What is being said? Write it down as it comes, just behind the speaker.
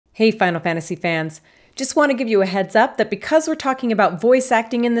Hey Final Fantasy fans, just want to give you a heads up that because we're talking about voice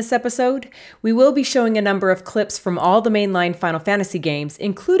acting in this episode, we will be showing a number of clips from all the mainline Final Fantasy games,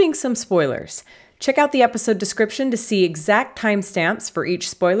 including some spoilers. Check out the episode description to see exact timestamps for each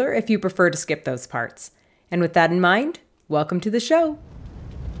spoiler if you prefer to skip those parts. And with that in mind, welcome to the show.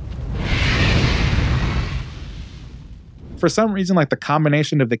 For some reason, like the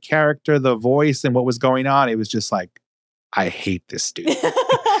combination of the character, the voice, and what was going on, it was just like, I hate this dude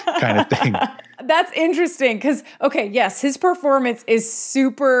kind of thing. That's interesting because, okay, yes, his performance is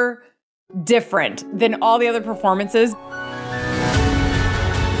super different than all the other performances.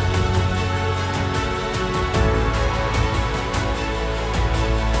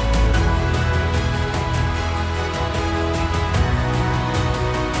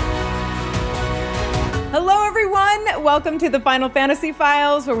 Hello, everyone. Welcome to the Final Fantasy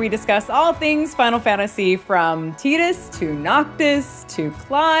Files, where we discuss all things Final Fantasy from Tidus to Noctis to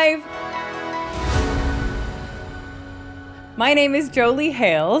Clive. My name is Jolie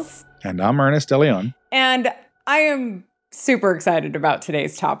Hales. And I'm Ernest DeLeon. And I am super excited about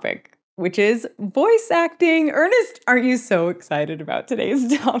today's topic, which is voice acting. Ernest, aren't you so excited about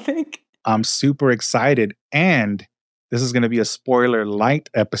today's topic? I'm super excited. And this is going to be a spoiler light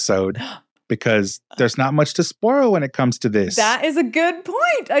episode. Because there's not much to spoil when it comes to this. That is a good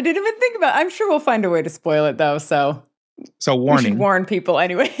point. I didn't even think about it. I'm sure we'll find a way to spoil it, though. So warning. We should warn people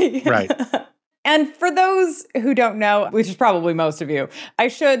anyway. Right. And for those who don't know, which is probably most of you, I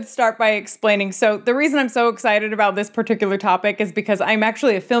should start by explaining. So the reason I'm so excited about this particular topic is because I'm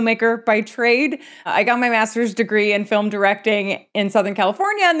actually a filmmaker by trade. I got my master's degree in film directing in Southern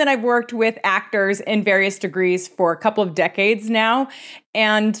California, and then I've worked with actors in various degrees for a couple of decades now.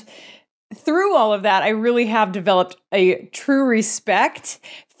 And through all of that, I really have developed a true respect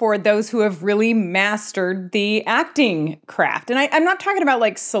for those who have really mastered the acting craft. And I'm not talking about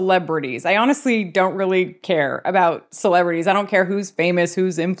like celebrities. I honestly don't really care about celebrities. I don't care who's famous,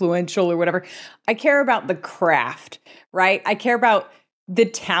 who's influential or whatever. I care about the craft, right? I care about the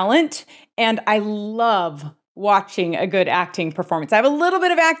talent, and I love watching a good acting performance. I have a little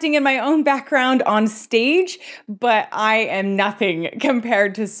bit of acting in my own background on stage, but I am nothing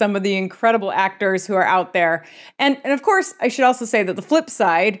compared to some of the incredible actors who are out there. And of course, I should also say that the flip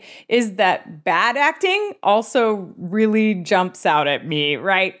side is that bad acting also really jumps out at me,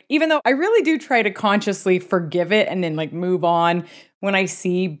 right? Even though I really do try to consciously forgive it and then like move on when I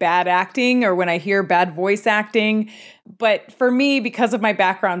see bad acting or when I hear bad voice acting. But for me, because of my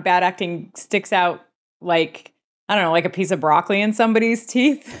background, bad acting sticks out like, I don't know, like a piece of broccoli in somebody's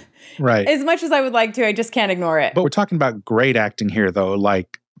teeth. Right. As much as I would like to, I just can't ignore it. But we're talking about great acting here, though,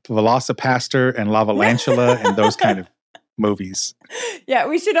 like Velocipaster and Lavalantula and those kind of movies. Yeah,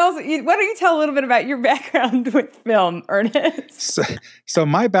 we should also, why don't you tell a little bit about your background with film, Ernest? So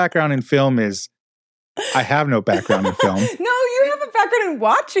my background in film is, I have no background in film. No, you have a background in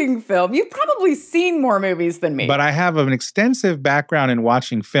watching film. You've probably seen more movies than me. But I have an extensive background in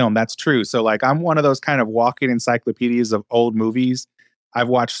watching film. That's true. So like I'm one of those kind of walking encyclopedias of old movies. I've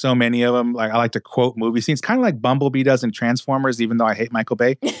watched so many of them. Like I like to quote movie scenes, kind of like Bumblebee does in Transformers, even though I hate Michael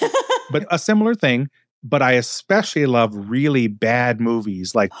Bay. But a similar thing. But I especially love really bad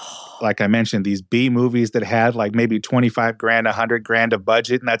movies. Like I mentioned, these B movies that had like maybe 25 grand, 100 grand of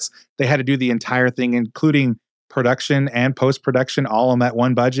budget. And they had to do the entire thing, including production and post-production, all on that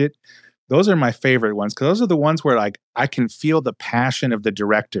one budget. Those are my favorite ones because those are the ones where like I can feel the passion of the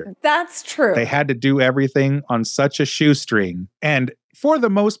director. That's true. They had to do everything on such a shoestring. And for the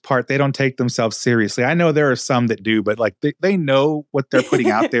most part, they don't take themselves seriously. I know there are some that do, but like they know what they're putting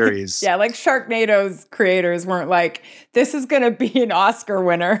out there is. Yeah, like Sharknado's creators weren't like, this is going to be an Oscar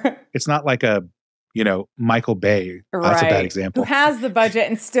winner. It's not like a, Michael Bay. Right. That's a bad example. Who has the budget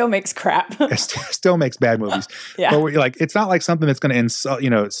and still makes crap. Still makes bad movies. Yeah. But it's not like something that's going to insult,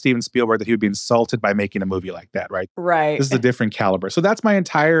 Steven Spielberg, that he would be insulted by making a movie like that, right? Right. This is a different caliber. So that's my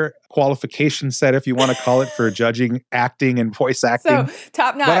entire qualification set, if you want to call it, for judging acting and voice acting. So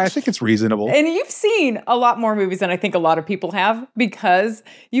top notch. But I think it's reasonable. And you've seen a lot more movies than I think a lot of people have because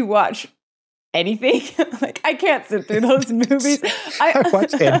you watch anything. Like, I can't sit through those movies. I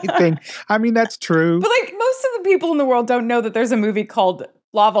watch anything. I mean, that's true. But like most of the people in the world don't know that there's a movie called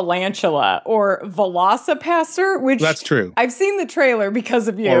Lavalantula or Velocipaster, which that's true. I've seen the trailer because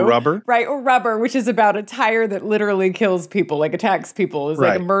of you. Or Rubber. Right, or Rubber, which is about a tire that literally kills people, like attacks people. It's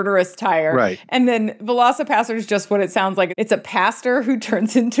like a murderous tire. Right. And then Velocipaster is just what it sounds like. It's a pastor who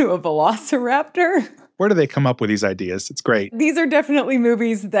turns into a velociraptor. Where do they come up with these ideas? It's great. These are definitely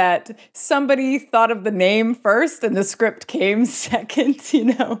movies that somebody thought of the name first and the script came second,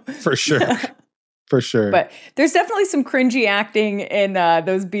 For sure. For sure. But there's definitely some cringy acting in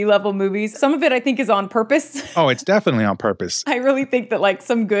those B-level movies. Some of it I think is on purpose. Oh, it's definitely on purpose. I really think that like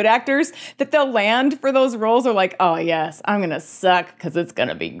some good actors that they'll land for those roles are like, oh yes, I'm going to suck because it's going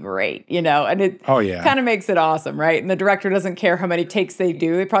to be great, you know? And it kind of makes it awesome, right? And the director doesn't care how many takes they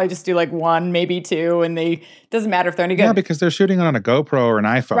do. They probably just do like one, maybe two, and they doesn't matter if they're any good. Yeah, because they're shooting on a GoPro or an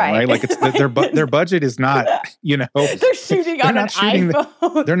iPhone, right? Like it's their budget is not, you know. They're shooting on an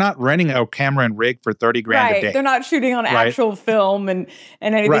iPhone. They're not renting a camera and rig for $30,000 a day. They're not shooting on actual film and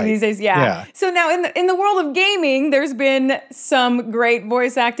anything these days. Yeah. So now in the world of gaming, there's been some great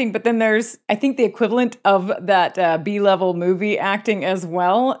voice acting, but then there's, I think, the equivalent of that B-level movie acting as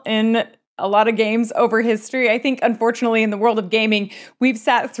well in a lot of games over history. I think, unfortunately, in the world of gaming, we've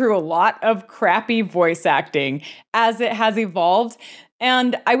sat through a lot of crappy voice acting as it has evolved.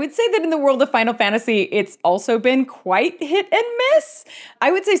 And I would say that in the world of Final Fantasy, it's also been quite hit and miss.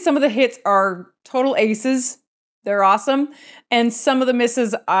 I would say some of the hits are total aces. They're awesome. And some of the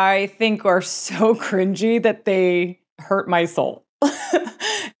misses, I think, are so cringy that they hurt my soul.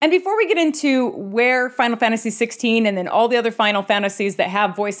 And before we get into where Final Fantasy XVI and then all the other Final Fantasies that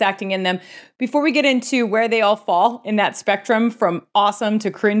have voice acting in them, before we get into where they all fall in that spectrum from awesome to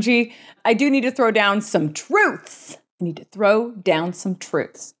cringy, I do need to throw down some truths.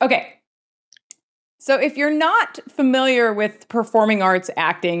 Okay. So if you're not familiar with performing arts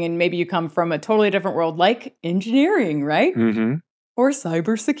acting, and maybe you come from a totally different world like engineering, right? Mm-hmm. Or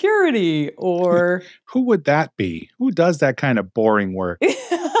cybersecurity, or... Who would that be? Who does that kind of boring work?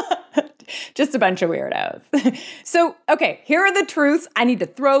 Just a bunch of weirdos. So, okay, here are the truths I need to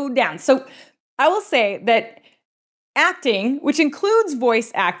throw down. So I will say that acting, which includes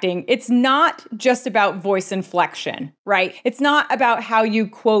voice acting, it's not just about voice inflection, right? It's not about how you,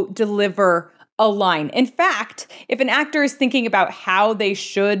 quote, deliver a line. In fact, if an actor is thinking about how they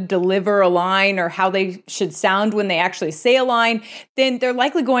should deliver a line or how they should sound when they actually say a line, then they're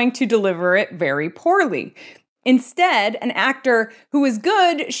likely going to deliver it very poorly. Instead, an actor who is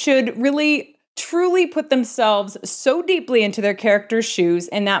good should really truly put themselves so deeply into their character's shoes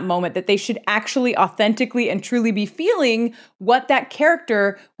in that moment that they should actually authentically and truly be feeling what that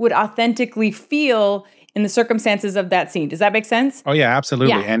character would authentically feel in the circumstances of that scene. Does that make sense? Oh, yeah,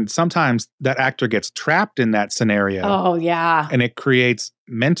 absolutely. Yeah. And sometimes that actor gets trapped in that scenario. Oh, yeah. And it creates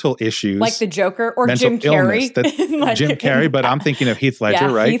mental issues. Like the Joker or Jim Carrey. Jim Carrey, but I'm thinking of Heath Ledger,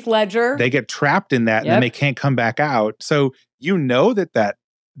 right? Heath Ledger. They get trapped in that and then they can't come back out. So you know that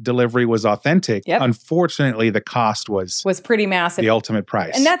delivery was authentic. Unfortunately, the cost was pretty massive. The ultimate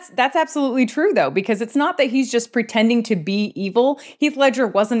price. And that's absolutely true, though, because it's not that he's just pretending to be evil. Heath Ledger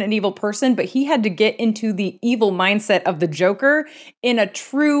wasn't an evil person, but he had to get into the evil mindset of the Joker in a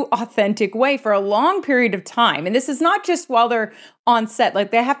true, authentic way for a long period of time. And this is not just while they're on set.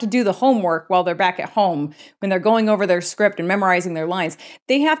 Like, they have to do the homework while they're back at home when they're going over their script and memorizing their lines.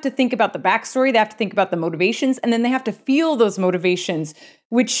 They have to think about the backstory. They have to think about the motivations, and then they have to feel those motivations,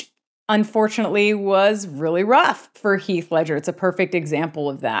 which unfortunately was really rough for Heath Ledger. It's a perfect example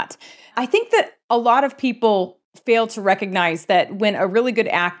of that. I think that a lot of people fail to recognize that when a really good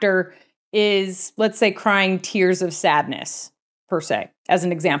actor is, let's say, crying tears of sadness, per se, as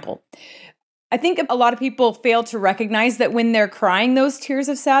an example, I think a lot of people fail to recognize that when they're crying those tears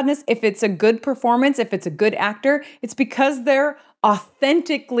of sadness, if it's a good performance, if it's a good actor, it's because they're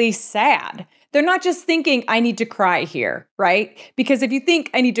authentically sad. They're not just thinking, I need to cry here, right? Because if you think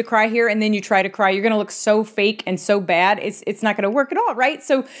I need to cry here and then you try to cry, you're going to look so fake and so bad. It's not going to work at all, right?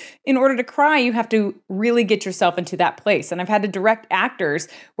 So in order to cry, you have to really get yourself into that place. And I've had to direct actors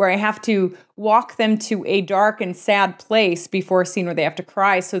where I have to walk them to a dark and sad place before a scene where they have to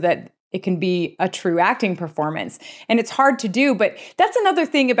cry so that it can be a true acting performance. And it's hard to do, but that's another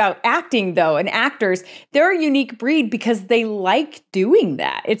thing about acting, though, and actors. They're a unique breed because they like doing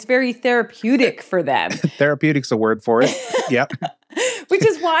that. It's very therapeutic for them. Therapeutic's a word for it. Yep. Which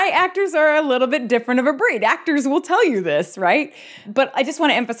is why actors are a little bit different of a breed. Actors will tell you this, right? But I just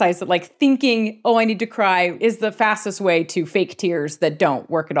want to emphasize that, like, thinking, oh, I need to cry is the fastest way to fake tears that don't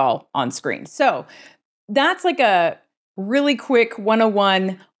work at all on screen. So that's like a really quick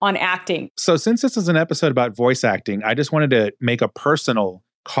 101 on acting. So since this is an episode about voice acting, I just wanted to make a personal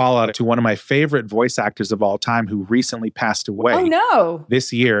call out to one of my favorite voice actors of all time who recently passed away. Oh, no.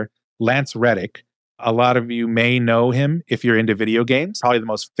 This year, Lance Reddick. A lot of you may know him if you're into video games. Probably the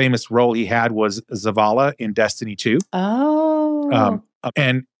most famous role he had was Zavala in Destiny 2. Oh.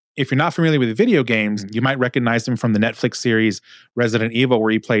 And if you're not familiar with video games, you might recognize him from the Netflix series Resident Evil,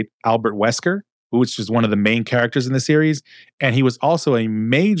 where he played Albert Wesker, which is one of the main characters in the series. And he was also a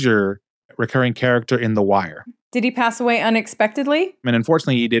major recurring character in The Wire. Did he pass away unexpectedly? And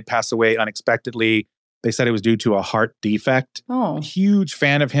unfortunately, he did pass away unexpectedly. They said it was due to a heart defect. Oh. Huge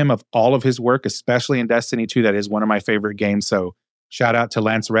fan of him, of all of his work, especially in Destiny 2. That is one of my favorite games. So shout out to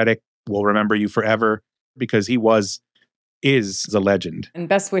Lance Reddick. We'll remember you forever because he is a legend. And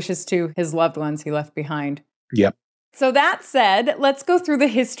best wishes to his loved ones he left behind. Yep. So that said, let's go through the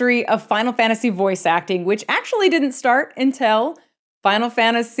history of Final Fantasy voice acting, which actually didn't start until Final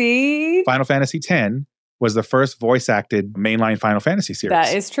Fantasy X was the first voice-acted mainline Final Fantasy series.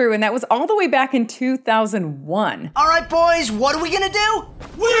 That is true, and that was all the way back in 2001. All right, boys, what are we gonna do?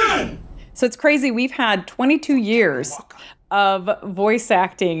 Win! So it's crazy. We've had 22 years of voice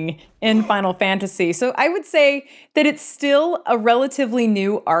acting in Final Fantasy. So I would say that it's still a relatively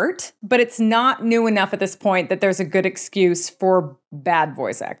new art, but it's not new enough at this point that there's a good excuse for bad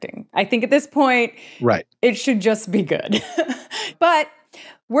voice acting. I think at this point, right, it should just be good. But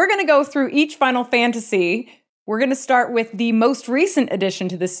we're going to go through each Final Fantasy. We're going to start with the most recent addition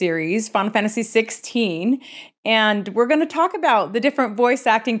to the series, Final Fantasy XVI. And we're going to talk about the different voice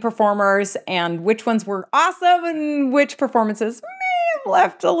acting performers and which ones were awesome and which performances may have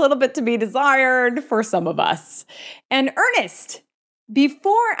left a little bit to be desired for some of us. And Ernest,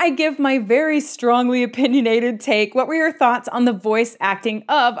 before I give my very strongly opinionated take, what were your thoughts on the voice acting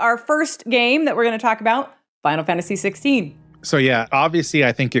of our first game that we're going to talk about, Final Fantasy XVI? So yeah, obviously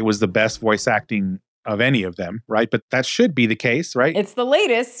I think it was the best voice acting of any of them, right? But that should be the case, right? It's the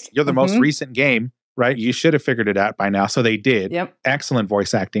latest. You're the most recent game, right? You should have figured it out by now. So they did. Yep. Excellent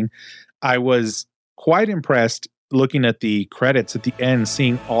voice acting. I was quite impressed looking at the credits at the end,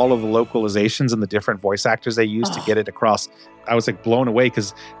 seeing all of the localizations and the different voice actors they used to get it across. I was like blown away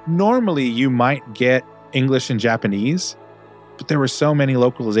because normally you might get English and Japanese, but there were so many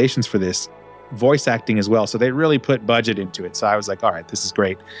localizations for this voice acting as well. So they really put budget into it. So I was like, all right, this is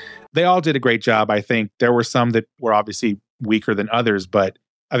great. They all did a great job. I think there were some that were obviously weaker than others, but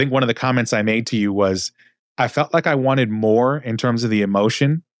I think one of the comments I made to you was I felt like I wanted more in terms of the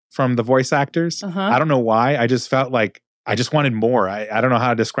emotion from the voice actors. I don't know why. I just felt like I just wanted more. I don't know how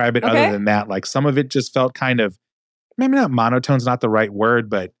to describe it other than that. Like some of it just felt kind of, maybe not monotone's not the right word,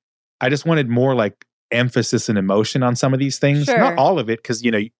 but I just wanted more like emphasis and emotion on some of these things. Sure. Not all of it, because,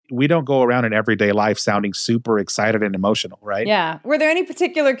 you know, we don't go around in everyday life sounding super excited and emotional, right? Yeah. Were there any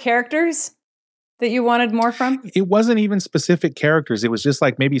particular characters that you wanted more from? It wasn't even specific characters. It was just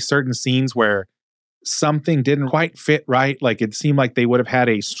like maybe certain scenes where something didn't quite fit right. Like it seemed like they would have had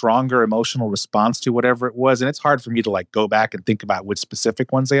a stronger emotional response to whatever it was. And it's hard for me to like go back and think about which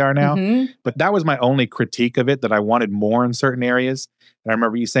specific ones they are now. But that was my only critique of it, that I wanted more in certain areas. And I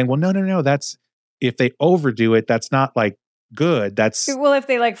remember you saying, well, no, that's, if they overdo it, that's not like good. That's, well, if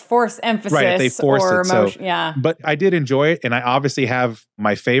they like force emphasis, right, if they force or it, emotion. so, yeah. But I did enjoy it. And I obviously have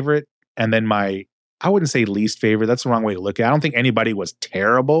my favorite and then my, I wouldn't say least favorite. That's the wrong way to look at it. I don't think anybody was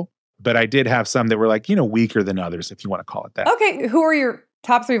terrible, but I did have some that were like, you know, weaker than others, if you want to call it that. Okay. Who are your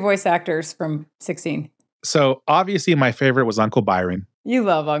top 3 voice actors from 16? So obviously my favorite was Uncle Byron. You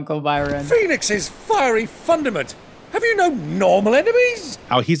love Uncle Byron. Phoenix's fiery fundament. Have you no normal enemies?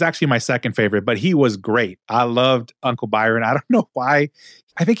 Oh, he's actually my second favorite, but he was great. I loved Uncle Byron. I don't know why.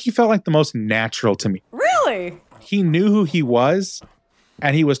 I think he felt like the most natural to me. Really? He knew who he was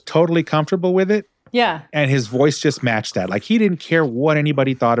and he was totally comfortable with it. Yeah. And his voice just matched that. Like he didn't care what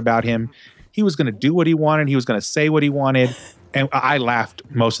anybody thought about him. He was going to do what he wanted. He was going to say what he wanted. And I laughed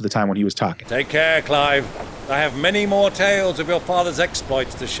most of the time when he was talking. Take care, Clive. I have many more tales of your father's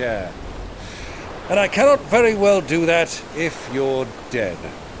exploits to share. And I cannot very well do that if you're dead.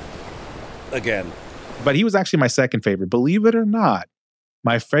 Again. But he was actually my second favorite. Believe it or not,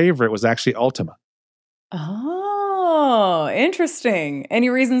 my favorite was actually Ultima. Oh, interesting. Any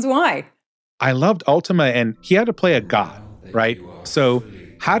reasons why? I loved Ultima, and he had to play a god, right? So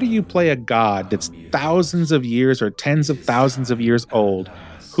how do you play a god that's thousands of years or tens of thousands of years old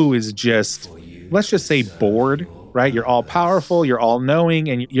who is just, let's just say, bored, right? You're all powerful, you're all knowing,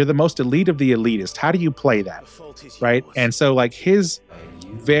 and you're the most elite of the elitist. How do you play that, right? And so like his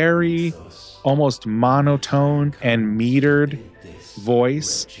very almost monotone and metered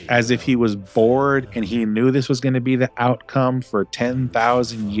voice, as if he was bored and he knew this was going to be the outcome for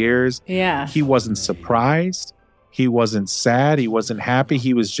 10,000 years. Yeah. He wasn't surprised. He wasn't sad. He wasn't happy.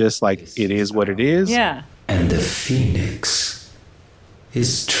 He was just like, it is what it is. Yeah. And the Phoenix.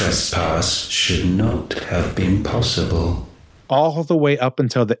 His trespass should not have been possible. All the way up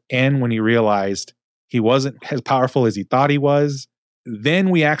until the end when he realized he wasn't as powerful as he thought he was. Then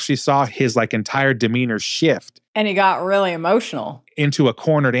we actually saw his like entire demeanor shift. And he got really emotional. Into a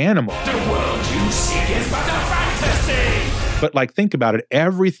cornered animal. The world you seek is but a fantasy! But like, think about it.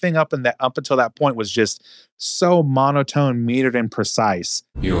 Everything up until that point was just so monotone, metered, and precise.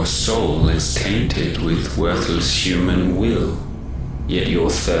 Your soul is tainted with worthless human will, yet your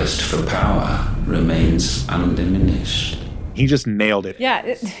thirst for power remains undiminished. He just nailed it.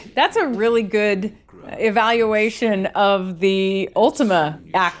 Yeah, that's a really good evaluation of the Ultima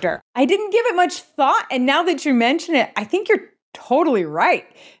actor. I didn't give it much thought, and now that you mention it, I think you're totally right.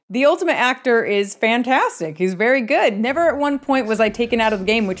 The Ultima actor is fantastic. He's very good. Never at one point was I taken out of the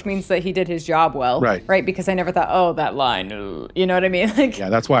game, which means that he did his job well. Right? Because I never thought, oh, that line. You know what I mean? Like, yeah,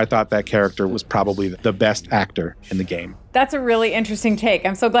 that's why I thought that character was probably the best actor in the game. That's a really interesting take.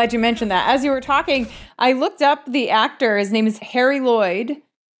 I'm so glad you mentioned that. As you were talking, I looked up the actor. His name is Harry Lloyd.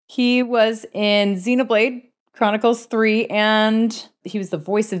 He was in Xenoblade Chronicles 3, and he was the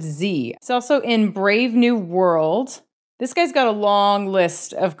voice of Z. He's also in Brave New World. This guy's got a long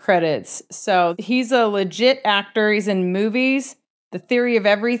list of credits. So he's a legit actor. He's in movies, The Theory of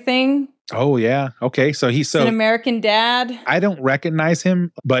Everything. Oh, yeah. Okay. So he's an American Dad. I don't recognize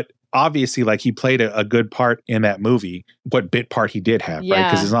him, but obviously, like, he played a good part in that movie. What bit part he did have, right?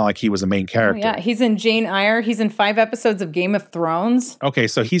 Because it's not like he was a main character. Oh, yeah, he's in Jane Eyre. He's in 5 episodes of Game of Thrones. Okay,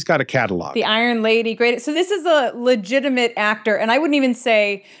 so he's got a catalog. The Iron Lady, great. So this is a legitimate actor, and I wouldn't even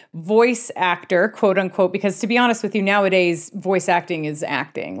say voice actor, quote unquote, because to be honest with you, nowadays, voice acting is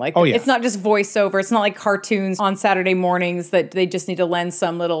acting. Like, it's not just voiceover. It's not like cartoons on Saturday mornings that they just need to lend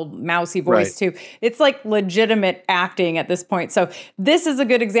some little mousy voice to. It's like legitimate acting at this point. So this is a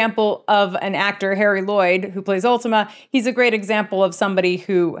good example of an actor, Harry Lloyd, who plays Ultima. He's a great example of somebody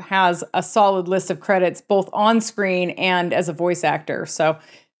who has a solid list of credits, both on screen and as a voice actor. So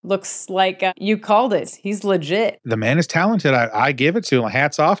looks like you called it. He's legit. The man is talented. I give it to him.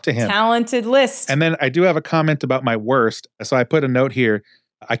 Hats off to him. Talented list. And then I do have a comment about my worst. So I put a note here.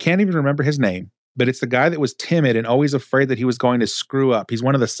 I can't even remember his name, but it's the guy that was timid and always afraid that he was going to screw up. He's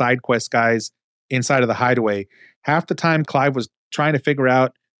one of the side quest guys inside of the hideaway. Half the time, Clive was trying to figure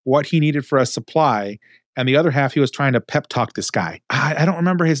out what he needed for a supply. And the other half, he was trying to pep talk this guy. I don't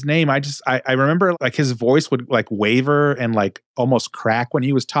remember his name. I remember like his voice would like waver and like almost crack when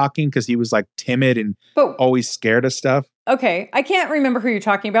he was talking because he was like timid and always scared of stuff. Okay. I can't remember who you're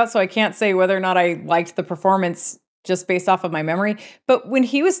talking about, so I can't say whether or not I liked the performance just based off of my memory. But when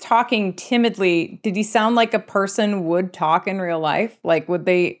he was talking timidly, did he sound like a person would talk in real life? Like, would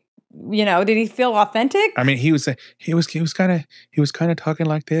they... You know, did he feel authentic? I mean, he was kind of talking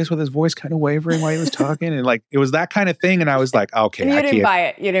like this with his voice kind of wavering while he was talking, and like it was that kind of thing. And I was like, okay, you didn't buy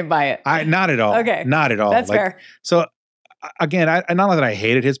it. You didn't buy it. Not at all. Okay, not at all. That's like, fair. So again, I not that I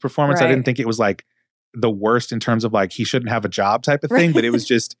hated his performance. I didn't think it was like the worst in terms of like he shouldn't have a job type of thing, but it was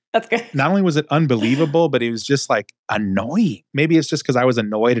just that's good. Not only was it unbelievable, but it was just like annoying. Maybe it's just because I was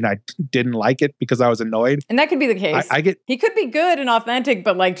annoyed and I didn't like it because I was annoyed. And that could be the case. He could be good and authentic,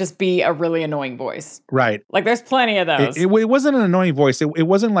 but like just be a really annoying voice. Right. Like there's plenty of those. It wasn't an annoying voice. It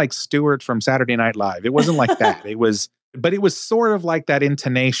wasn't like Stewart from Saturday Night Live. It wasn't like that. But it was sort of like that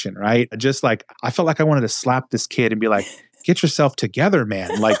intonation, right? Just like I felt like I wanted to slap this kid and be like, get yourself together,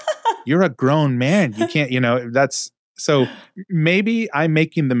 man. Like you're a grown man. You can't, that's so maybe I'm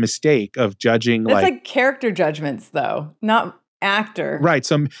making the mistake of judging. That's like character judgments though, not actor. Right.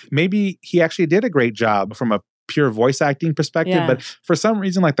 So maybe he actually did a great job from a pure voice acting perspective. Yeah. But for some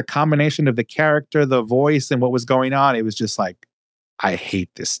reason, like the combination of the character, the voice, and what was going on, it was just like, I hate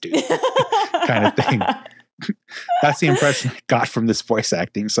this dude kind of thing. That's the impression I got from this voice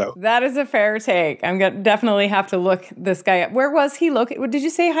acting. So that is a fair take. I'm going to definitely have to look this guy up. Where was he located? Did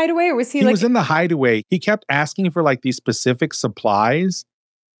you say hideaway or was he was in the hideaway. He kept asking for like these specific supplies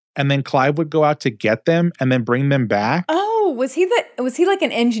and then Clive would go out to get them and then bring them back. Oh, was he like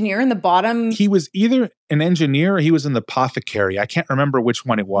an engineer in the bottom? He was either an engineer or he was in the apothecary. I can't remember which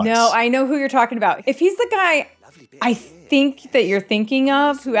one it was. No, I know who you're talking about. If he's the guy I think that you're thinking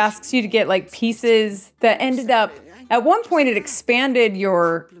of who asks you to get like pieces that ended up, at one point it expanded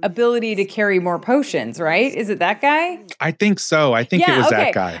your ability to carry more potions, right? Is it that guy? I think so. I think it was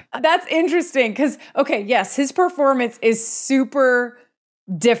that guy. That's interesting because, yes, his performance is super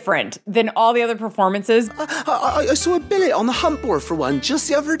different than all the other performances. I saw a billet on the hunt board for one just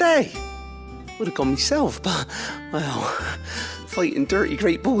the other day. Would have gone myself, but, well, fighting dirty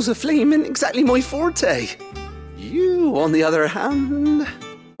great balls of flame isn't exactly my forte. You, on the other hand...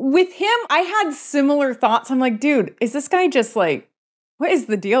 With him, I had similar thoughts. I'm like, dude, is this guy just like, what is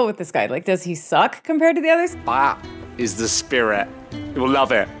the deal with this guy? Like, does he suck compared to the others? That is the spirit. You'll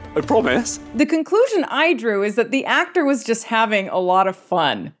love it. I promise. The conclusion I drew is that the actor was just having a lot of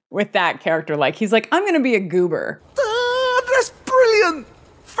fun with that character. Like, he's like, I'm going to be a goober. That's brilliant.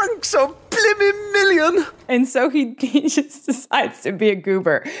 Thanks a blimmin' million. And so he just decides to be a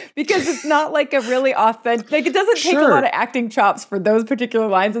goober because it's not like a really authentic, like it doesn't take a lot of acting chops for those particular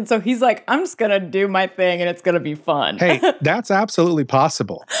lines. And so he's like, I'm just going to do my thing and it's going to be fun. Hey, that's absolutely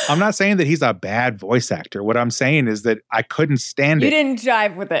possible. I'm not saying that he's a bad voice actor. What I'm saying is that I couldn't stand it. You didn't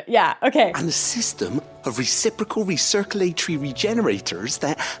jive with it. Yeah. Okay. And a system of reciprocal recirculatory regenerators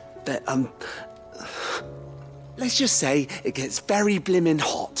that let's just say it gets very blimmin'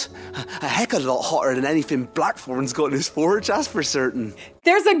 hot. A heck of a lot hotter than anything Blackthorn's got in his forge, that's for certain.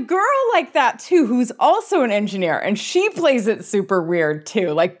 There's a girl like that too who's also an engineer, and she plays it super weird too.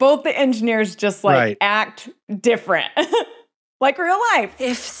 Like both the engineers just like act different. Like real life.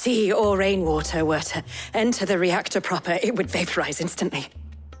 If sea or rainwater were to enter the reactor proper, it would vaporize instantly.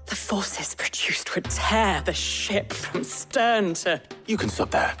 The forces produced would tear the ship from stern to... You can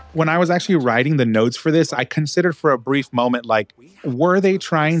stop there. When I was actually writing the notes for this, I considered for a brief moment, like, were they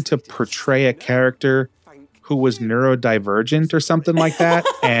trying to portray a character who was neurodivergent or something like that?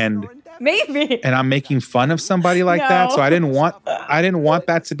 And maybe. And I'm making fun of somebody like that. So I didn't want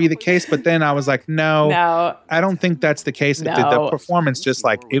that to be the case. But then I was like, no, I don't think that's the case. No. The performance just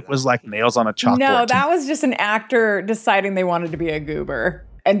like, it was like nails on a chalkboard. No, that was just an actor deciding they wanted to be a goober.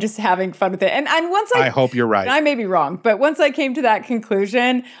 And just having fun with it. And once I hope you're right. I may be wrong, but once I came to that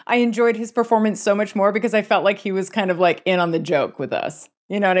conclusion, I enjoyed his performance so much more because I felt like he was kind of like in on the joke with us.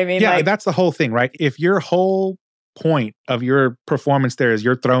 You know what I mean? Yeah, like, that's the whole thing, right? If your whole point of your performance there is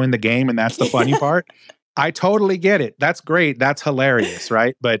you're throwing the game and that's the funny part, I totally get it. That's great. That's hilarious,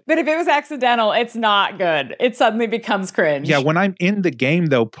 right? But if it was accidental, it's not good. It suddenly becomes cringe. Yeah, when I'm in the game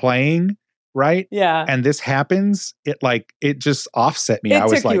though playing, right? Yeah. And this happens, it just offset me. I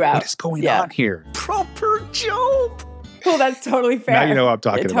was like, what is going on here? Proper job. Cool, that's totally fair. Now you know what I'm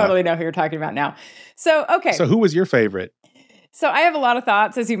talking about. I totally know who you're talking about now. So, okay. So who was your favorite? So I have a lot of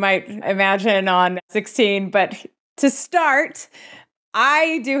thoughts, as you might imagine, on 16. But to start,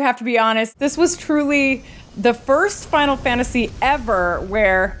 I do have to be honest, this was truly the first Final Fantasy ever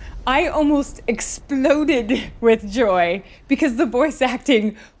where I almost exploded with joy because the voice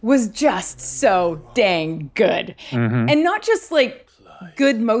acting was just so dang good. Mm-hmm. And not just like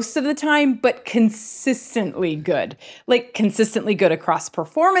good most of the time, but consistently good. Like consistently good across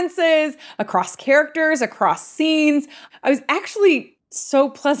performances, across characters, across scenes. I was actually so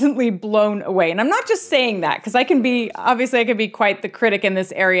pleasantly blown away. And I'm not just saying that because I can be quite the critic in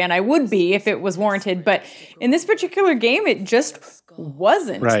this area, and I would be if it was warranted. But in this particular game, it just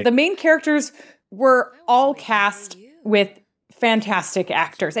wasn't. Right. The main characters were all cast with fantastic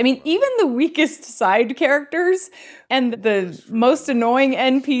actors. I mean, even the weakest side characters and the most annoying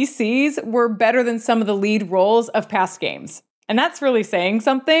NPCs were better than some of the lead roles of past games. And that's really saying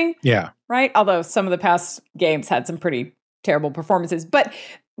something. Yeah. Right? Although some of the past games had some pretty terrible performances. But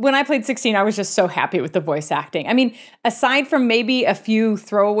when I played 16, I was just so happy with the voice acting. I mean, aside from maybe a few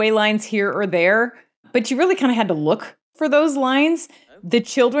throwaway lines here or there, but you really kind of had to look for those lines. The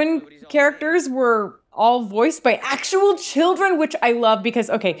children characters were all voiced by actual children, which I love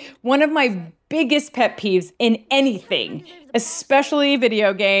because, okay, one of my biggest pet peeves in anything, especially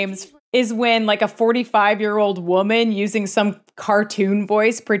video games, is when like a 45-year-old woman using some cartoon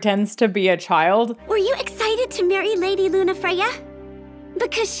voice pretends to be a child. Were you excited to marry Lady Lunafreya?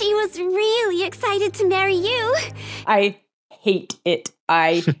 Because she was really excited to marry you. I hate it.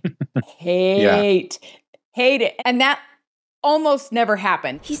 I hate it. And that almost never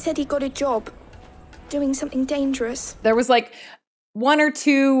happened. He said he got a job doing something dangerous. There was like one or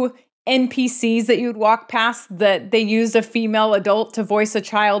two NPCs that you would walk past that they used a female adult to voice a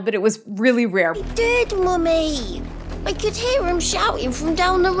child, but it was really rare. He did, Mummy. I could hear him shouting from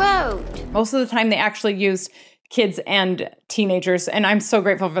down the road. Most of the time they actually used kids and teenagers, and I'm so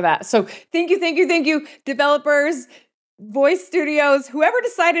grateful for that. So thank you, developers, voice studios, whoever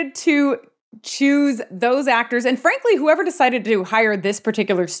decided to choose those actors, and frankly, whoever decided to hire this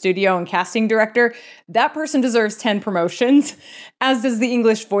particular studio and casting director, that person deserves 10 promotions, as does the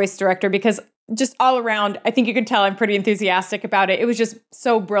English voice director, because just all around, I think you can tell I'm pretty enthusiastic about it. It was just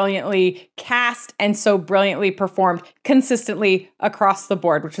so brilliantly cast and so brilliantly performed consistently across the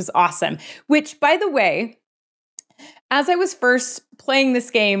board, which was awesome. Which, by the way, as I was first playing this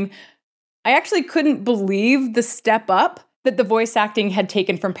game, I actually couldn't believe the step up that the voice acting had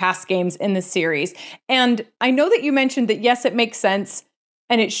taken from past games in this series. And I know that you mentioned that, yes, it makes sense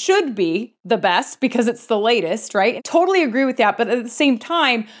and it should be the best because it's the latest, right? Totally agree with that. But at the same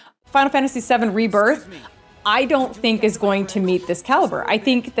time, Final Fantasy VII Rebirth, I don't think is going to meet this caliber. I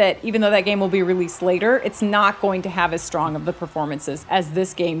think that even though that game will be released later, it's not going to have as strong of the performances as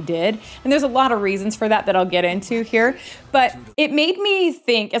this game did. And there's a lot of reasons for that I'll get into here. But it made me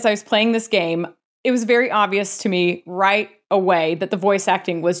think, as I was playing this game, it was very obvious to me right away that the voice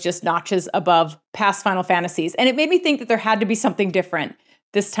acting was just notches above past Final Fantasies. And it made me think that there had to be something different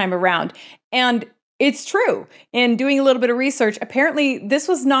this time around. And it's true. In doing a little bit of research, apparently this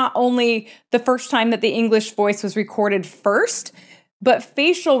was not only the first time that the English voice was recorded first, but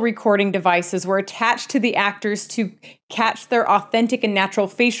facial recording devices were attached to the actors to catch their authentic and natural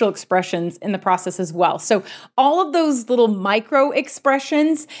facial expressions in the process as well. So all of those little micro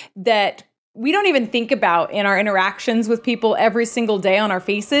expressions that we don't even think about in our interactions with people every single day on our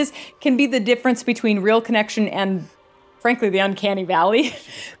faces can be the difference between real connection and, frankly, the uncanny valley.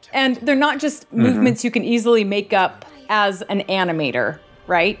 And they're not just movements you can easily make up as an animator,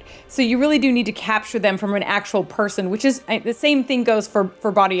 right? So you really do need to capture them from an actual person, which is the same thing goes for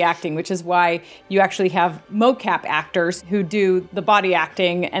body acting, which is why you actually have mocap actors who do the body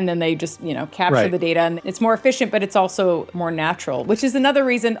acting and then they just, capture the data, and it's more efficient, but it's also more natural, which is another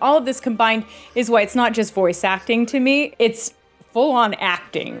reason all of this combined is why it's not just voice acting to me, it's full on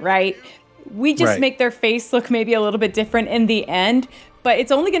acting, right? We just make their face look maybe a little bit different in the end, but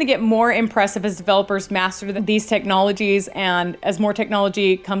it's only going to get more impressive as developers master these technologies. And as more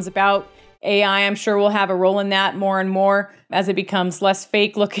technology comes about, AI, I'm sure, will have a role in that more and more as it becomes less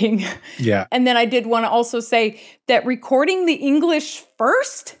fake looking. Yeah. And then I did want to also say that recording the English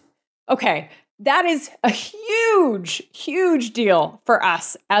first, that is a huge, huge deal for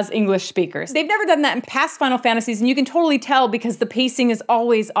us as English speakers. They've never done that in past Final Fantasies, and you can totally tell because the pacing is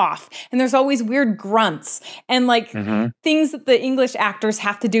always off, and there's always weird grunts and things that the English actors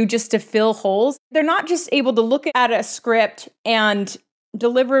have to do just to fill holes. They're not just able to look at a script and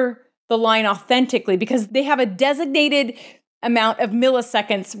deliver the line authentically because they have a designated amount of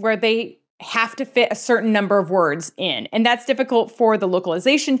milliseconds where they have to fit a certain number of words in. And that's difficult for the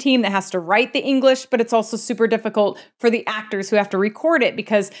localization team that has to write the English, but it's also super difficult for the actors who have to record it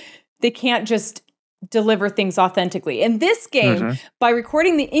because they can't just deliver things authentically. In this game, by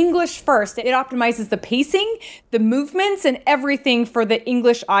recording the English first, it optimizes the pacing, the movements, and everything for the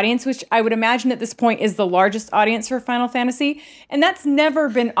English audience, which I would imagine at this point is the largest audience for Final Fantasy. And that's never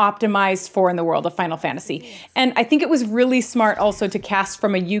been optimized for in the world of Final Fantasy. And I think it was really smart also to cast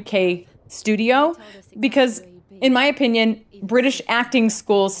from a UK studio because, in my opinion, British acting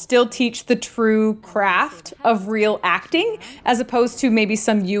schools still teach the true craft of real acting as opposed to maybe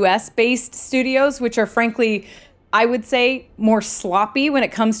some US-based studios, which are frankly, I would say, more sloppy when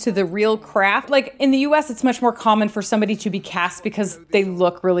it comes to the real craft. Like in the US, it's much more common for somebody to be cast because they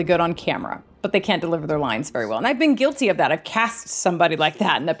look really good on camera, but they can't deliver their lines very well. And I've been guilty of that. I've cast somebody like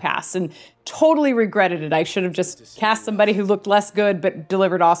that in the past and totally regretted it. I should have just cast somebody who looked less good but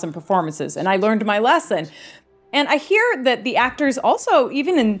delivered awesome performances. And I learned my lesson. And I hear that the actors also,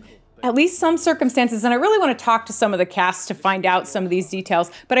 even in at least some circumstances, and I really want to talk to some of the cast to find out some of these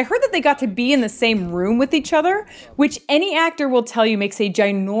details, but I heard that they got to be in the same room with each other, which any actor will tell you makes a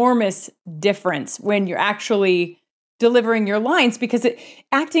ginormous difference when you're actually delivering your lines, because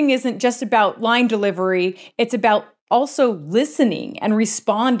acting isn't just about line delivery, it's about also listening and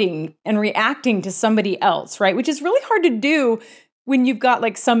responding and reacting to somebody else, right? Which is really hard to do when you've got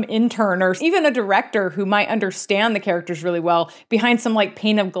like some intern or even a director who might understand the characters really well behind some like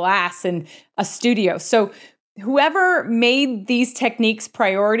pane of glass in a studio. So whoever made these techniques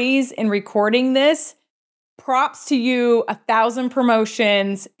priorities in recording this, props to you, 1,000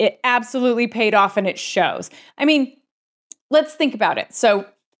 promotions. It absolutely paid off and it shows. I mean, let's think about it. So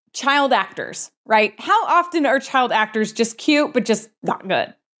child actors, right? How often are child actors just cute, but just not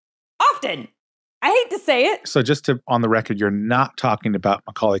good? Often. I hate to say it. So just to, on the record, you're not talking about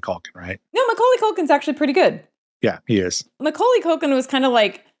Macaulay Culkin, right? No, Macaulay Culkin's actually pretty good. Yeah, he is. Macaulay Culkin was kind of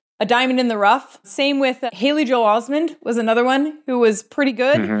like a diamond in the rough. Same with Haley Joel Osment was another one who was pretty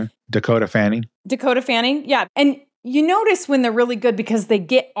good. Dakota Fanning. Yeah. And you notice when they're really good because they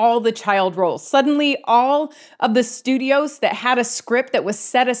get all the child roles. Suddenly, all of the studios that had a script that was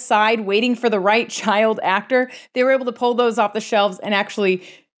set aside waiting for the right child actor, they were able to pull those off the shelves and actually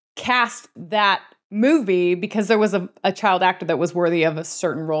cast that movie because there was a child actor that was worthy of a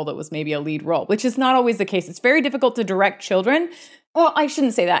certain role that was maybe a lead role, which is not always the case. It's very difficult to direct children. Well, I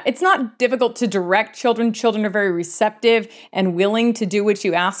shouldn't say that. It's not difficult to direct children. Children are very receptive and willing to do what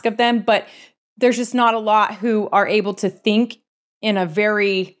you ask of them, but there's just not a lot who are able to think in a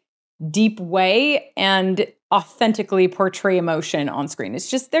very deep way and authentically portray emotion on screen.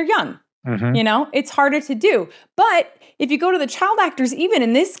 It's just, they're young. You know, it's harder to do. But if you go to the child actors, even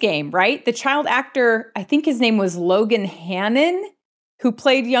in this game, right? The child actor, I think his name was Logan Hannon, who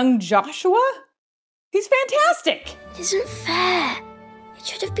played young Joshua. He's fantastic. It isn't fair. It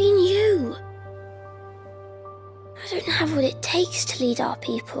should have been you. I don't have what it takes to lead our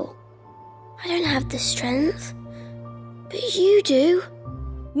people. I don't have the strength, but you do.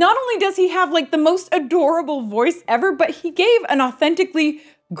 Not only does he have like the most adorable voice ever, but he gave an authentically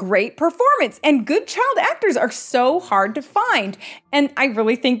great performance. And good child actors are so hard to find. And I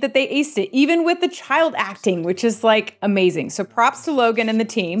really think that they aced it, even with the child acting, which is like amazing. So props to Logan and the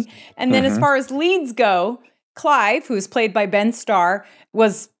team. And then as far as leads go, Clive, who is played by Ben Starr,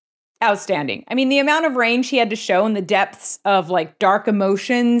 was outstanding. I mean, the amount of range he had to show and the depths of like dark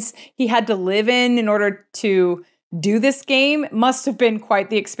emotions he had to live in order to do this game must have been quite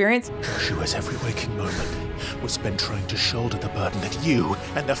the experience. Joshua's every waking moment was spent trying to shoulder the burden that you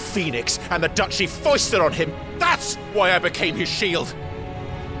and the Phoenix and the Duchy foisted on him. That's why I became his shield.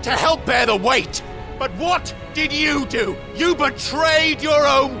 To help bear the weight. But what did you do? You betrayed your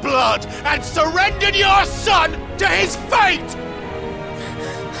own blood and surrendered your son to his fate!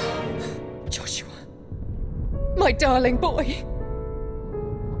 Joshua, my darling boy.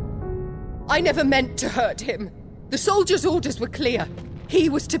 I never meant to hurt him. The soldiers' orders were clear. He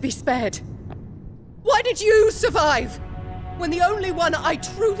was to be spared. Why did you survive when the only one I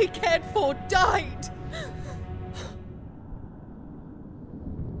truly cared for died?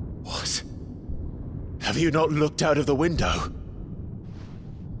 What? Have you not looked out of the window?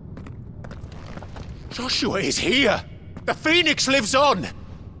 Joshua is here! The Phoenix lives on!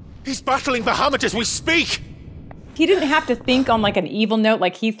 He's battling Bahamut as we speak! He didn't have to think on like an evil note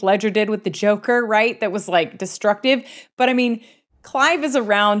like Heath Ledger did with the Joker, right? That was like destructive. But I mean, Clive is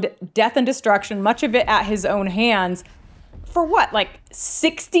around death and destruction, much of it at his own hands. For what, like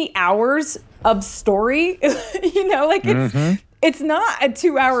 60 hours of story? You know, like it's not a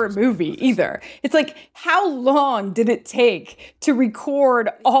 2-hour movie either. It's like, how long did it take to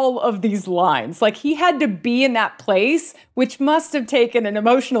record all of these lines? Like he had to be in that place, which must have taken an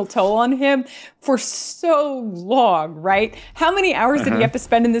emotional toll on him for so long, right? How many hours did he have to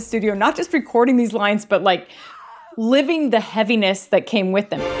spend in the studio, not just recording these lines, but like living the heaviness that came with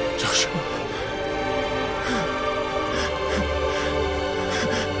them? Joshua.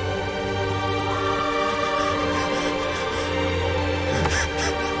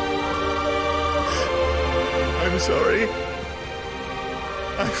 I'm sorry.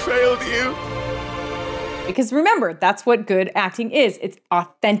 I failed you. Because remember, that's what good acting is. It's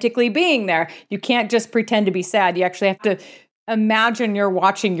authentically being there. You can't just pretend to be sad. You actually have to imagine you're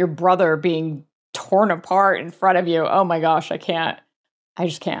watching your brother being torn apart in front of you. Oh my gosh, I can't. I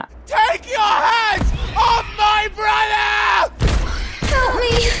just can't. Take your hands off my brother! Help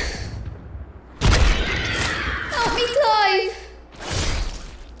me! Help me, Clive!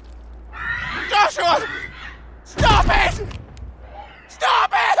 Joshua! Stop it!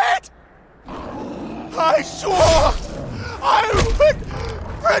 Stop it! I swore I would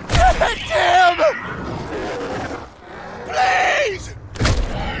protect him! Please!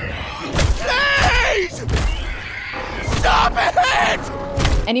 Please! Stop it!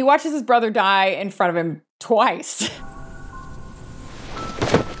 And he watches his brother die in front of him twice.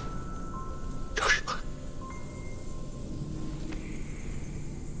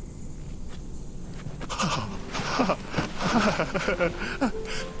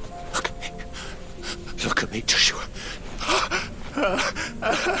 Look at me, Joshua.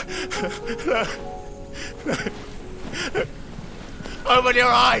 Open your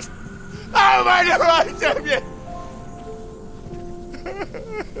eyes! Open your eyes, Damien!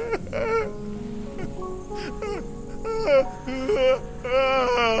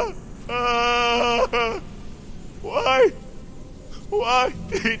 Why? Why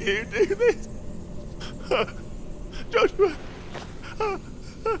did you do this? Joshua!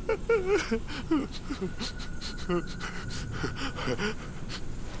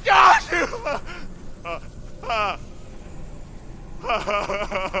 Joshua!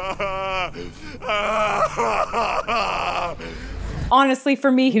 Honestly,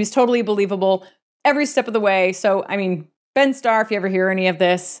 for me, he was totally believable every step of the way. So, I mean, Ben Starr, if you ever hear any of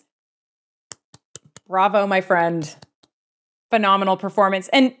this, bravo, my friend. Phenomenal performance.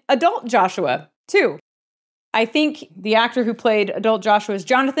 And adult Joshua, too. I think the actor who played adult Joshua is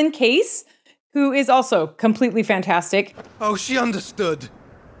Jonathan Case, who is also completely fantastic. Oh, she understood.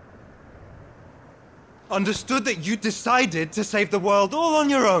 Understood that you decided to save the world all on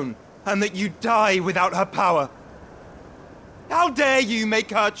your own, and that you'd die without her power. How dare you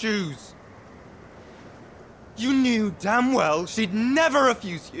make her choose? You knew damn well she'd never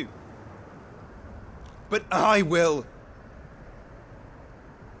refuse you. But I will.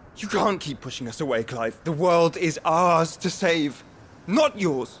 You can't keep pushing us away, Clive. The world is ours to save, not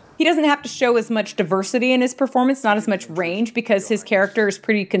yours. He doesn't have to show as much diversity in his performance, not as much range, because his character is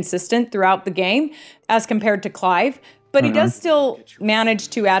pretty consistent throughout the game as compared to Clive. But he does still manage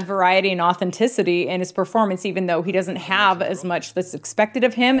to add variety and authenticity in his performance, even though he doesn't have as much that's expected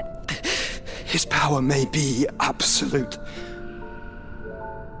of him. His power may be absolute,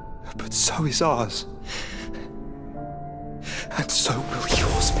 but so is ours. And so will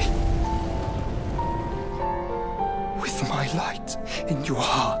yours be. With my light in your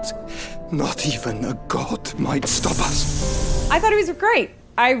heart, not even a god might stop us. I thought he was great.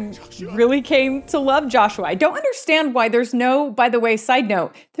 I really came to love Joshua. I don't understand why there's no, by the way, side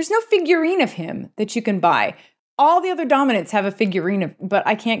note, there's no figurine of him that you can buy. All the other dominants have a figurine of, but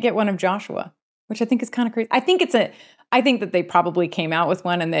I can't get one of Joshua, which I think is kind of crazy. I think that they probably came out with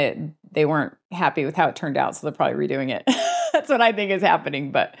one and they weren't happy with how it turned out, so they're probably redoing it. That's what I think is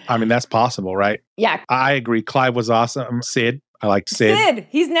happening, but. I mean, that's possible, right? Yeah. I agree. Clive was awesome. Sid, I liked Sid. Sid,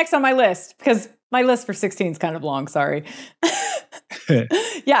 he's next on my list because my list for 16 is kind of long, sorry.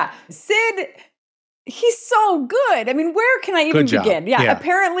 Yeah, Sid, he's so good. I mean, where can I even begin? Yeah,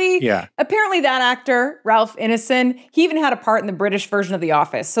 apparently that actor, Ralph Ineson, he even had a part in the British version of The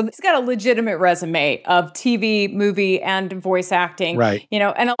Office. So he's got a legitimate resume of TV, movie, and voice acting. Right. You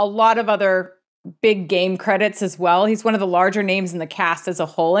know, and a lot of other big game credits as well. He's one of the larger names in the cast as a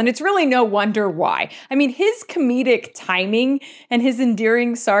whole, and it's really no wonder why. I mean, his comedic timing and his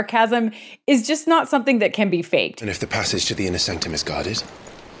endearing sarcasm is just not something that can be faked. And if the passage to the inner sanctum is guarded?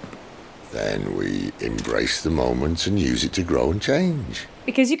 Then we embrace the moment and use it to grow and change.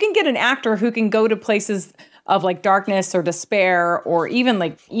 Because you can get an actor who can go to places of like darkness or despair or even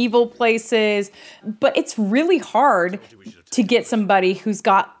like evil places, but it's really hard to get somebody who's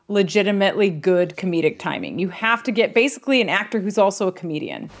got legitimately good comedic timing. You have to get basically an actor who's also a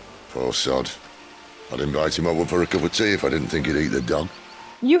comedian. Poor sod. I'd invite him over for a cup of tea if I didn't think he'd eat the dog.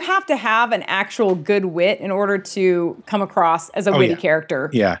 You have to have an actual good wit in order to come across as a witty character.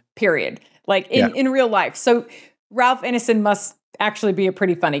 Yeah. Period. Like in real life. So Ralph Ineson must actually be a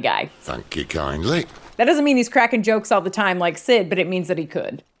pretty funny guy. Thank you kindly. That doesn't mean he's cracking jokes all the time like Sid, but it means that he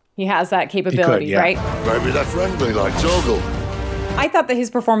could. He has that capability, right? Maybe they're friendly like Torgal. I thought that his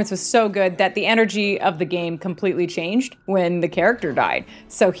performance was so good that the energy of the game completely changed when the character died.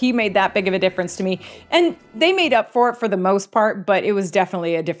 So he made that big of a difference to me. And they made up for it for the most part, but it was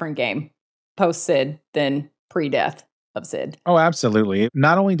definitely a different game post-Sid than pre-death of Sid. Oh, absolutely.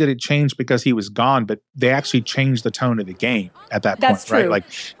 Not only did it change because he was gone, but they actually changed the tone of the game at that point. That's true. Right? Like,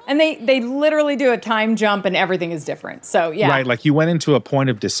 and they literally do a time jump and everything is different. So, yeah. Right. Like you went into a point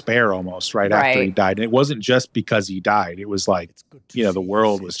of despair almost after he died. And it wasn't just because he died. It was like, you know, the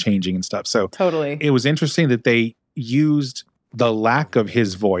world was changing and stuff. So totally. It was interesting that they used the lack of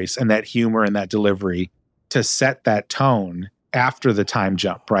his voice and that humor and that delivery to set that tone after the time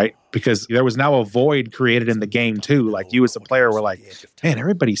jump, right? Because there was now a void created in the game too. Like you as a player were like, man,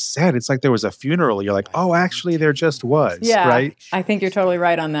 everybody's sad. It's like there was a funeral. You're like, oh, actually there just was, right? I think you're totally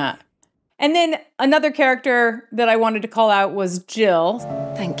right on that. And then another character that I wanted to call out was Jill.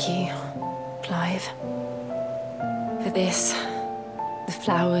 Thank you, Clive, for this, the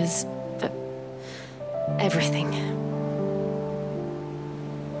flowers, for everything.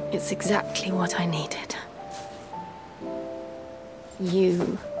 It's exactly what I needed.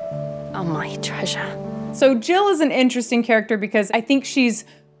 You are my treasure. So Jill is an interesting character because I think she's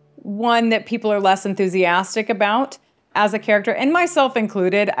one that people are less enthusiastic about as a character, and myself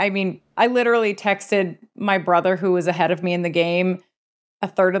included. I mean, I literally texted my brother, who was ahead of me in the game, a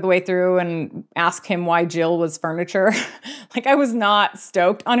third of the way through and asked him why Jill was furniture. Like, I was not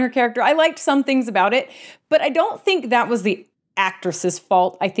stoked on her character. I liked some things about it, but I don't think that was the actress's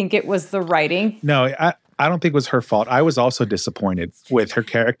fault. I think it was the writing. No, I don't think it was her fault. I was also disappointed with her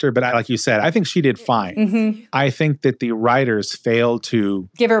character, but like you said, I think she did fine. Mm-hmm. I think that the writers failed to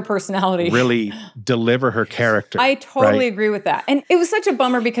give her a personality, really deliver her character. I totally agree with that. And it was such a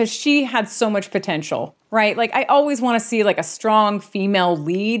bummer because she had so much potential, right? Like, I always want to see like a strong female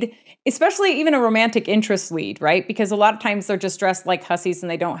lead, especially even a romantic interest lead, right? Because a lot of times they're just dressed like hussies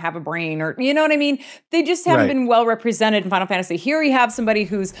and they don't have a brain, or, you know what I mean? They just haven't been well represented in Final Fantasy. Here you have somebody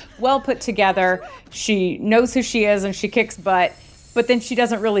who's well put together. She knows who she is and she kicks butt, but then she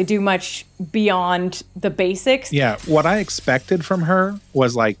doesn't really do much beyond the basics. Yeah, what I expected from her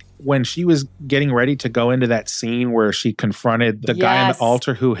was like when she was getting ready to go into that scene where she confronted the guy on the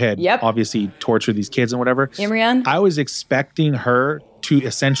altar who had obviously tortured these kids and whatever. Imrian? I was expecting her to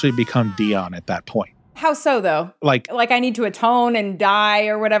essentially become Dion at that point. How so, though? Like I need to atone and die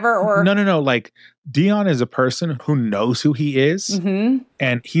or whatever? Or No. Like, Dion is a person who knows who he is,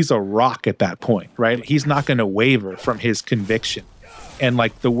 and he's a rock at that point, right? He's not going to waver from his conviction. And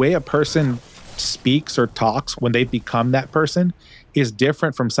like the way a person speaks or talks when they become that person is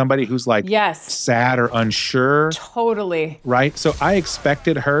different from somebody who's like sad or unsure. Totally. Right? So I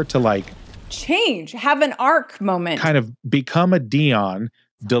expected her to like change, have an arc moment. Kind of become a Dion,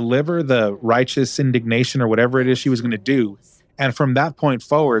 deliver the righteous indignation or whatever it is she was going to do. And from that point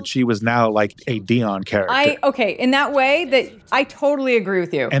forward, she was now like a Dion character. In that way, that I totally agree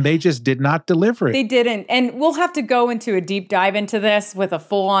with you. And they just did not deliver it. They didn't. And we'll have to go into a deep dive into this with a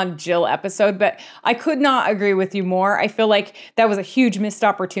full-on Jill episode, but I could not agree with you more. I feel like that was a huge missed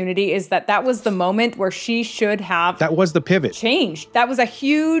opportunity, is that was the moment where she should have... That was the pivot. Changed. That was a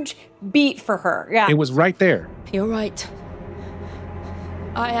huge beat for her. Yeah. It was right there. You're right.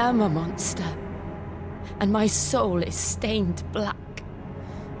 I am a monster. And my soul is stained black.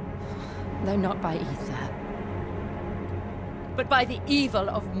 Though not by ether, but by the evil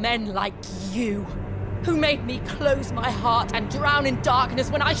of men like you, who made me close my heart and drown in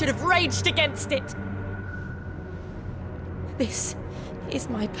darkness when I should have raged against it. This is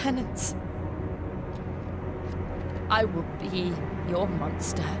my penance. I will be your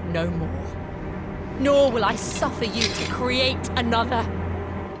monster no more. Nor will I suffer you to create another.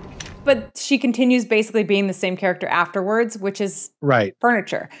 But she continues basically being the same character afterwards, which is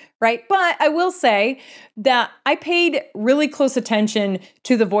furniture, right? But I will say that I paid really close attention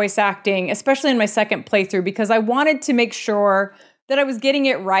to the voice acting, especially in my second playthrough, because I wanted to make sure that I was getting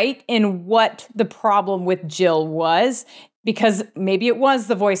it right in what the problem with Jill was, because maybe it was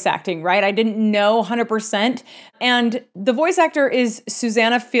the voice acting, right? I didn't know 100%. And the voice actor is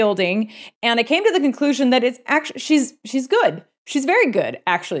Susanna Fielding, and I came to the conclusion that it's actually she's good. She's very good,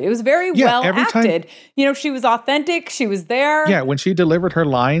 actually. It was very well acted. You know, she was authentic. She was there. Yeah, when she delivered her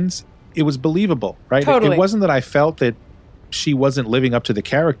lines, it was believable, right? Totally. It wasn't that I felt that she wasn't living up to the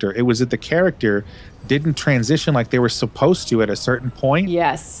character. It was that the character didn't transition like they were supposed to at a certain point.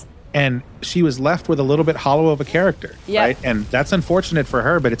 Yes. And she was left with a little bit hollow of a character, right? And that's unfortunate for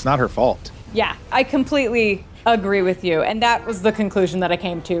her, but it's not her fault. Yeah, I completely agree with you. And that was the conclusion that I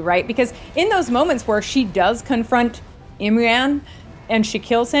came to, right? Because in those moments where she does confront Imran and she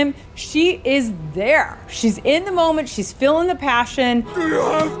kills him, she is there. She's in the moment. She's feeling the passion. Do you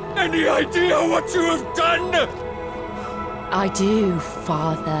have any idea what you have done? I do,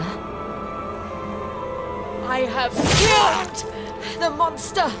 Father. I have killed the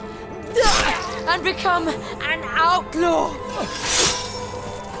monster and become an outlaw.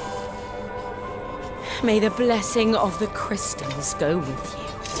 May the blessing of the crystals go with you.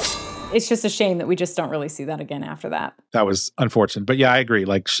 It's just a shame that we just don't really see that again after that. That was unfortunate. But yeah, I agree.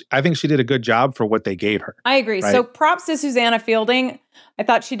 Like, I think she did a good job for what they gave her. I agree. Right? So props to Susanna Fielding. I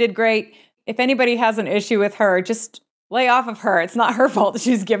thought she did great. If anybody has an issue with her, just lay off of her. It's not her fault that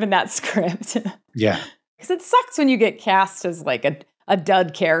she's given that script. Yeah. Because it sucks when you get cast as like a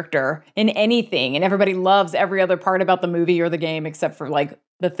dud character in anything and everybody loves every other part about the movie or the game except for like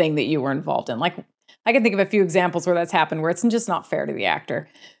the thing that you were involved in. Like, I can think of a few examples where that's happened where it's just not fair to the actor.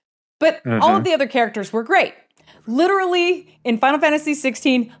 But all of the other characters were great. Literally, in Final Fantasy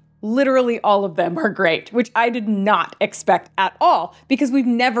XVI, literally all of them are great, which I did not expect at all, because we've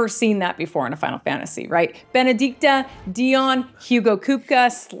never seen that before in a Final Fantasy, right? Benedicta, Dion, Hugo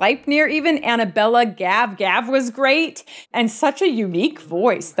Kupka, Sleipnir even, Annabella, Gav. Gav was great, and such a unique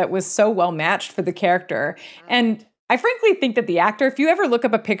voice that was so well matched for the character. And I frankly think that the actor, if you ever look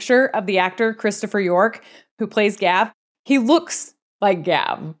up a picture of the actor, Christopher York, who plays Gav, he looks like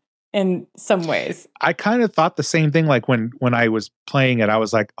Gav in some ways. I kind of thought the same thing. Like when I was playing it, I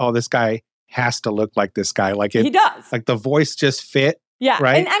was like, oh, this guy has to look like this guy. Like he does. Like the voice just fit. Yeah.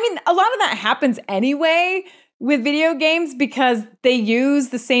 Right. And I mean, a lot of that happens anyway with video games because they use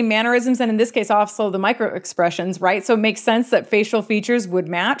the same mannerisms. And in this case, also the micro expressions, right? So it makes sense that facial features would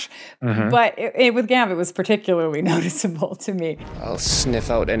match. But with Gav, it was particularly noticeable to me. I'll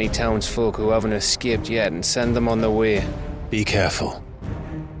sniff out any townsfolk who haven't escaped yet and send them on their way. Be careful.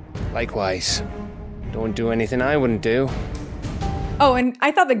 Likewise. Don't do anything I wouldn't do. Oh, and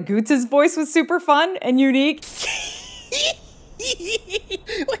I thought that Goots' voice was super fun and unique.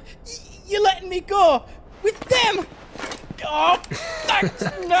 You're letting me go with them? Oh, thanks,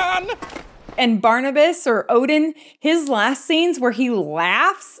 Nan. And Barnabas or Odin, his last scenes where he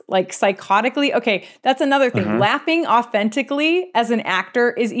laughs like psychotically. Okay, that's another thing. Laughing authentically as an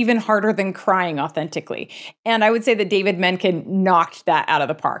actor is even harder than crying authentically. And I would say that David Menken knocked that out of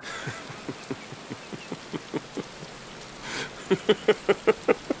the park.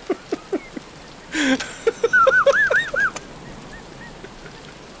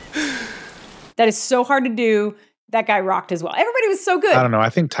 That is so hard to do. That guy rocked as well. Everybody was so good. I don't know. I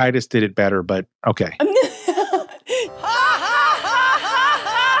think Tidus did it better, but okay.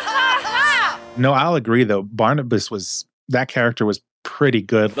 No, I'll agree though. Barnabas was that character was pretty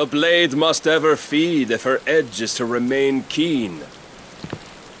good. The blade must ever feed if her edge is to remain keen.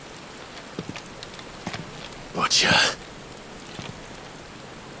 Butcher.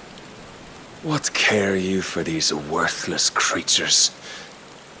 What care you for these worthless creatures?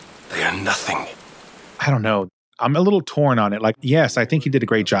 They are nothing. I don't know. I'm a little torn on it. Like, yes, I think he did a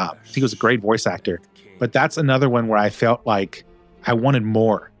great job. I think he was a great voice actor. But that's another one where I felt like I wanted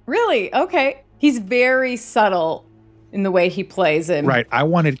more. Really? Okay. He's very subtle in the way he plays him. Right. I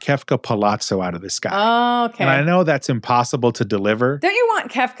wanted Kefka Palazzo out of this guy. Oh, okay. And I know that's impossible to deliver. Don't you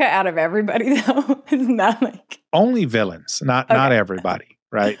want Kefka out of everybody, though? Isn't that like... Only villains, not everybody,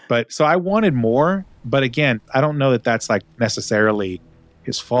 right? But so I wanted more. But again, I don't know that that's like necessarily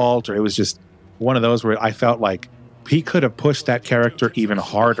his fault, or it was just one of those where I felt like he could have pushed that character even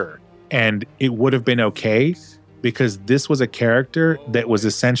harder and it would have been okay, because this was a character that was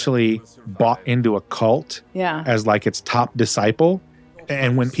essentially bought into a cult as like its top disciple.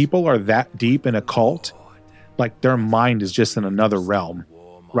 And when people are that deep in a cult, like their mind is just in another realm,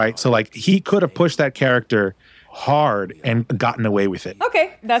 right? So like he could have pushed that character hard and gotten away with it.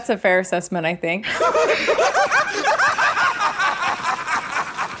 Okay, that's a fair assessment, I think.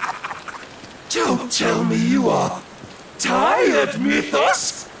 Don't tell me you are tired,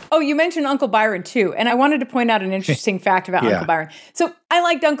 Mythos! Oh, you mentioned Uncle Byron too, and I wanted to point out an interesting fact about Uncle Byron. So I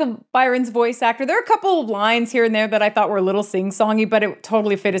liked Uncle Byron's voice actor. There are a couple of lines here and there that I thought were a little sing-songy, but it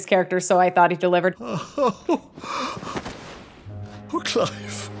totally fit his character, so I thought he delivered. Oh,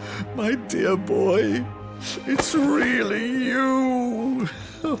 Clive, my dear boy, it's really you.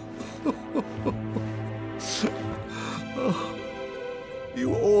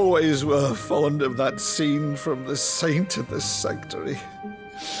 You always were fond of that scene from The Saint in the Sanctuary.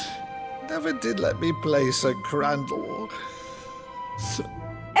 Never did let me play Sir Crandall.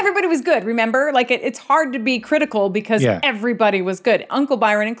 Everybody was good, remember? Like, it's hard to be critical because everybody was good, Uncle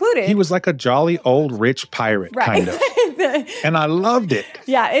Byron included. He was like a jolly old rich pirate, kind of. And I loved it.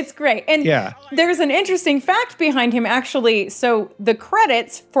 Yeah, it's great. And there's an interesting fact behind him, actually. So the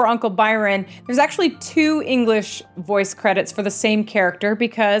credits for Uncle Byron, there's actually 2 English voice credits for the same character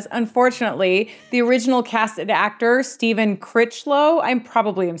because, unfortunately, the original casted actor, Stephen Critchlow, I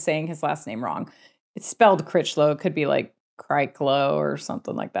probably am saying his last name wrong. It's spelled Critchlow. It could be like Criklow or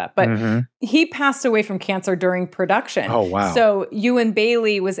something like that. But he passed away from cancer during production. Oh, wow. So Ewan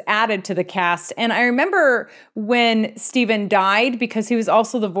Bailey was added to the cast. And I remember when Stephen died, because he was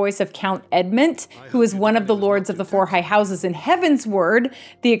also the voice of Count Edmund, who was one of the Lords of the Four High Houses in Heaven's Word,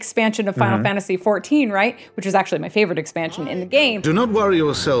 the expansion of Final Fantasy XIV, right? Which is actually my favorite expansion in the game. Do not worry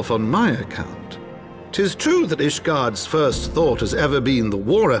yourself on my account. 'Tis true that Ishgard's first thought has ever been the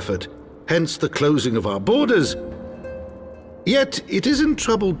war effort, hence the closing of our borders. Yet it is in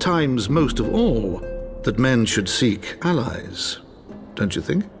troubled times most of all that men should seek allies, don't you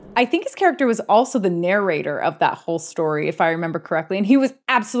think? I think his character was also the narrator of that whole story, if I remember correctly, and he was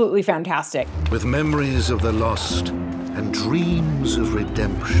absolutely fantastic. With memories of the lost and dreams of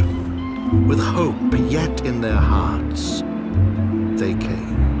redemption, with hope yet in their hearts, they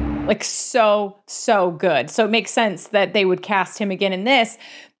came. Like so good. So it makes sense that they would cast him again in this.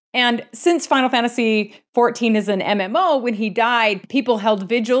 And since Final Fantasy XIV is an MMO, when he died, people held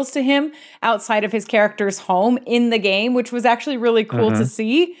vigils to him outside of his character's home in the game, which was actually really cool to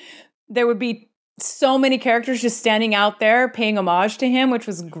see. There would be so many characters just standing out there paying homage to him, which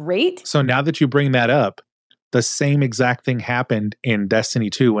was great. So now that you bring that up, the same exact thing happened in Destiny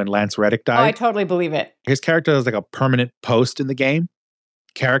 2 when Lance Reddick died. Oh, I totally believe it. His character is like a permanent post in the game.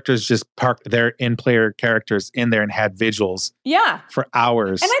 Characters just parked their in-player characters in there and had vigils for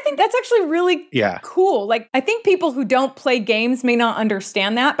hours. And I think that's actually really cool. Like, I think people who don't play games may not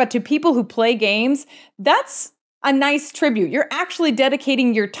understand that, but to people who play games, that's a nice tribute. You're actually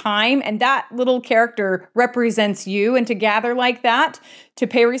dedicating your time, and that little character represents you, and to gather like that, to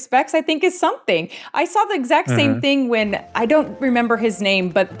pay respects, I think is something. I saw the exact same thing when, I don't remember his name,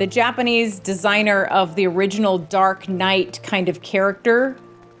 but the Japanese designer of the original Dark Knight kind of character,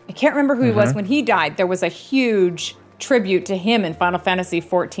 I can't remember who he was when he died. There was a huge tribute to him in Final Fantasy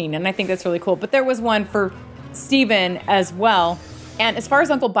XIV, and I think that's really cool. But there was one for Stephen as well. And as far as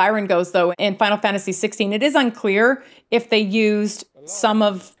Uncle Byron goes, though, in Final Fantasy XVI, it is unclear if they used some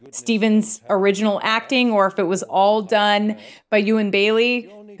of Stephen's original acting or if it was all done by Ewan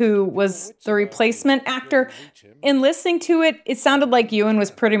Bailey, who was the replacement actor. In listening to it, it sounded like Ewan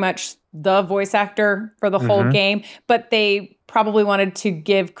was pretty much the voice actor for the whole game, but they probably wanted to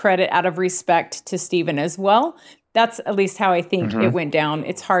give credit out of respect to Stephen as well. That's at least how I think it went down.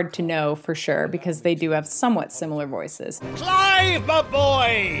 It's hard to know for sure because they do have somewhat similar voices. Clive, my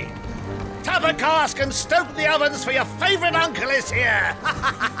boy! Tap a cask and stoke the ovens for your favorite uncle is here.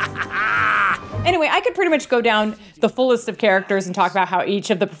 Anyway, I could pretty much go down the full list of characters and talk about how each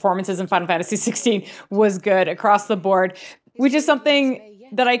of the performances in Final Fantasy XVI was good across the board, which is something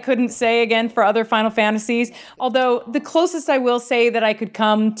that I couldn't say again for other Final Fantasies. Although the closest I will say that I could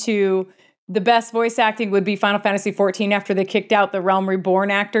come to the best voice acting would be Final Fantasy XIV after they kicked out the Realm Reborn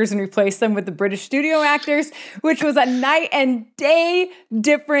actors and replaced them with the British studio actors, which was a night and day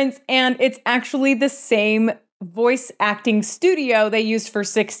difference. And it's actually the same voice acting studio they used for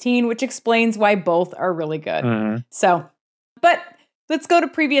 16, which explains why both are really good. So, but let's go to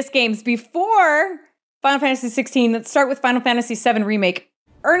previous games. Before Final Fantasy XVI, let's start with Final Fantasy VII Remake.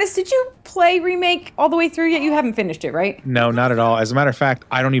 Ernest, did you play Remake all the way through yet? You haven't finished it, right? No, not at all. As a matter of fact,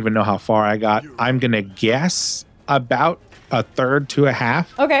 I don't even know how far I got. I'm going to guess about a third to a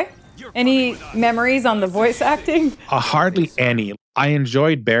half. Okay. Any memories on the voice acting? Hardly any. I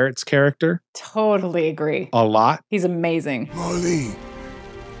enjoyed Barrett's character. Totally agree. A lot. He's amazing. Marlene!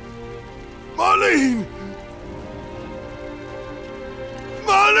 Marlene!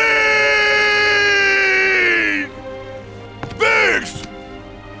 Marlene! Biggs!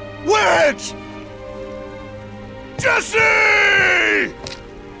 Wedge! Jesse!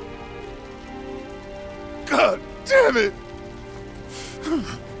 God damn it!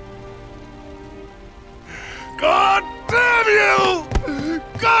 God damn you!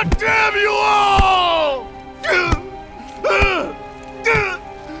 God damn you all!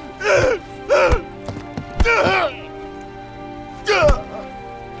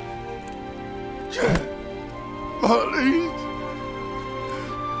 Marlene!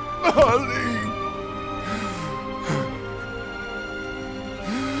 Marlene!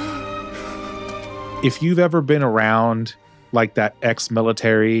 If you've ever been around like that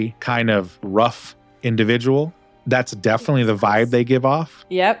ex-military kind of rough individual, that's definitely the vibe they give off.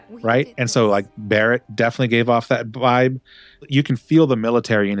 Yep. Right? And so like Barrett definitely gave off that vibe. You can feel the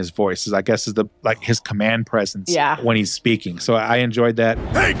military in his voice, I guess is the like his command presence when he's speaking. So I enjoyed that.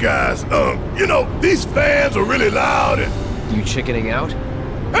 Hey guys, you know, these fans are really loud and... You chickening out?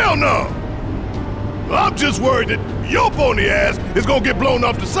 Hell no! I'm just worried that your pony ass is gonna get blown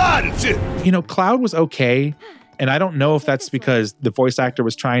off the side and shit. You know, Cloud was okay. And I don't know if that's because the voice actor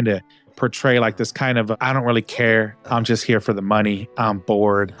was trying to portray like this kind of, I don't really care. I'm just here for the money. I'm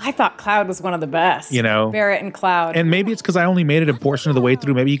bored. I thought Cloud was one of the best. You know? Barrett and Cloud. And maybe it's because I only made it a portion of the way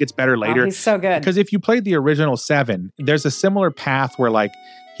through. Maybe he gets better later. Oh, he's so good. Because if you played the original 7, there's a similar path where like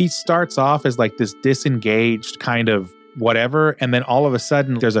he starts off as like this disengaged kind of whatever, and then all of a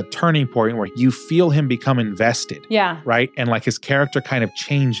sudden there's a turning point where you feel him become invested. Yeah. Right? And like his character kind of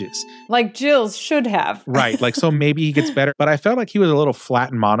changes. Like Jill's should have. Right. Like, so maybe he gets better. But I felt like he was a little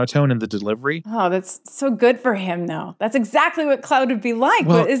flat and monotone in the delivery. Oh, that's so good for him, though. That's exactly what Cloud would be like,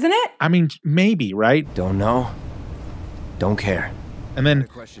 Well, isn't it? I mean, maybe, right? Don't know. Don't care. And then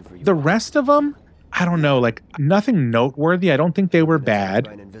the rest of them, I don't know, like nothing noteworthy. I don't think they were bad,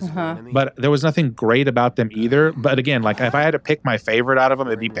 but there was nothing great about them either. But again, like if I had to pick my favorite out of them,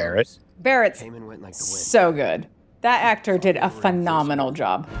 it'd be Barrett. Barrett's so good. That actor did a phenomenal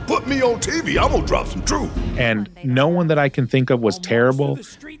job. Put me on TV, I'm gonna drop some truth. And no one that I can think of was terrible.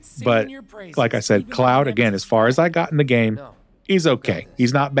 But like I said, Cloud, again, as far as I got in the game, he's okay.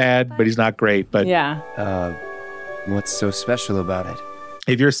 He's not bad, but he's not great. But yeah. What's so special about it?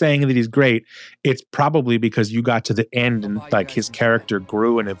 If you're saying that he's great, it's probably because you got to the end and like his character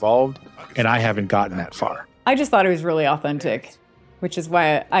grew and evolved, and I haven't gotten that far. I just thought he was really authentic, which is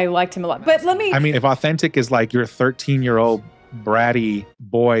why I liked him a lot. But I mean, if authentic is like your 13-year-old bratty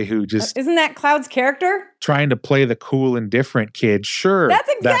boy who just... Isn't that Cloud's character? Trying to play the cool and different kid, sure. That's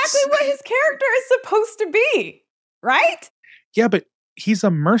exactly what his character is supposed to be, right? Yeah, but he's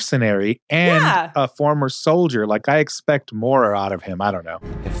a mercenary and a former soldier. Like, I expect more out of him. I don't know.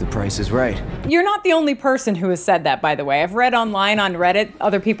 If the price is right. You're not the only person who has said that, by the way. I've read online on Reddit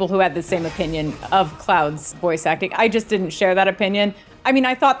other people who had the same opinion of Cloud's voice acting. I just didn't share that opinion. I mean,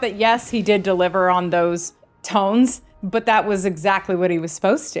 I thought that, yes, he did deliver on those tones, but that was exactly what he was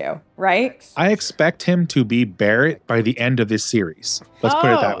supposed to, right? I expect him to be Barrett by the end of this series. Let's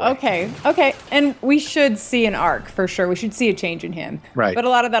put it that way. Okay. And we should see an arc for sure. We should see a change in him. Right. But a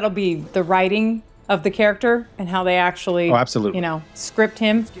lot of that'll be the writing of the character and how they actually, script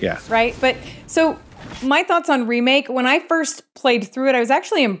him. Yeah. Right? But so my thoughts on Remake, when I first played through it, I was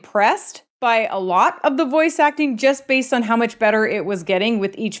actually impressed by a lot of the voice acting just based on how much better it was getting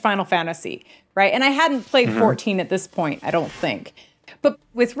with each Final Fantasy, right? And I hadn't played 14 at this point, I don't think. But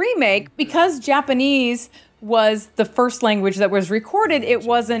with Remake, because Japanese was the first language that was recorded, it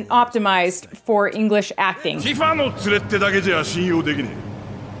wasn't optimized for English acting.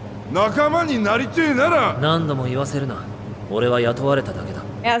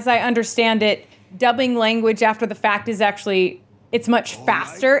 As I understand it, dubbing language after the fact is actually, it's much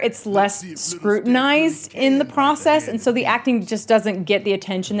faster, it's less scrutinized in the process, and so the acting just doesn't get the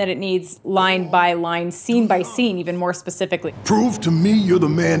attention that it needs line by line, scene by scene, even more specifically. Prove to me you're the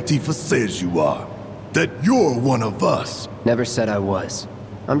man Tifa says you are. That you're one of us. Never said I was.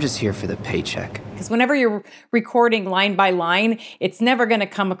 I'm just here for the paycheck. Because whenever you're recording line by line, it's never going to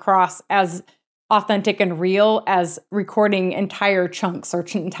come across as authentic and real as recording entire chunks or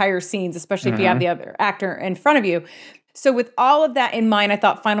entire scenes, especially if you have the other actor in front of you. So with all of that in mind, I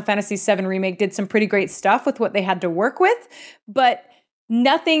thought Final Fantasy VII Remake did some pretty great stuff with what they had to work with, but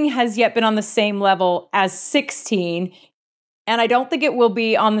nothing has yet been on the same level as 16. And I don't think it will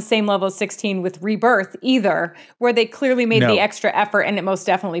be on the same level as 16 with Rebirth either, where they clearly made the extra effort and it most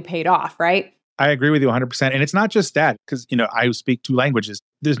definitely paid off, right? I agree with you 100%. And it's not just that, because, you know, I speak 2 languages.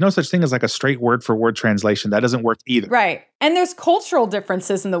 There's no such thing as like a straight word for word translation. That doesn't work either. Right. And there's cultural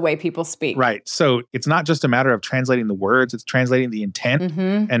differences in the way people speak. Right. So it's not just a matter of translating the words, it's translating the intent.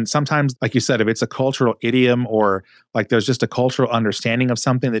 And sometimes, like you said, if it's a cultural idiom or like there's just a cultural understanding of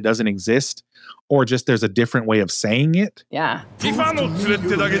something that doesn't exist, or just there's a different way of saying it. Yeah.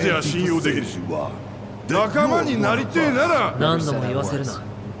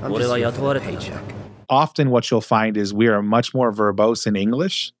 Often what you'll find is we are much more verbose in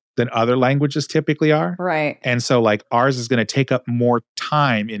English than other languages typically are. Right. And so like ours is going to take up more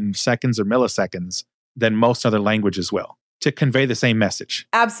time in seconds or milliseconds than most other languages will to convey the same message.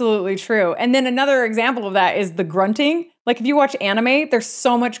 Absolutely true. And then another example of that is the grunting. Like if you watch anime, there's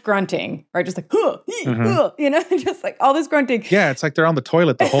so much grunting, right? Just like, you know, just like all this grunting. Yeah, it's like they're on the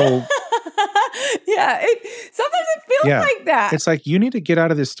toilet the whole... Yeah, sometimes it feels like that. It's like, you need to get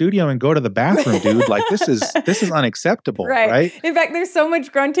out of the studio and go to the bathroom, dude. Like this is unacceptable, right? In fact, there's so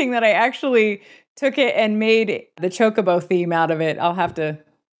much grunting that I actually took it and made the Chocobo theme out of it. I'll have to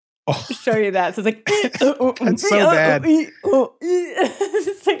show you that. So it's like, that's so bad.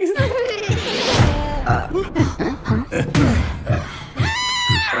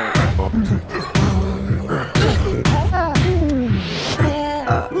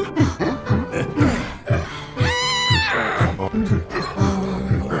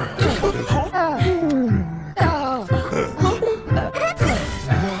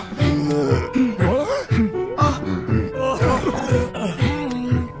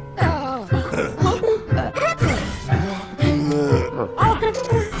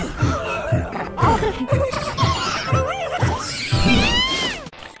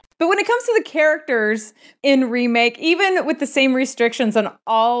 But when it comes to the characters in Remake, even with the same restrictions on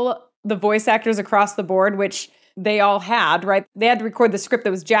all the voice actors across the board, which they all had, right? They had to record the script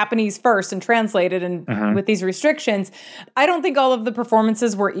that was Japanese first and translated and with these restrictions. I don't think all of the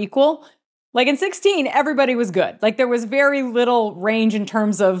performances were equal. Like in 16, everybody was good. Like there was very little range in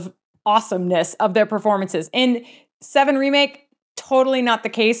terms of awesomeness of their performances. In 7 Remake, totally not the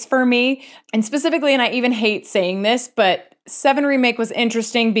case for me. And specifically, and I even hate saying this, but 7 Remake was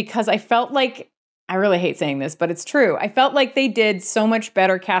interesting because I felt like, I really hate saying this, but it's true. I felt like they did so much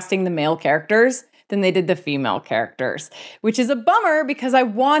better casting the male characters than they did the female characters, which is a bummer because I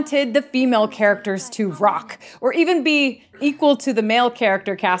wanted the female characters to rock or even be equal to the male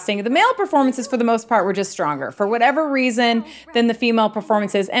character casting. The male performances, for the most part, were just stronger for whatever reason than the female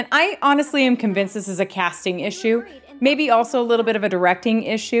performances. And I honestly am convinced this is a casting issue. Maybe also a little bit of a directing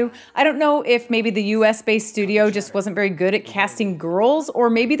issue. I don't know if maybe the US-based studio just wasn't very good at casting girls,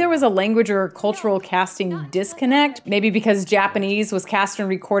 or maybe there was a language or a cultural casting disconnect. Maybe because Japanese was cast and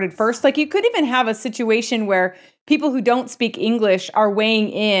recorded first. Like you could even have a situation where people who don't speak English are weighing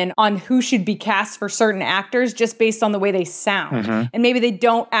in on who should be cast for certain actors just based on the way they sound. And maybe they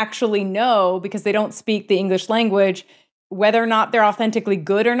don't actually know, because they don't speak the English language, whether or not they're authentically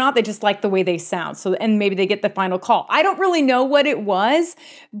good or not. They just like the way they sound. So, and maybe they get the final call. I don't really know what it was,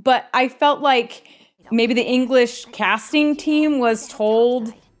 but I felt like maybe the English casting team was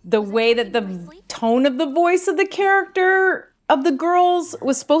told the way that the tone of the voice of the character of the girls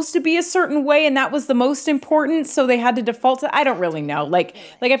was supposed to be a certain way, and that was the most important, so they had to default to. I don't really know. Like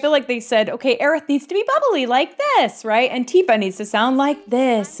I feel like they said, okay, Aerith needs to be bubbly like this, right? And Tifa needs to sound like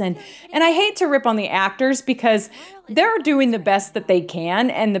this. And I hate to rip on the actors because they're doing the best that they can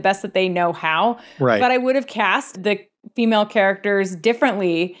and the best that they know how. Right. But I would have cast the female characters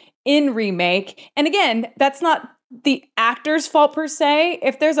differently in Remake. And again, that's not the actor's fault per se.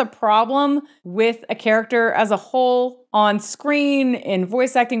 If there's a problem with a character as a whole on screen, in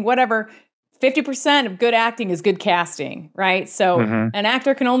voice acting, whatever, 50% of good acting is good casting, right? So an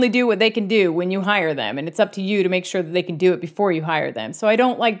actor can only do what they can do when you hire them, and it's up to you to make sure that they can do it before you hire them. So I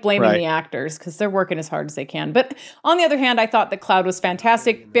don't like blaming the actors because they're working as hard as they can. But on the other hand, I thought that Cloud was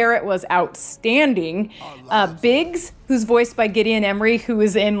fantastic. Barrett was outstanding. Biggs, who's voiced by Gideon Emery, who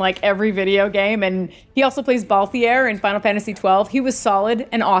is in like every video game, and he also plays Balthier in Final Fantasy XII. He was solid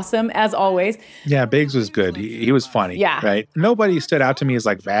and awesome as always. Yeah, Biggs was good. He was funny. Yeah. Right? Nobody stood out to me as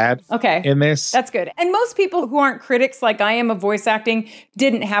like bad in this. That's good. And most people who aren't critics like I am of voice acting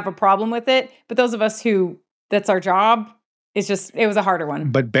didn't have a problem with it. But those of us who, that's our job, it was a harder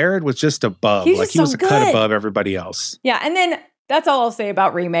one. But Barrett was just above. He was like just he was so a cut good. above everybody else. Yeah, and then that's all I'll say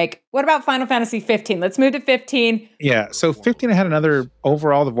about Remake. What about Final Fantasy 15? Let's move to 15. Yeah, so 15 had another,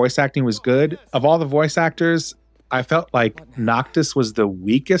 overall the voice acting was good. Of all the voice actors, I felt like Noctis was the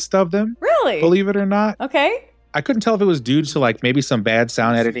weakest of them. Really? Believe it or not. Okay. I couldn't tell if it was due to like maybe some bad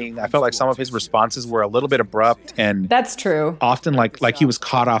sound editing. I felt like some of his responses were a little bit abrupt and that's true. Often like he was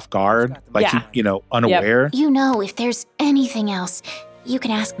caught off guard, like he, unaware. You know, if there's anything else, you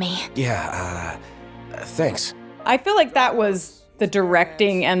can ask me. Yeah, thanks. I feel like that was the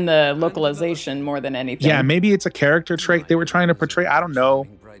directing and the localization more than anything. Yeah, maybe it's a character trait they were trying to portray. I don't know,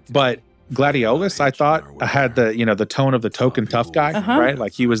 but Gladiolus, I thought, had the tone of the token tough guy, right?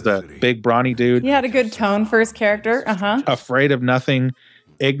 Like he was the big brawny dude. He had a good tone for his character. Afraid of nothing.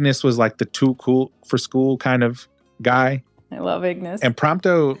 Ignis was like the too cool for school kind of guy. I love Ignis. And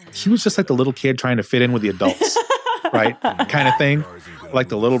Prompto, he was just like the little kid trying to fit in with the adults, right? Kind of thing. Like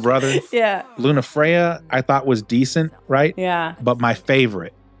the little brother. Yeah. Luna Freya, I thought was decent, right? Yeah. But my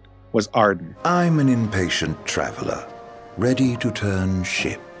favorite was Arden. I'm an impatient traveler, ready to turn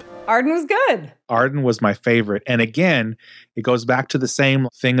ship. Arden was good. Arden was my favorite. And again, it goes back to the same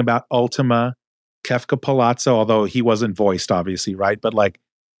thing about Ultima, Kefka Palazzo, although he wasn't voiced, obviously, right? But like,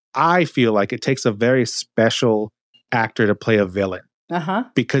 I feel like it takes a very special actor to play a villain.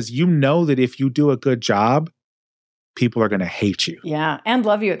 Because you know that if you do a good job, people are going to hate you. Yeah. And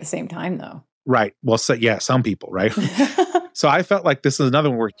love you at the same time, though. Right. Well, so, yeah, some people, right? So I felt like this is another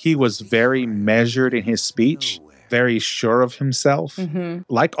one where he was very measured in his speech, very sure of himself,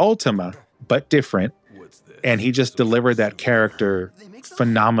 like Ultima, but different. And he just delivered that character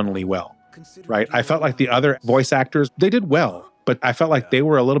phenomenally well, right? I felt like the other voice actors, they did well, but I felt like they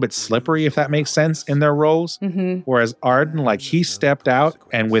were a little bit slippery, if that makes sense, in their roles. Whereas Arden, like he stepped out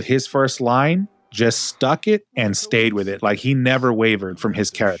and with his first line, just stuck it and stayed with it. Like he never wavered from his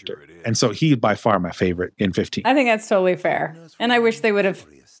character. And so he's by far my favorite in 15. I think that's totally fair. And I wish they would have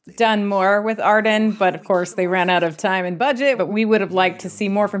done more with Arden, but of course they ran out of time and budget, but we would have liked to see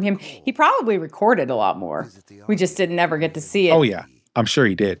more from him. He probably recorded a lot more. We just didn't ever get to see it. Oh, yeah. I'm sure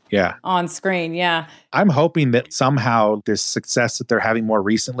he did. Yeah. On screen. Yeah. I'm hoping that somehow this success that they're having more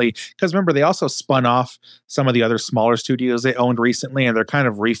recently, because remember, they also spun off some of the other smaller studios they owned recently, and they're kind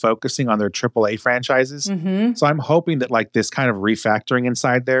of refocusing on their AAA franchises. So I'm hoping that like this kind of refactoring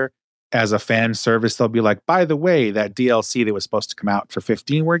inside there as a fan service, they'll be like, by the way, that DLC that was supposed to come out for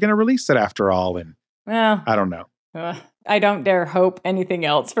 15, we're going to release it after all. And well, I don't know. I don't dare hope anything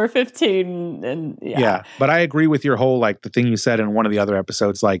else for 15. And yeah, but I agree with your whole, like the thing you said in one of the other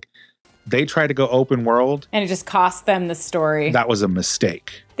episodes, like they tried to go open world. And it just cost them the story. That was a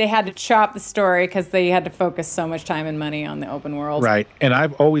mistake. They had to chop the story because they had to focus so much time and money on the open world. Right. And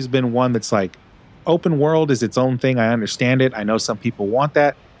I've always been one that's like, open world is its own thing. I understand it. I know some people want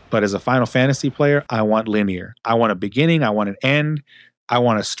that. But as a Final Fantasy player, I want linear. I want a beginning. I want an end. I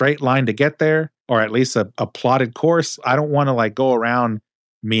want a straight line to get there, or at least a plotted course. I don't want to like go around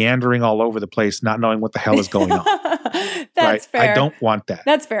meandering all over the place, not knowing what the hell is going on. That's fair. I don't want that.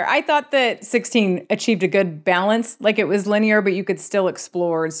 That's fair. I thought that 16 achieved a good balance. Like it was linear, but you could still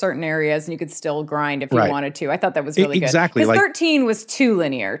explore in certain areas and you could still grind if you wanted to. I thought that was really good. Exactly. Because 13 was too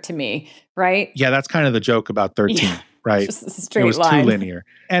linear to me, right? Yeah, that's kind of the joke about 13. Yeah. Right. Just a straight it was line. Too linear.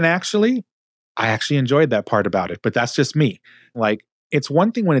 And actually, I actually enjoyed that part about it, but that's just me. Like, it's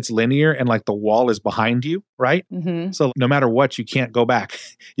one thing when it's linear and like the wall is behind you, right? So no matter what, you can't go back.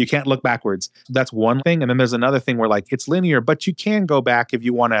 You can't look backwards. That's one thing. And then there's another thing where like it's linear, but you can go back if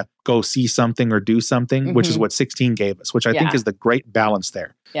you want to go see something or do something, which is what 16 gave us, which I think is the great balance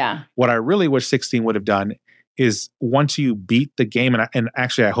there. Yeah. What I really wish 16 would have done is once you beat the game, and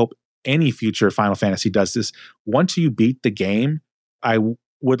actually I hope any future Final Fantasy does this. Once you beat the game, I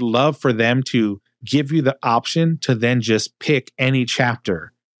would love for them to give you the option to then just pick any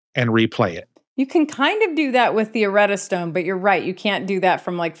chapter and replay it. You can kind of do that with the Areta Stone, but you're right. You can't do that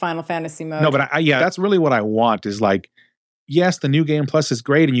from like Final Fantasy mode. No, but yeah, that's really what I want is like, yes, the New Game Plus is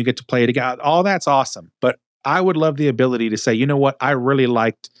great and you get to play it again. All that's awesome. But I would love the ability to say, you know what? I really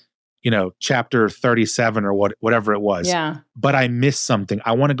liked chapter 37 or whatever it was. Yeah. But I missed something.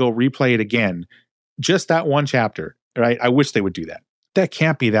 I want to go replay it again. Just that one chapter, right? I wish they would do that. That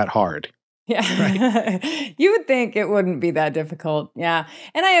can't be that hard. Yeah. Right. You would think it wouldn't be that difficult. Yeah.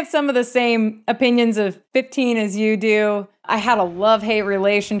 And I have some of the same opinions of 15 as you do. I had a love-hate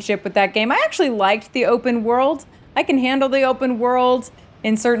relationship with that game. I actually liked the open world. I can handle the open world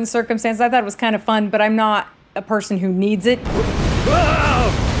in certain circumstances. I thought it was kind of fun, but I'm not a person who needs it.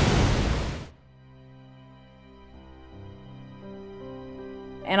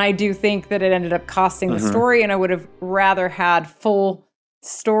 And I do think that it ended up costing the story, and I would have rather had full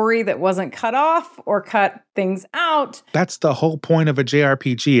story that wasn't cut off or cut things out. That's the whole point of a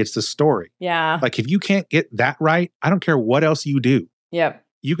JRPG. It's the story. Yeah. Like if you can't get that right, I don't care what else you do. Yep.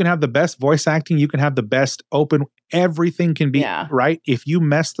 You can have the best voice acting. You can have the best open, everything can be right. If you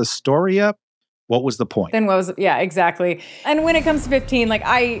mess the story up, what was the point? Then what was, yeah, exactly. And when it comes to 15, like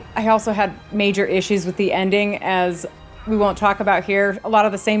I also had major issues with the ending, as we won't talk about here. A lot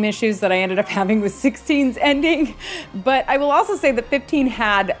of the same issues that I ended up having with 16's ending. But I will also say that 15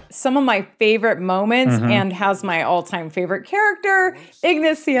 had some of my favorite moments and has my all-time favorite character.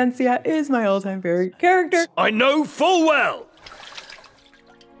 Ignis Ciencia is my all-time favorite character. I know full well.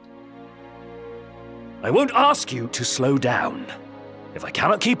 I won't ask you to slow down. If I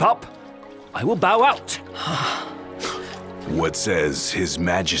cannot keep up, I will bow out. What says His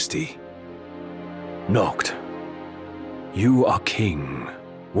Majesty? Noct. You are king.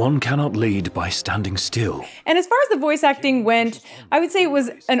 One cannot lead by standing still. And as far as the voice acting went, I would say it was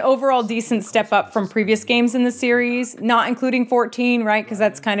an overall decent step up from previous games in the series, not including 14, right? Because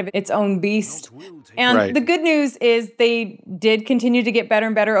that's kind of its own beast. And the good news is they did continue to get better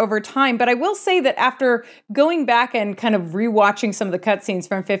and better over time. But I will say that after going back and kind of rewatching some of the cutscenes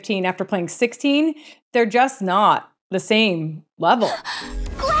from 15 after playing 16, they're just not the same level.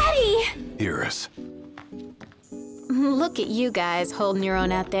 Gladdy! Hear us. Look at you guys holding your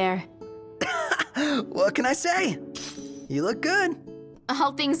own out there. What can I say? You look good.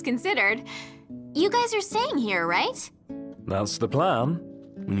 All things considered. You guys are staying here, right? That's the plan.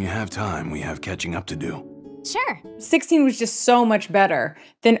 When you have time, we have catching up to do. Sure. 16 was just so much better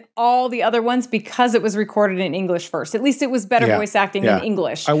than all the other ones because it was recorded in English first. At least it was better voice acting in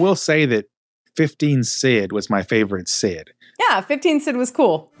English. I will say that 15 Cid was my favorite Cid. Yeah, 15 Cid was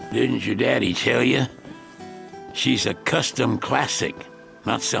cool. Didn't your daddy tell you? She's a custom classic,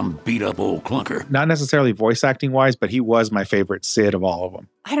 not some beat-up old clunker. Not necessarily voice acting wise, but he was my favorite Cid of all of them.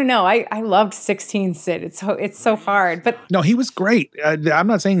 I don't know. I loved 16 Cid. It's so hard. But no, he was great. I'm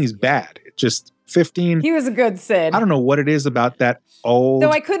not saying he's bad. Just 15. He was a good Cid. I don't know what it is about that old.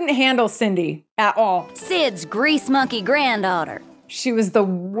 Though I couldn't handle Cindy at all. Cid's grease monkey granddaughter. She was the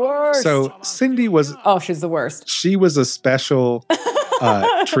worst. So Cindy was. Oh, she's the worst. She was a special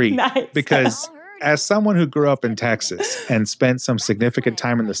treat because. As someone who grew up in Texas and spent some significant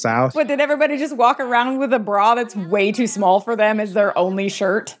time in the South. But did everybody just walk around with a bra that's way too small for them as their only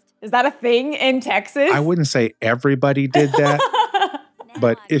shirt? Is that a thing in Texas? I wouldn't say everybody did that.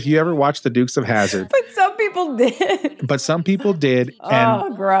 But if you ever watched The Dukes of Hazzard. But some people did. But some people did.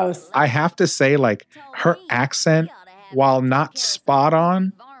 And gross. I have to say, like, her accent, while not spot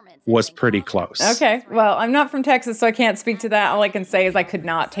on, was pretty close. Okay, well, I'm not from Texas, so I can't speak to that. All I can say is I could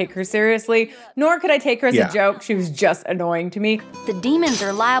not take her seriously, nor could I take her as a joke. She was just annoying to me. The demons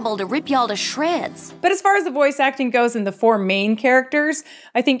are liable to rip y'all to shreds. But as far as the voice acting goes in the four main characters,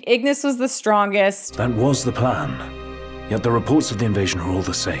 I think Ignis was the strongest. That was the plan. Yet the reports of the invasion are all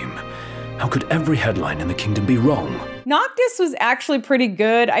the same. How could every headline in the kingdom be wrong? Noctis was actually pretty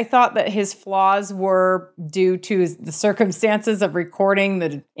good. I thought that his flaws were due to the circumstances of recording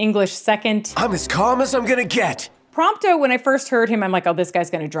the English second. I'm as calm as I'm gonna get. Prompto, when I first heard him, I'm like, oh, this guy's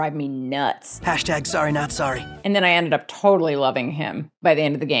gonna drive me nuts. Hashtag sorry, not sorry. And then I ended up totally loving him by the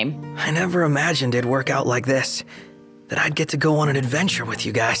end of the game. I never imagined it'd work out like this. That I'd get to go on an adventure with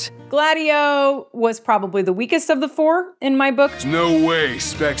you guys. Gladio was probably the weakest of the four in my book. There's no way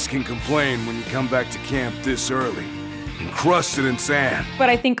Specs can complain when you come back to camp this early. Encrusted in sand. But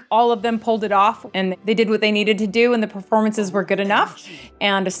I think all of them pulled it off, and they did what they needed to do, and the performances were good enough,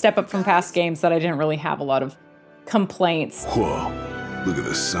 and a step up from past games that I didn't really have a lot of complaints. Whoa, look at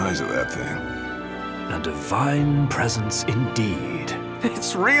the size of that thing. A divine presence indeed.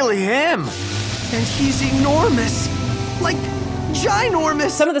 It's really him! And he's enormous! Like,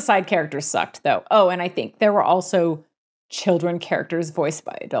 ginormous! Some of the side characters sucked, though. Oh, and I think there were also children characters voiced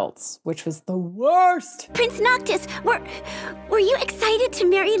by adults, which was the worst. Prince Noctis, were you excited to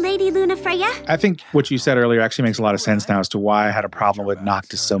marry Lady Lunafreya? I think what you said earlier actually makes a lot of sense now as to why I had a problem with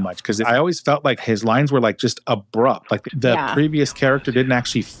Noctis so much. Because I always felt like his lines were like just abrupt. Like the previous character didn't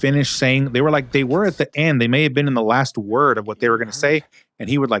actually finish saying, they were at the end. They may have been in the last word of what they were going to say. And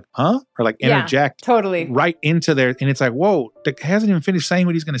he would like, huh? Or like interject right into there. And it's like, whoa, he hasn't even finished saying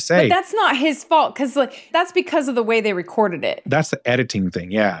what he's going to say. But that's not his fault because like that's because of the way they recorded it. That's the editing thing.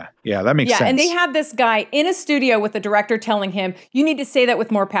 Yeah. Yeah, that makes sense. Yeah, and they had this guy in a studio with the director telling him, you need to say that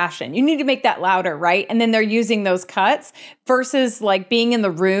with more passion. You need to make that louder, right? And then they're using those cuts versus like being in the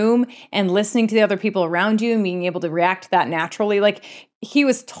room and listening to the other people around you and being able to react to that naturally. Like he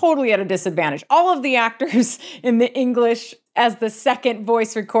was totally at a disadvantage. All of the actors in the English as the second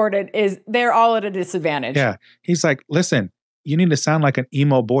voice recorded they're all at a disadvantage. Yeah. He's like, listen, you need to sound like an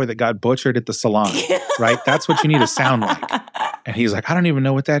emo boy that got butchered at the salon, right? That's what you need to sound like. And he's like, I don't even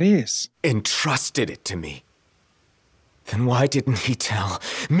know what that is. Entrusted it to me. Then why didn't he tell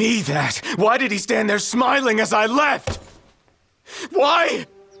me that? Why did he stand there smiling as I left? Why?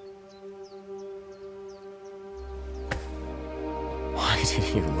 Why did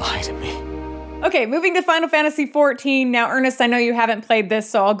he lie to me? Okay, moving to Final Fantasy XIV. Now, Ernest, I know you haven't played this,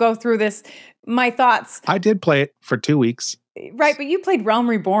 so I'll go through this. My thoughts. I did play it for 2 weeks. Right, but you played Realm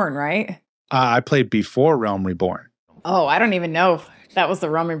Reborn, right? I played before Realm Reborn. Oh, I don't even know if that was the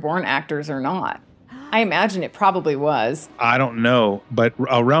Realm Reborn actors or not. I imagine it probably was. I don't know, but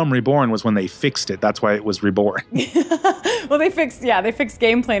Realm Reborn was when they fixed it. That's why it was reborn. Well, they fixed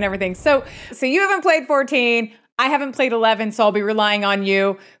gameplay and everything. So you haven't played 14. I haven't played 11, so I'll be relying on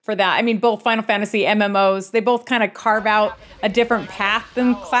you for that. I mean, both Final Fantasy MMOs, they both kind of carve out a different path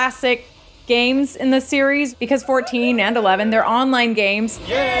than classic games in the series because 14 and 11, they're online games.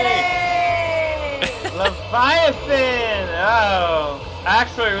 Yay! Leviathan! Oh, I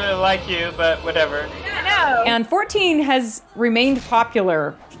actually really like you, but whatever. I know. And 14 has remained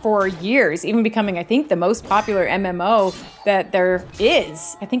popular for years, even becoming, I think, the most popular MMO that there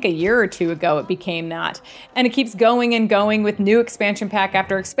is. I think a year or two ago it became that. And it keeps going and going with new expansion pack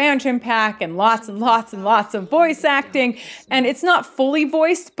after expansion pack and lots and lots and lots of voice acting. And it's not fully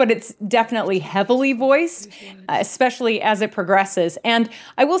voiced, but it's definitely heavily voiced, especially as it progresses. And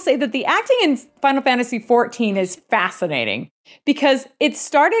I will say that the acting in Final Fantasy XIV is fascinating because it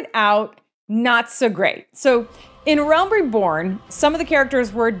started out not so great. So in Realm Reborn, some of the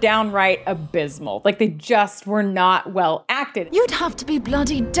characters were downright abysmal. Like, they just were not well acted. You'd have to be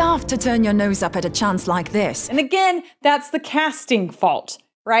bloody daft to turn your nose up at a chance like this. And again, that's the casting fault,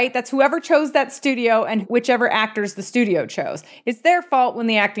 right? That's whoever chose that studio and whichever actors the studio chose. It's their fault when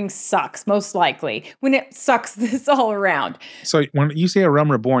the acting sucks, most likely, when it sucks this all around. So when you say a Realm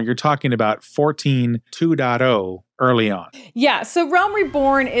Reborn, you're talking about 14 2.0 early on. Yeah, so Realm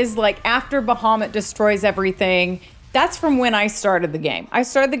Reborn is like after Bahamut destroys everything. That's from when I started the game. I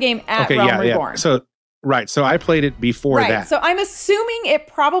started the game at Realm Reborn. Yeah. So I played it before that. So I'm assuming it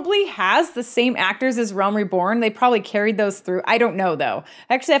probably has the same actors as Realm Reborn. They probably carried those through. I don't know, though.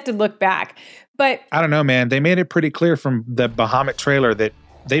 I actually have to look back. But I don't know, man. They made it pretty clear from the Bahamut trailer that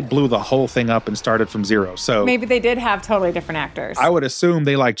they blew the whole thing up and started from zero. So maybe they did have totally different actors. I would assume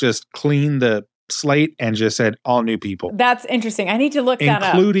they like just cleaned the slate and just said all new people. That's interesting. I need to look that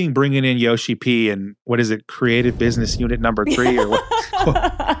up. Including bringing in Yoshi P and what is it, Creative Business Unit number 3 or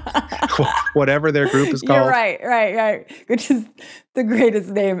whatever their group is called. You're right. Which is the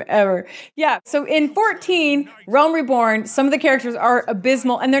greatest name ever. Yeah. So in 14, Realm Reborn, some of the characters are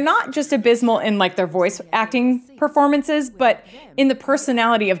abysmal, and they're not just abysmal in like their voice acting performances, but in the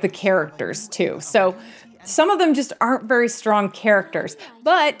personality of the characters too. So some of them just aren't very strong characters.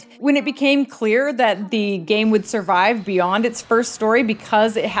 But when it became clear that the game would survive beyond its first story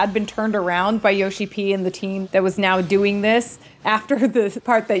because it had been turned around by Yoshi P and the team that was now doing this after the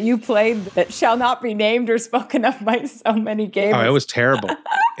part that you played that shall not be named or spoken of by so many gamers. Oh, it was terrible.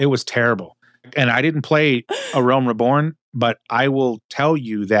 It was terrible. And I didn't play a Realm Reborn, but I will tell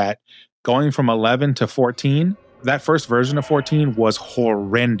you that going from 11 to 14, that first version of 14 was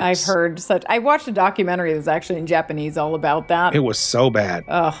horrendous. I've heard such. I watched a documentary that's actually in Japanese all about that. It was so bad.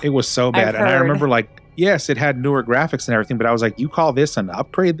 Ugh, it was so bad. And I remember like, yes, it had newer graphics and everything, but I was like, you call this an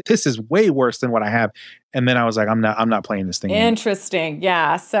upgrade? This is way worse than what I have. And then I was like, I'm not playing this thing Interesting. Anymore.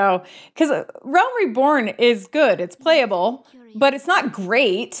 Yeah. So, because Realm Reborn is good. It's playable, but it's not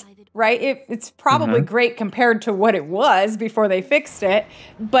great. right? It's probably great compared to what it was before they fixed it,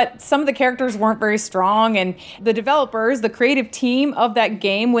 but some of the characters weren't very strong, and the developers, the creative team of that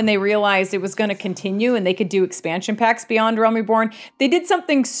game, when they realized it was going to continue and they could do expansion packs beyond Realm Reborn, they did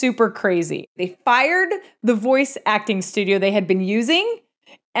something super crazy. They fired the voice acting studio they had been using,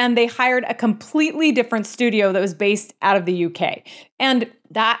 and they hired a completely different studio that was based out of the UK. And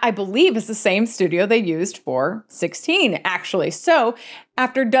that, I believe, is the same studio they used for 16, actually. So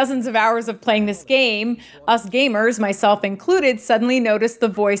after dozens of hours of playing this game, us gamers, myself included, suddenly noticed the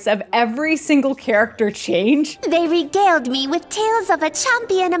voice of every single character change. They regaled me with tales of a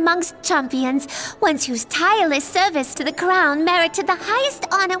champion amongst champions, one whose tireless service to the crown merited the highest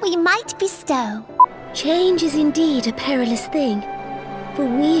honor we might bestow. Change is indeed a perilous thing, for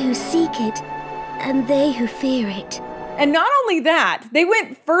we who seek it, and they who fear it. And not only that, they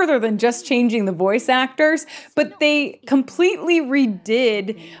went further than just changing the voice actors, but they completely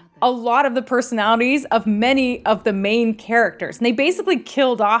redid a lot of the personalities of many of the main characters. And they basically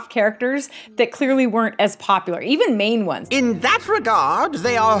killed off characters that clearly weren't as popular, even main ones. In that regard,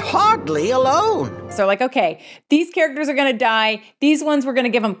 they are hardly alone. So like, okay, these characters are gonna die. These ones we're gonna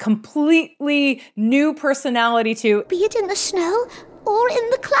give them completely new personality to. Be it in the snow or in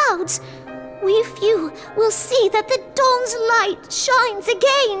the clouds, we few will see that the dawn's light shines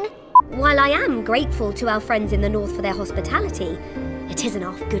again. While I am grateful to our friends in the north for their hospitality, it isn't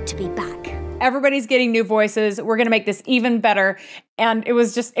half good to be back. Everybody's getting new voices. We're going to make this even better. And it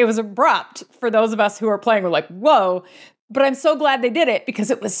was abrupt for those of us who are playing. We're like, whoa. But I'm so glad they did it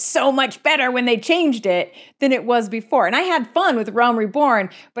because it was so much better when they changed it than it was before. And I had fun with Realm Reborn,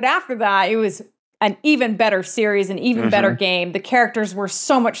 but after that, it was an even better series, an even better game. The characters were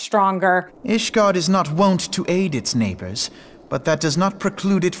so much stronger. Ishgard is not wont to aid its neighbors, but that does not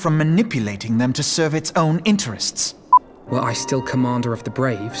preclude it from manipulating them to serve its own interests. Were I still commander of the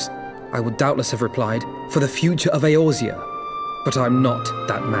Braves, I would doubtless have replied, for the future of Eorzea. But I'm not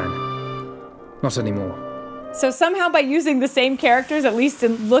that man. Not anymore. So somehow by using the same characters, at least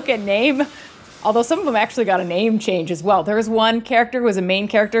in look and name, although some of them actually got a name change as well. There was one character who was a main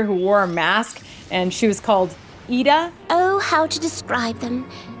character who wore a mask, and she was called Ida. Oh, how to describe them.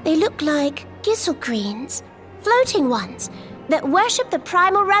 They look like Gisselgreens, floating ones, that worship the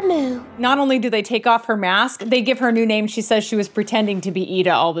primal Ramu. Not only do they take off her mask, they give her a new name. She says she was pretending to be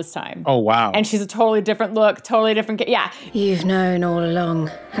Ida all this time. Oh, wow. And she's a totally different look, totally different... Yeah. You've known all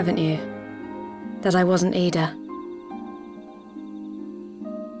along, haven't you? That I wasn't Ida.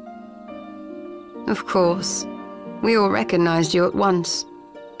 Of course. We all recognized you at once.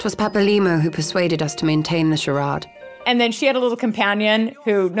 'Twas Papalimo who persuaded us to maintain the charade. And then she had a little companion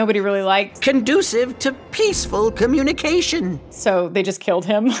who nobody really liked. Conducive to peaceful communication. So they just killed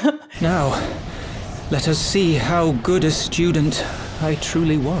him. Now, let us see how good a student I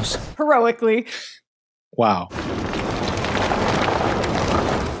truly was. Heroically. Wow.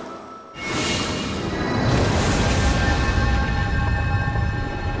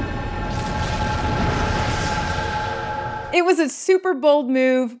 It was a super bold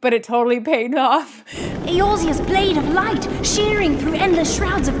move, but it totally paid off. Eorzea's blade of light, shearing through endless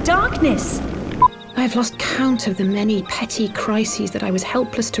shrouds of darkness. I have lost count of the many petty crises that I was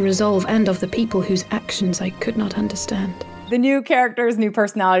helpless to resolve and of the people whose actions I could not understand. The new characters, new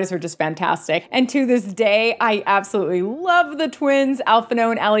personalities were just fantastic. And to this day, I absolutely love the twins,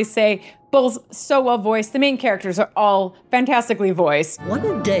 Alphino and Alice, both so well voiced. The main characters are all fantastically voiced.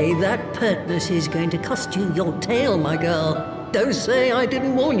 One day that pertness is going to cost you your tail, my girl. Don't say I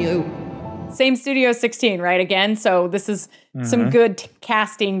didn't warn you. Same studio 16, right? Again, so this is some good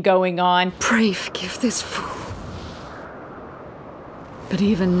casting going on. Pray forgive this fool. But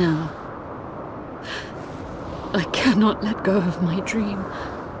even now, I cannot let go of my dream.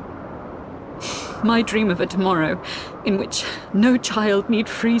 My dream of a tomorrow in which no child need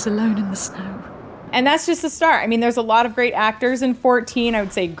freeze alone in the snow. And that's just the start. I mean, there's a lot of great actors in 14. I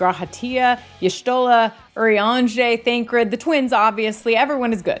would say Grahatia, Y'shtola, Urianger, Thancred, the twins, obviously.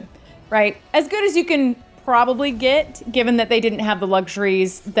 Everyone is good, right? As good as you can probably get, given that they didn't have the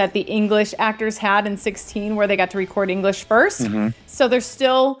luxuries that the English actors had in 16, where they got to record English first. So they're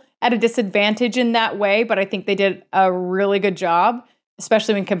still at a disadvantage in that way, but I think they did a really good job,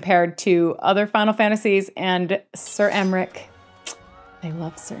 especially when compared to other Final Fantasies and Sir Emmerich. I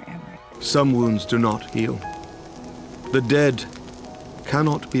love Sir Emmerich. Some wounds do not heal. The dead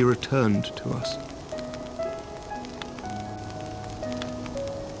cannot be returned to us.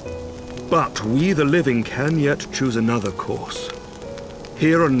 But we, the living, can yet choose another course.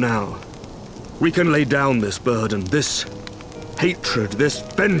 Here and now, we can lay down this burden, this hatred, this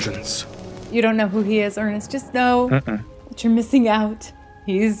vengeance. You don't know who he is, Ernest. Just know that you're missing out.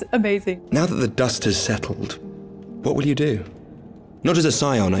 He's amazing. Now that the dust has settled, what will you do? Not as a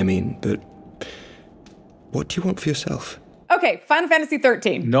scion, I mean, but what do you want for yourself? Okay, Final Fantasy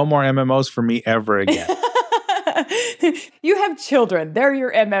XIII. No more MMOs for me ever again. You have children. They're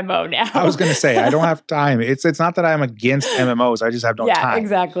your MMO now. I was going to say, I don't have time. It's not that I'm against MMOs. I just have no time. Yeah,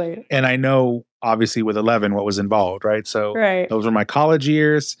 exactly. And I know, obviously, with 11, what was involved, right? So those were my college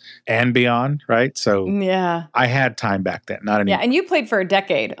years and beyond, right? So yeah, I had time back then, not anymore. Yeah, and you played for a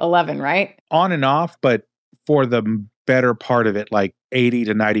decade, 11, right? On and off, but for the better part of it, like 80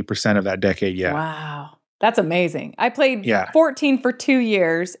 to 90% of that decade, yeah. Wow. That's amazing. I played 14 for 2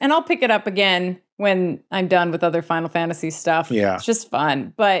 years, and I'll pick it up again when I'm done with other Final Fantasy stuff. Yeah. It's just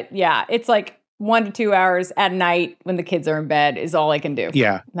fun. But yeah, it's like 1 to 2 hours at night when the kids are in bed is all I can do.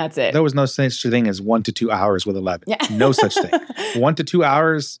 Yeah. That's it. There was no such thing as 1 to 2 hours with 11. Yeah. No such thing. 1 to 2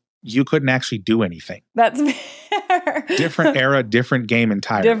 hours, you couldn't actually do anything. That's fair. Different era, different game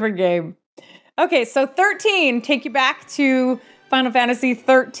entirely. Different game. Okay, so 13, take you back to Final Fantasy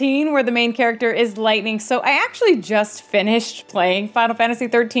XIII, where the main character is Lightning. So I actually just finished playing Final Fantasy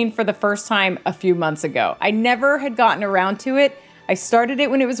XIII for the first time a few months ago. I never had gotten around to it. I started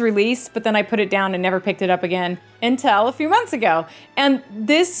it when it was released, but then I put it down and never picked it up again until a few months ago. And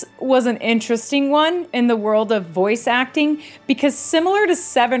this was an interesting one in the world of voice acting, because similar to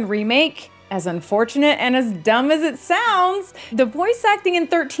VII Remake, as unfortunate and as dumb as it sounds, the voice acting in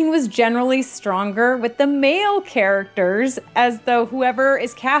 13 was generally stronger with the male characters, as though whoever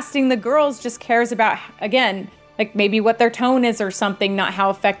is casting the girls just cares about, again, like maybe what their tone is or something, not how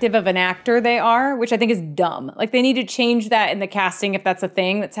effective of an actor they are, which I think is dumb. Like they need to change that in the casting if that's a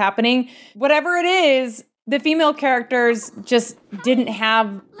thing that's happening. Whatever it is, the female characters just didn't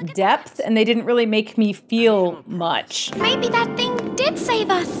have depth and they didn't really make me feel much. Maybe that thing did save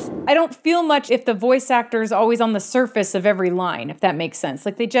us. I don't feel much if the voice actor is always on the surface of every line, if that makes sense.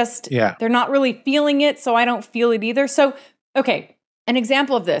 Like they just, they're not really feeling it, so I don't feel it either. So, okay, an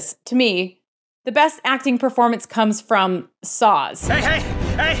example of this, to me, the best acting performance comes from Saz.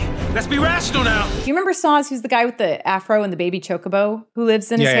 Hey, let's be rational now. Do you remember Saz, who's the guy with the afro and the baby chocobo who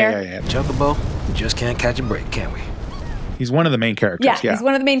lives in his hair? Yeah. Chocobo, we just can't catch a break, can we? He's one of the main characters. Yeah, he's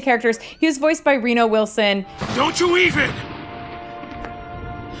one of the main characters. He was voiced by Reno Wilson. Don't you even!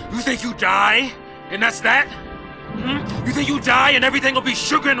 You think you die, and that's that? You think you die and everything will be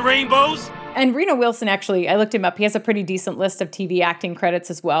sugar and rainbows? And Reno Wilson, actually, I looked him up. He has a pretty decent list of TV acting credits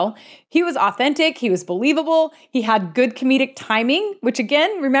as well. He was authentic. He was believable. He had good comedic timing, which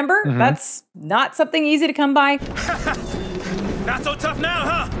again, remember, that's not something easy to come by. Not so tough now,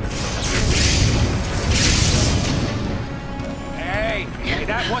 huh? Hey,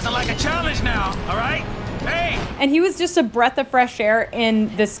 that wasn't like a challenge now, all right? Hey! And he was just a breath of fresh air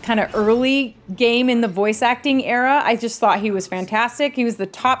in this kind of early game in the voice acting era. I just thought he was fantastic. He was the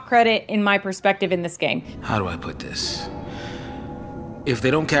top credit in my perspective in this game. How do I put this? If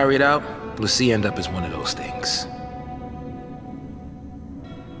they don't carry it out, Lucy end up as one of those things.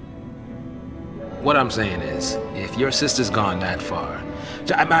 What I'm saying is, if your sister's gone that far,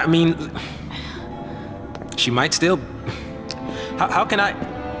 I mean, she might still... How can I...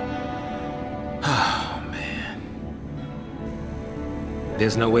 Oh, man.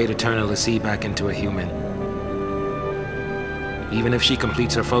 There's no way to turn a Lucy back into a human. Even if she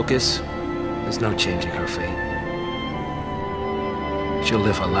completes her focus, there's no changing her fate. She'll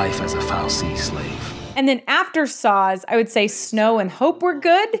live her life as a Fal'Cie slave. And then after Saz, I would say Snow and Hope were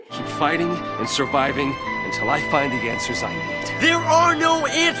good. Keep fighting and surviving until I find the answers I need. There are no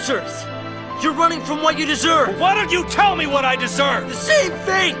answers! You're running from what you deserve! Well, why don't you tell me what I deserve? The same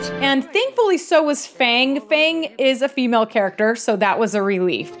fate! And thankfully so was Fang. Fang is a female character, so that was a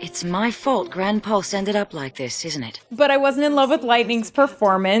relief. It's my fault Grand Pulse ended up like this, isn't it? But I wasn't in love with Lightning's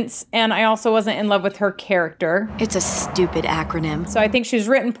performance, and I also wasn't in love with her character. It's a stupid acronym. So I think she was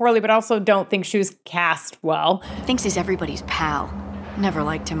written poorly, but I also don't think she was cast well. Thinks he's everybody's pal. Never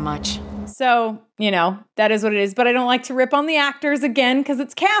liked him much. So, you know, that is what it is. But I don't like to rip on the actors again because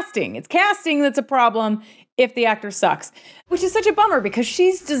it's casting. It's casting that's a problem if the actor sucks, which is such a bummer because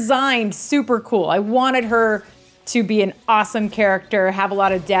she's designed super cool. I wanted her to be an awesome character, have a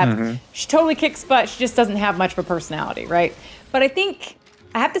lot of depth. She totally kicks butt. She just doesn't have much of a personality, right? But I think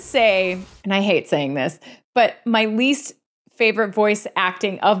I have to say, and I hate saying this, but my least favorite voice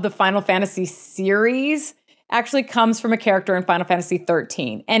acting of the Final Fantasy series actually comes from a character in Final Fantasy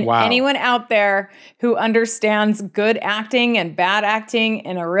XIII. And anyone out there who understands good acting and bad acting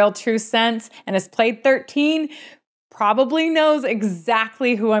in a real true sense and has played 13 probably knows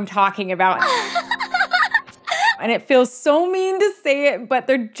exactly who I'm talking about. And it feels so mean to say it, but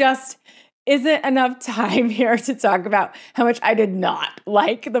isn't enough time here to talk about how much I did not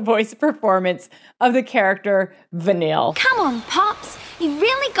like the voice performance of the character Vanille. Come on, Pops. You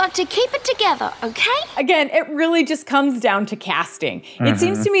really got to keep it together, okay? Again, it really just comes down to casting. It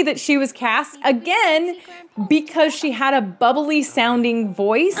seems to me that she was cast, again, because she had a bubbly sounding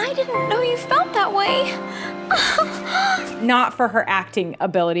voice. I didn't know you felt that way. Not for her acting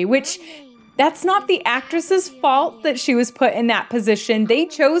ability, which that's not the actress's fault that she was put in that position. They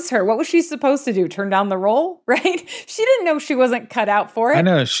chose her. What was she supposed to do? Turn down the role, right? She didn't know she wasn't cut out for it. I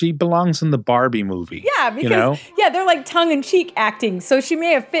know. She belongs in the Barbie movie. Yeah, because they're like tongue-in-cheek acting, so she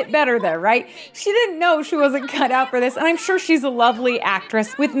may have fit better there, right? She didn't know she wasn't cut out for this, and I'm sure she's a lovely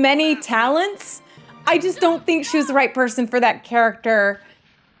actress with many talents. I just don't think she was the right person for that character.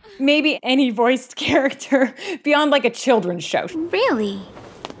 Maybe any voiced character beyond like a children's show. Really?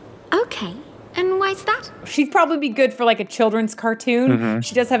 Okay. And why's that? She'd probably be good for like a children's cartoon.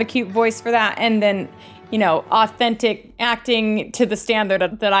 She does have a cute voice for that. And then, authentic acting to the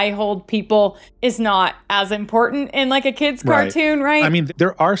standard that I hold people is not as important in like a kid's cartoon, right? I mean,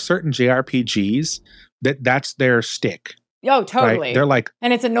 there are certain JRPGs that's their stick. Oh, totally. Right? They're like,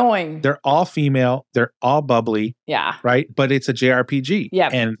 and it's annoying. They're all female. They're all bubbly. Yeah. Right. But it's a JRPG. Yeah.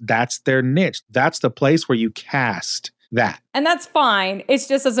 And that's their niche. That's the place where you cast that. And that's fine. It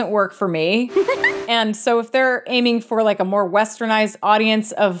just doesn't work for me. And so if they're aiming for like a more westernized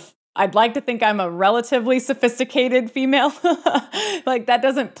audience I'd like to think I'm a relatively sophisticated female, like that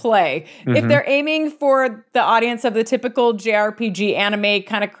doesn't play. If they're aiming for the audience of the typical JRPG anime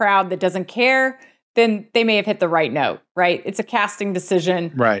kind of crowd that doesn't care, then they may have hit the right note, right? It's a casting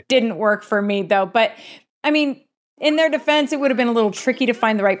decision. Right. Didn't work for me though. But I mean, in their defense, it would have been a little tricky to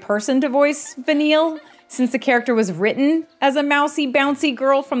find the right person to voice Vanille, since the character was written as a mousy, bouncy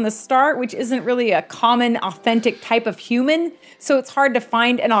girl from the start, which isn't really a common, authentic type of human. So it's hard to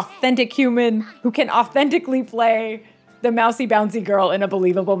find an authentic human who can authentically play the mousy, bouncy girl in a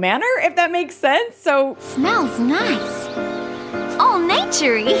believable manner, if that makes sense. So smells nice. All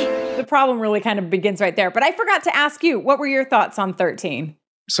naturey. The problem really kind of begins right there. But I forgot to ask you, what were your thoughts on 13?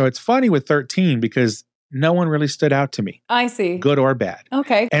 So it's funny with 13 because no one really stood out to me. I see. Good or bad.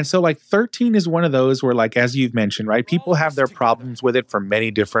 Okay. And so like 13 is one of those where like, as you've mentioned, right? People have their problems with it for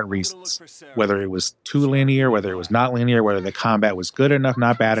many different reasons. Whether it was too linear, whether it was not linear, whether the combat was good enough,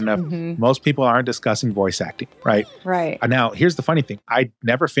 not bad enough. Most people aren't discussing voice acting, right? Right. Now, here's the funny thing. I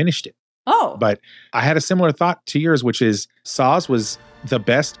never finished it. Oh. But I had a similar thought to yours, which is Saws was the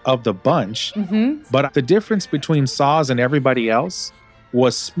best of the bunch. But the difference between Saws and everybody else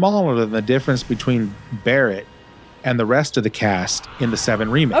was smaller than the difference between Barrett and the rest of the cast in the VII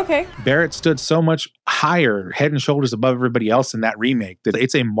Remake. Okay. Barrett stood so much higher, head and shoulders above everybody else in that remake, that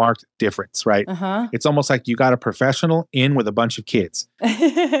it's a marked difference, right? It's almost like you got a professional in with a bunch of kids.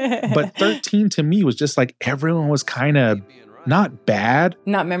 But 13 to me was just like everyone was kind of not bad.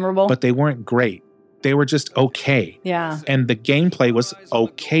 Not memorable. But they weren't great. They were just okay. Yeah. And the gameplay was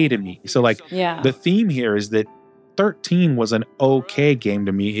okay to me. So like the theme here is that 13 was an okay game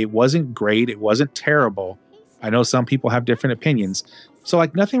to me. It wasn't great. It wasn't terrible. I know some people have different opinions. So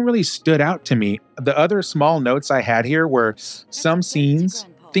like nothing really stood out to me. The other small notes I had here were some scenes,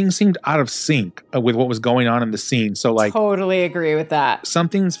 things seemed out of sync with what was going on in the scene. So like totally agree with that. Some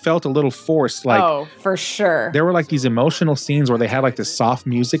things felt a little forced. Like, oh, for sure. There were like these emotional scenes where they had like this soft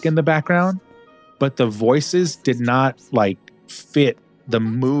music in the background, but the voices did not like fit the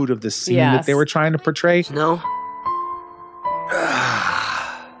mood of the scene that they were trying to portray. No.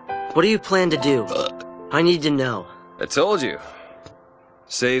 What do you plan to do? I need to know. I told you.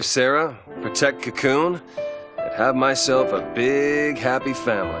 Save Sarah, protect Cocoon, and have myself a big, happy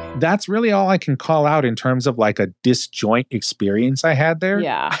family. That's really all I can call out in terms of like a disjoint experience I had there.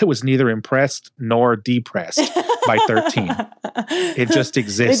 Yeah. I was neither impressed nor depressed by 13. It just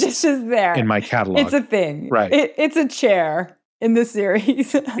exists. It just is there. In my catalog. It's a thing. Right. It's a chair in the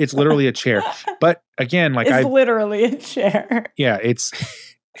series. It's literally a chair. But again, like it's literally a chair. Yeah, it's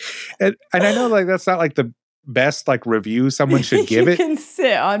and I know like that's not like the best like review someone should give it. You can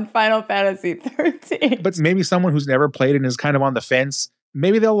sit on Final Fantasy XIII. But maybe someone who's never played it and is kind of on the fence,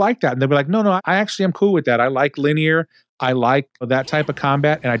 maybe they'll like that. And they'll be like, no, I actually am cool with that. I like linear. I like that type of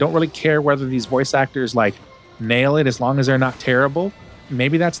combat. And I don't really care whether these voice actors like nail it as long as they're not terrible.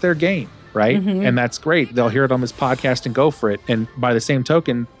 Maybe that's their game, right? And that's great. They'll hear it on this podcast and go for it. And by the same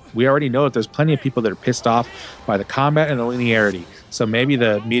token, we already know that there's plenty of people that are pissed off by the combat and the linearity. So maybe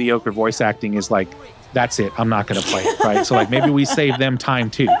the mediocre voice acting is like, that's it. I'm not going to play it, right? So like maybe we save them time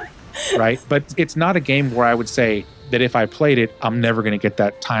too, right? But it's not a game where I would say that if I played it, I'm never going to get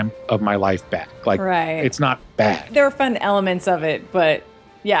that time of my life back. Like it's not bad. There were fun elements of it, but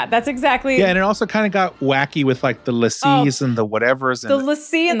Yeah, that's exactly. Yeah, and it also kind of got wacky with like the Lassies and the whatevers. The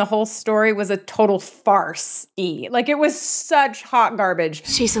Lassie and the whole story was a total farce. Like it was such hot garbage.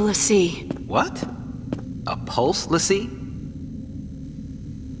 She's a Lassie. What? A pulse Lassie?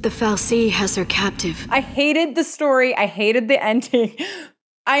 The Fal'Cie has her captive. I hated the story. I hated the ending.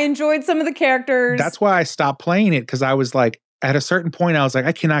 I enjoyed some of the characters. That's why I stopped playing it, because I was like, at a certain point, I was like,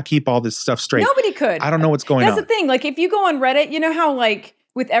 I cannot keep all this stuff straight. Nobody could. I don't know what's going on. That's the thing. Like, if you go on Reddit, you know how, like,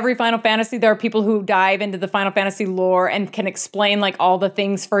 with every Final Fantasy, there are people who dive into the Final Fantasy lore and can explain, like, all the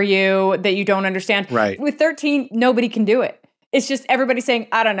things for you that you don't understand. Right. With 13, nobody can do it. It's just everybody saying,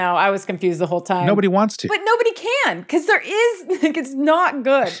 I don't know, I was confused the whole time. Nobody wants to. But nobody can, because there is, like, it's not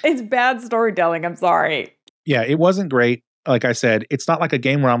good. It's bad storytelling. I'm sorry. Yeah, it wasn't great. Like I said, it's not like a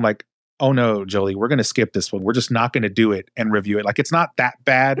game where I'm like, oh no, Jolie, we're going to skip this one. We're just not going to do it and review it. Like, it's not that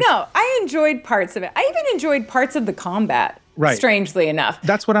bad. No, I enjoyed parts of it. I even enjoyed parts of the combat. Right. Strangely enough.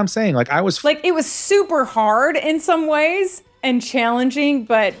 That's what I'm saying. Like, it was super hard in some ways and challenging,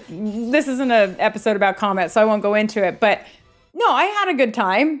 but this isn't an episode about combat, so I won't go into it. But no, I had a good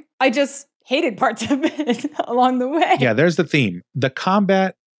time. I just hated parts of it along the way. Yeah, there's the theme. The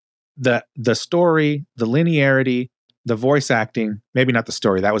combat, the story, the linearity, the voice acting, maybe not the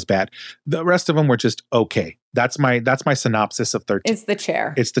story, that was bad. The rest of them were just okay. That's my synopsis of 13. It's the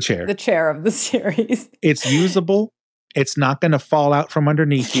chair. It's the chair. The chair of the series. It's usable. It's not going to fall out from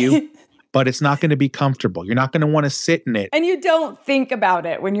underneath you, but it's not going to be comfortable. You're not going to want to sit in it. And you don't think about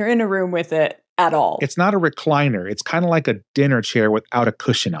it when you're in a room with it at all. It's not a recliner. It's kind of like a dinner chair without a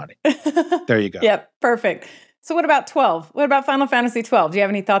cushion on it. There you go. Yep, perfect. So what about 12? What about Final Fantasy 12? Do you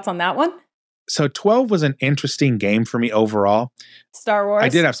have any thoughts on that one? So 12 was an interesting game for me overall. Star Wars. I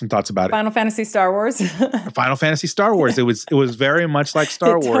did have some thoughts about it. Final Fantasy Star Wars. Final Fantasy Star Wars. It was very much like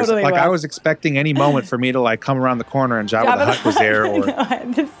Star Wars. Totally like was. I was expecting any moment for me to like come around the corner and Jabba the Hutt was there, or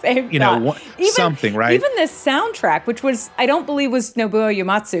the same something, right? Even this soundtrack, which was I don't believe was Nobuo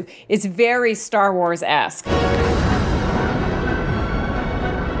Uematsu, is very Star Wars-esque.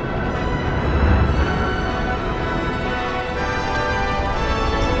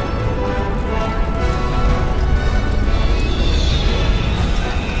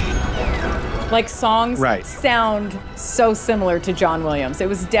 Like songs sound so similar to John Williams. It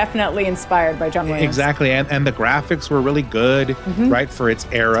was definitely inspired by John Williams. Exactly. And the graphics were really good, right, for its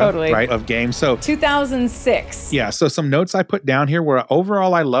era right, of games. So 2006. Yeah. So some notes I put down here were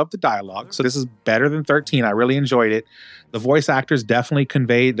overall, I love the dialogue. So this is better than 13. I really enjoyed it. The voice actors definitely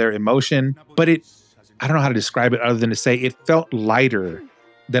conveyed their emotion, but I don't know how to describe it other than to say it felt lighter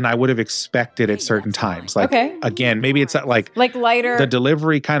than I would have expected at certain times. Like, again, maybe it's like lighter. The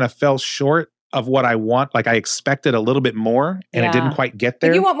delivery kind of fell short of what I want. Like I expected a little bit more and it didn't quite get there.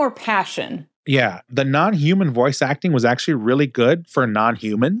 Like you want more passion. Yeah. The non-human voice acting was actually really good for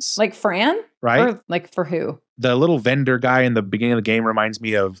non-humans. Like Fran? Right? Or like for who? The little vendor guy in the beginning of the game reminds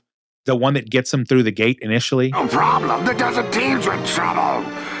me of the one that gets him through the gate initially. No problem. The desert team's in trouble.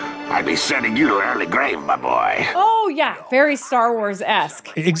 I'd be sending you to early grave, my boy. Oh, yeah. Very Star Wars-esque.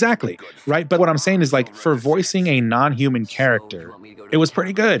 Exactly. Right? But what I'm saying is like for voicing a non-human character, it was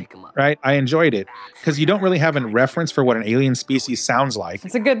pretty good, right? I enjoyed it because you don't really have a reference for what an alien species sounds like.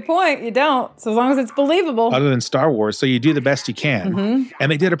 It's a good point. You don't. So as long as it's believable. Other than Star Wars. So you do the best you can. And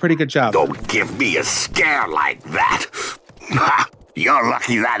they did a pretty good job. Don't give me a scare like that. You're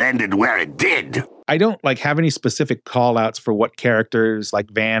lucky that ended where it did. I don't like have any specific call outs for what characters,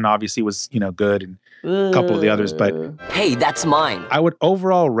 like Van obviously was, good, and a couple of the others, but hey, that's mine. I would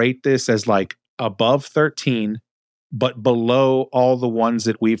overall rate this as like above 13, but below all the ones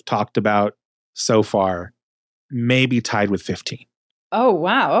that we've talked about so far, maybe tied with 15. Oh,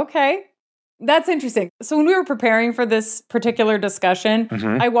 wow. Okay. That's interesting. So when we were preparing for this particular discussion,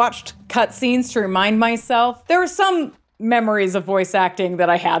 I watched cutscenes to remind myself. There were some memories of voice acting that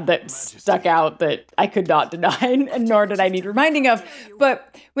I had that stuck out that I could not deny, and nor did I need reminding of.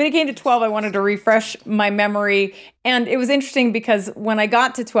 But when it came to 12, I wanted to refresh my memory. And it was interesting because when I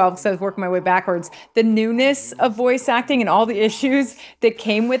got to 12, because I was working my way backwards, the newness of voice acting and all the issues that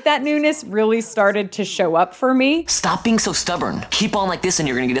came with that newness really started to show up for me. Stop being so stubborn. Keep on like this and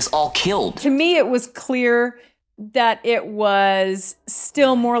you're going to get us all killed. To me, it was clear that it was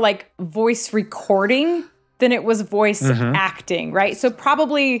still more like voice recording than it was voice acting, right? So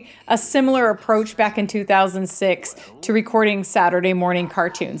probably a similar approach back in 2006 to recording Saturday morning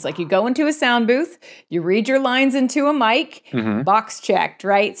cartoons. Like you go into a sound booth, you read your lines into a mic, box checked,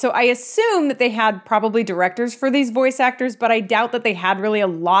 right? So I assume that they had probably directors for these voice actors, but I doubt that they had really a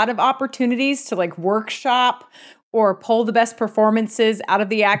lot of opportunities to like workshop or pull the best performances out of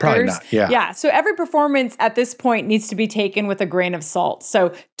the actors. Probably not, yeah. Yeah, so every performance at this point needs to be taken with a grain of salt.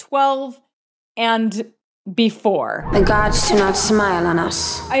 So 12 and before. The gods do not smile on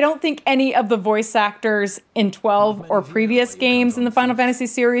us. I don't think any of the voice actors in 12 or previous games in the Final Fantasy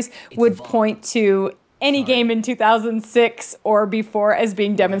series would point to any game in 2006 or before as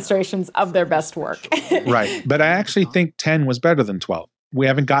being demonstrations of their best work. Right. But I actually think 10 was better than 12. We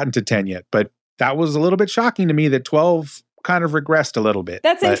haven't gotten to 10 yet, but that was a little bit shocking to me that 12 kind of regressed a little bit.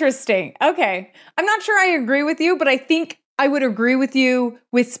 That's interesting. Okay. I'm not sure I agree with you, but I think I would agree with you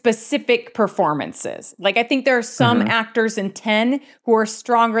with specific performances. Like, I think there are some actors in 10 who are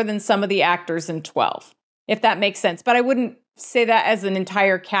stronger than some of the actors in 12, if that makes sense. But I wouldn't say that as an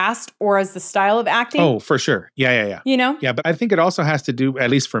entire cast or as the style of acting. Oh, for sure. Yeah. You know? Yeah, but I think it also has to do,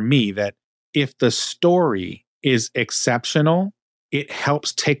 at least for me, that if the story is exceptional, it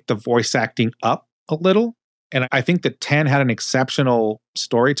helps take the voice acting up a little. And I think that 10 had an exceptional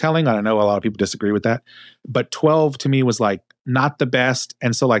storytelling. I know a lot of people disagree with that. But 12 to me was like not the best.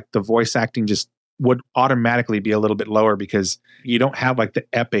 And so like the voice acting just would automatically be a little bit lower because you don't have like the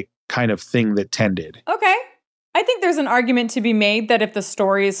epic kind of thing that 10 did. Okay. I think there's an argument to be made that if the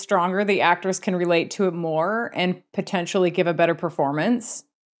story is stronger, the actors can relate to it more and potentially give a better performance.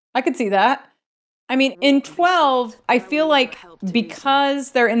 I could see that. I mean, in 12, I feel like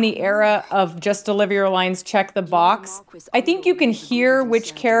because they're in the era of just deliver your lines, check the box, I think you can hear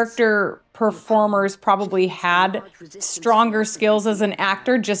which character performers probably had stronger skills as an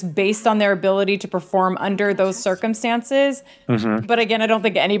actor just based on their ability to perform under those circumstances. But again, I don't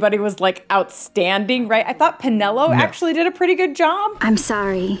think anybody was like outstanding, right? I thought Pinello actually did a pretty good job. I'm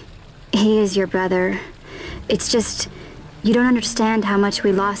sorry. He is your brother. It's just... you don't understand how much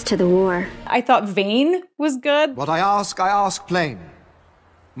we lost to the war. I thought Vane was good. What I ask plain.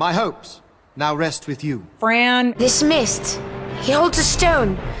 My hopes now rest with you. Fran. This mist. He holds a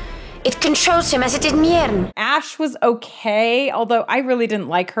stone. It controls him as it did Mjern. Ash was okay, although I really didn't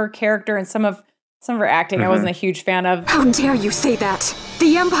like her character and some of her acting I wasn't a huge fan of. How dare you say that?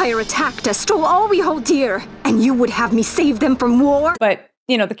 The Empire attacked us, stole all we hold dear, and you would have me save them from war? But,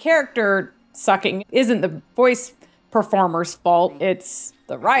 you know, the character sucking isn't the voice performer's fault, it's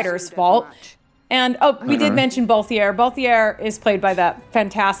the writer's fault. And, we did mention Balthier. Balthier is played by that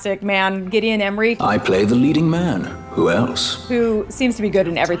fantastic man, Gideon Emery. I play the leading man. Who else? Who seems to be good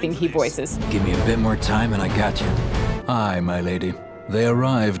in everything he voices. Give me a bit more time and I got you. Aye, my lady. They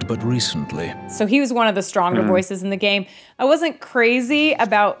arrived but recently. So he was one of the stronger voices in the game. I wasn't crazy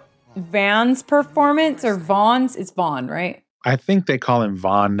about Van's performance, or Vaughn's. It's Vaughn, right? I think they call him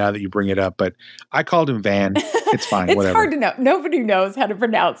Vaughn now that you bring it up, but I called him Van. It's fine, It's whatever. hard to know. Nobody knows how to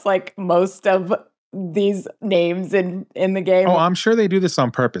pronounce like most of these names in the game. Oh, I'm sure they do this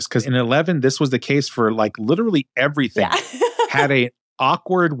on purpose because in 11, this was the case for like literally everything. Had a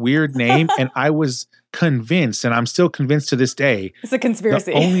awkward, weird name, and I was convinced, and I'm still convinced to this day. It's a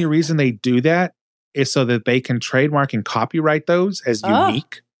conspiracy. The only reason they do that is so that they can trademark and copyright those as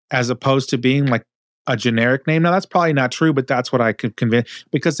unique, as opposed to being like a generic name. Now, that's probably not true, but that's what I could convince.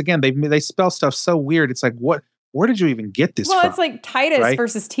 Because again, they spell stuff so weird. It's like, where did you even get this from? Well, it's like Tidus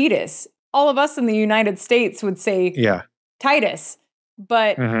versus Tidus. All of us in the United States would say Tidus.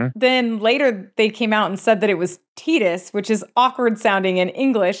 But then later they came out and said that it was Tidus, which is awkward sounding in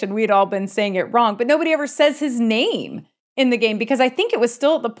English, and we'd all been saying it wrong. But nobody ever says his name in the game because I think it was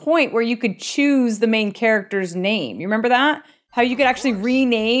still at the point where you could choose the main character's name. You remember that? How you could actually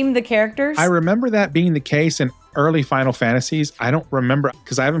rename the characters? I remember that being the case in early Final Fantasies. I don't remember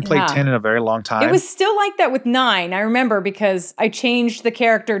because I haven't played 10 in a very long time. It was still like that with 9. I remember because I changed the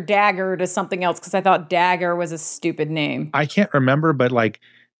character Dagger to something else because I thought Dagger was a stupid name. I can't remember, but like,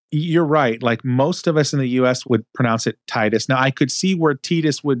 you're right. Like most of us in the US would pronounce it Tidus. Now I could see where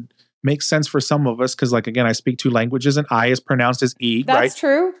Tidus would make sense for some of us because like, again, I speak 2 languages and I is pronounced as E, right? That's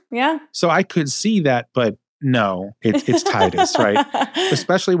true. Yeah. So I could see that, but no, it's Tidus, right?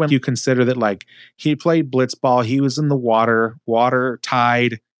 Especially when you consider that, like, he played Blitzball, he was in the water,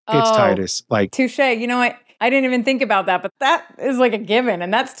 tide. It's Tidus. Like, touche. You know what? I didn't even think about that, but that is like a given,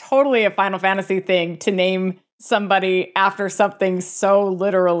 and that's totally a Final Fantasy thing to name somebody after something so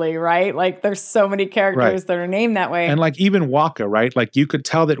literally, right? Like, there's so many characters that are named that way. And like even Waka, right? Like you could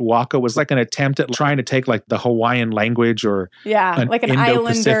tell that Waka was like an attempt at trying to take like the Hawaiian language or like an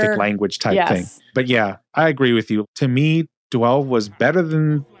Indo-Pacific islander language type thing. But yeah, I agree with you. To me, 12 was better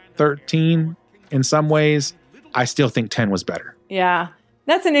than 13 in some ways. I still think 10 was better. Yeah,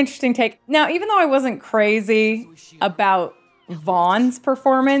 that's an interesting take. Now, even though I wasn't crazy about Vaughn's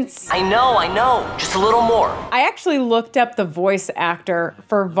performance. I know. Just a little more. I actually looked up the voice actor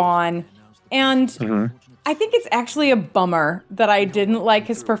for Vaughn, and I think it's actually a bummer that I didn't like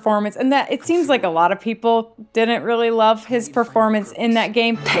his performance, and that it seems like a lot of people didn't really love his performance in that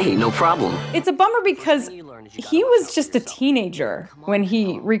game. Hey, no problem. It's a bummer because he was just a teenager when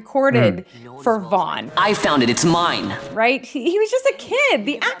he recorded for Vaughn. I found it. It's mine. Right? He was just a kid.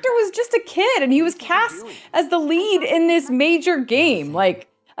 The actor was just a kid, and he was cast as the lead in this major game. Like,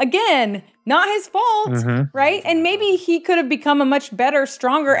 again, not his fault, right? And maybe he could have become a much better,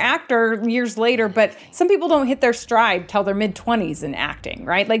 stronger actor years later, but some people don't hit their stride till their mid-20s in acting,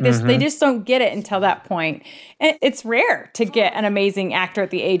 right? Like this, they just don't get it until that point. And it's rare to get an amazing actor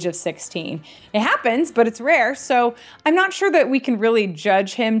at the age of 16. It happens, but it's rare. So I'm not sure that we can really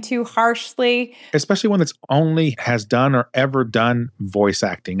judge him too harshly. Especially one that's only has done or ever done voice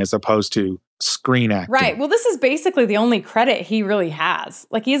acting as opposed to screen acting. Right. Well, this is basically the only credit he really has.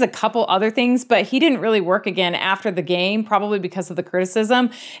 Like, he has a couple other things, but he didn't really work again after the game, probably because of the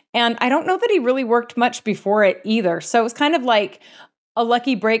criticism. And I don't know that he really worked much before it either. So it was kind of like a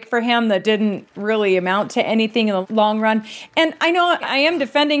lucky break for him that didn't really amount to anything in the long run. And I know I am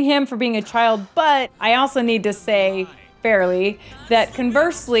defending him for being a child, but I also need to say fairly that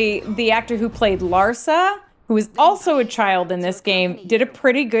conversely, the actor who played Larsa, who is also a child in this game, did a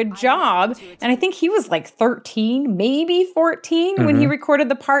pretty good job. And I think he was like 13, maybe 14 when he recorded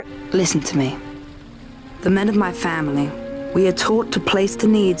the part. Listen to me. The men of my family, we are taught to place the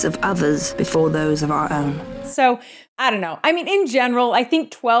needs of others before those of our own. So, I don't know. I mean, in general, I think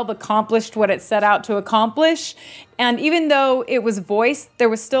 12 accomplished what it set out to accomplish. And even though it was voiced, there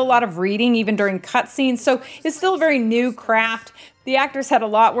was still a lot of reading, even during cutscenes. So it's still a very new craft. The actors had a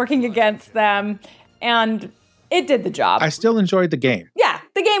lot working against them. And it did the job. I still enjoyed the game. Yeah,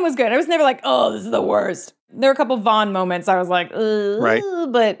 the game was good. I was never like, oh, this is the worst. There were a couple Vaughn moments I was like, right,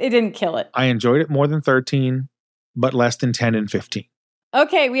 but it didn't kill it. I enjoyed it more than 13, but less than 10 and 15.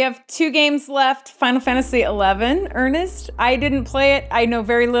 Okay, we have 2 games left. Final Fantasy XI, Ernest. I didn't play it. I know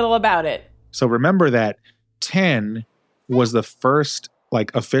very little about it. So remember that 10 was the first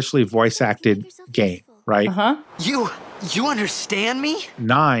like officially voice acted game, right? You understand me?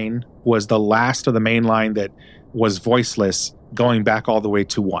 9 was the last of the main line that was voiceless, going back all the way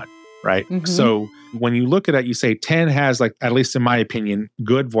to 1, right? So when you look at it, you say 10 has, like, at least in my opinion,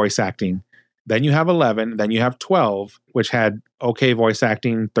 good voice acting. Then you have 11, then you have 12, which had okay voice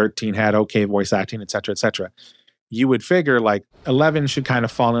acting, 13 had okay voice acting, et cetera, et cetera. You would figure like 11 should kind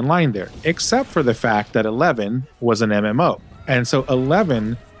of fall in line there, except for the fact that 11 was an MMO. And so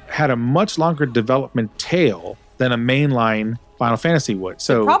 11 had a much longer development tail than a mainline Final Fantasy would.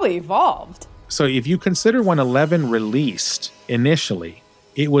 So it probably evolved. So if you consider when 11 released initially,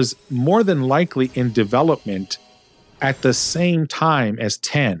 it was more than likely in development at the same time as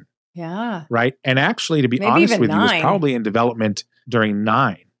 10. Yeah. Right? And actually, to be honest with you, it was probably in development during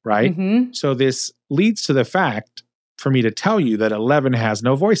 9, right? So this leads to the fact for me to tell you that 11 has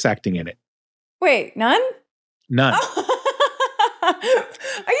no voice acting in it. Wait, none? None.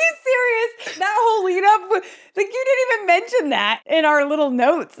 Are you serious? That whole lead up, like, you didn't even mention that in our little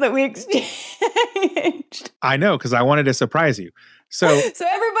notes that we exchanged. I know, because I wanted to surprise you. So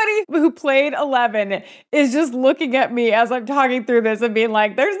everybody who played 11 is just looking at me as I'm talking through this and being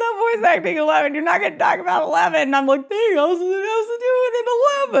like, there's no voice acting 11. You're not going to talk about 11. And I'm like, dang, I was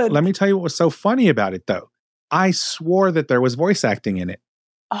doing in 11. Let me tell you what was so funny about it, though. I swore that there was voice acting in it.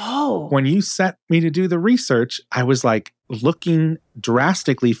 Oh. When you sent me to do the research, I was like looking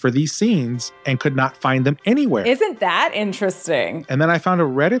drastically for these scenes and could not find them anywhere. Isn't that interesting? And then I found a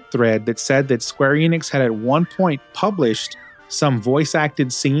Reddit thread that said that Square Enix had at one point published some voice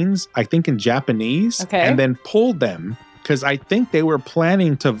acted scenes, I think in Japanese, and then pulled them because I think they were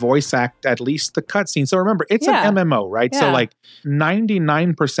planning to voice act at least the cutscene. So remember, it's an MMO, right? So like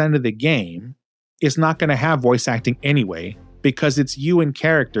 99% of the game is not going to have voice acting anyway, because it's you and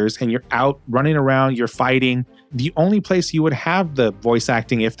characters and you're out running around, you're fighting. The only place you would have the voice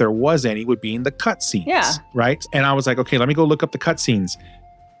acting, if there was any, would be in the cutscenes, right? And I was like, okay, let me go look up the cutscenes.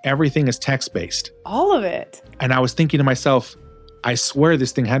 Everything is text-based. All of it. And I was thinking to myself, I swear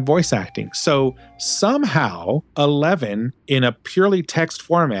this thing had voice acting. So somehow 11 in a purely text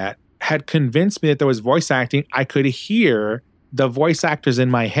format had convinced me that there was voice acting. I could hear the voice actors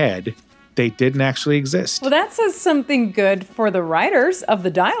in my head. They didn't actually exist. Well, that says something good for the writers of the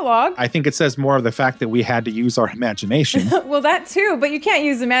dialogue. I think it says more of the fact that we had to use our imagination. Well, that too, but you can't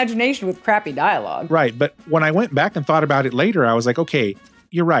use imagination with crappy dialogue. Right, but when I went back and thought about it later, I was like, okay,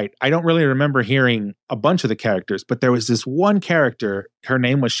 you're right. I don't really remember hearing a bunch of the characters, but there was this one character. Her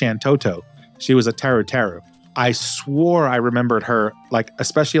name was Shantoto. She was a Teru Teru. I swore I remembered her, like,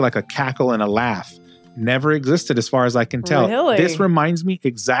 especially like a cackle and a laugh. Never existed as far as I can tell. Really? This reminds me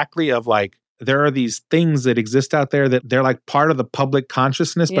exactly of like there are these things that exist out there that they're like part of the public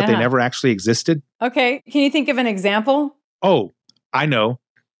consciousness, but they never actually existed. Okay. Can you think of an example? Oh, I know.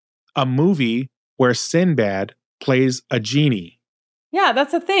 A movie where Sinbad plays a genie. Yeah,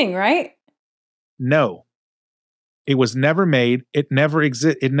 that's a thing, right? No. It was never made. It never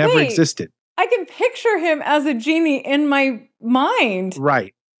existed. I can picture him as a genie in my mind.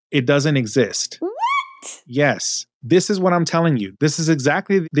 Right. It doesn't exist. What? Yes. This is what I'm telling you. This is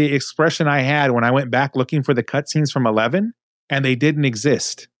exactly the expression I had when I went back looking for the cutscenes from 11, and they didn't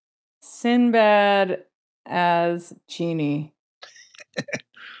exist. Sinbad as genie.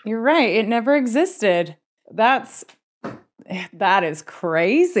 You're right. It never existed. That is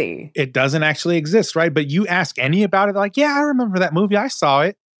crazy. It doesn't actually exist, right? But you ask any about it, like, yeah, I remember that movie. I saw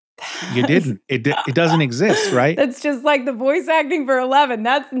it. You didn't. It doesn't exist, right? That's just like the voice acting for 11.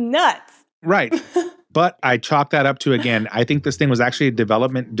 That's nuts. Right. But I chalk that up to, again, I think this thing was actually a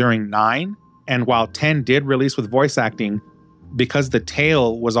development during 9. And while 10 did release with voice acting, because the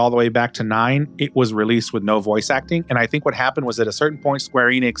tail was all the way back to 9, it was released with no voice acting. And I think what happened was at a certain point,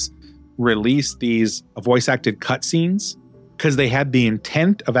 Square Enix released these voice acted cutscenes because they had the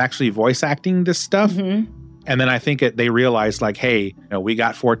intent of actually voice acting this stuff. Mm-hmm. And then I think they realized, like, hey, we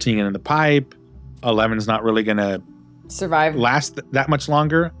got 14 in the pipe. 11's not really going to survive, last that much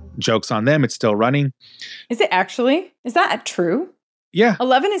longer. Joke's on them. It's still running. Is it actually? Is that true? Yeah.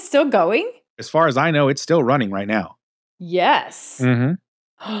 11 is still going? As far as I know, it's still running right now. Yes.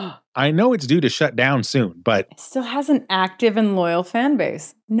 Mm-hmm. I know it's due to shut down soon, but it still has an active and loyal fan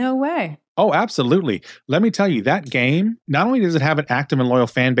base. No way. Oh, absolutely. Let me tell you, that game, not only does it have an active and loyal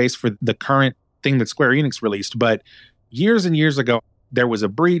fan base for the current thing that Square Enix released, but years and years ago, there was a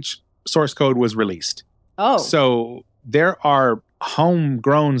breach, source code was released. Oh. So there are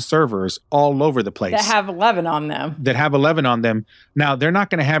homegrown servers all over the place. That have 11 on them. Now, they're not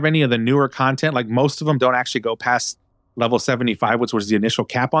going to have any of the newer content. Like most of them don't actually go past level 75, which was the initial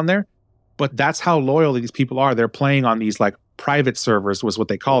cap on there. But that's how loyal these people are. They're playing on these like private servers was what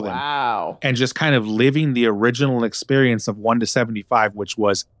they call them. Wow. And just kind of living the original experience of 1 to 75, which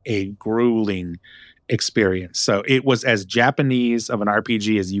was a grueling experience. So it was as Japanese of an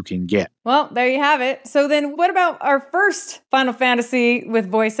RPG as you can get. Well, there you have it. So then what about our first Final Fantasy with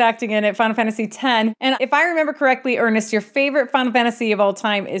voice acting in it, Final Fantasy X? And if I remember correctly, Ernest, your favorite Final Fantasy of all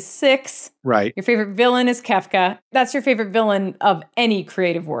time is 6. Right. Your favorite villain is Kefka. That's your favorite villain of any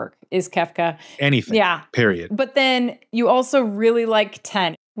creative work is Kefka. Anything. Yeah. Period. But then you also really like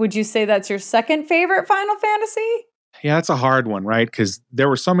 10. Would you say that's your second favorite Final Fantasy? Yeah, that's a hard one, right? Because there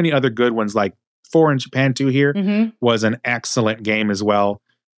were so many other good ones, like 4 in Japan 2 here was an excellent game as well.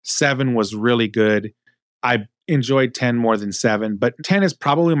 7 was really good. I enjoyed 10 more than 7, but 10 is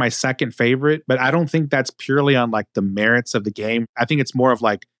probably my second favorite, but I don't think that's purely on like the merits of the game. I think it's more of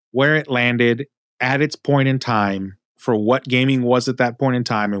like where it landed at its point in time for what gaming was at that point in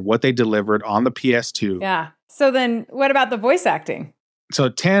time and what they delivered on the PS2. Yeah. So then what about the voice acting? So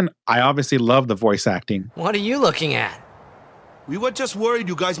 10, I obviously love the voice acting. What are you looking at? We were just worried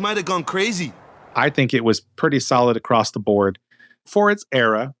you guys might have gone crazy. I think it was pretty solid across the board. For its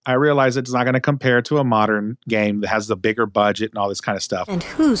era, I realize it's not going to compare to a modern game that has the bigger budget and all this kind of stuff. And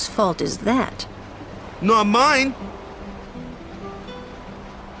whose fault is that? Not mine.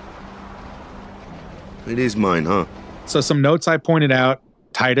 It is mine, huh? So some notes I pointed out.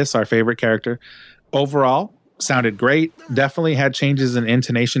 Tidus, our favorite character, overall sounded great. Definitely had changes in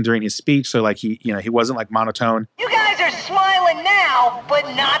intonation during his speech. So like he wasn't like monotone. You guys are smiling now, but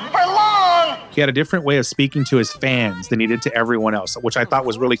not for long. He had a different way of speaking to his fans than he did to everyone else, which I thought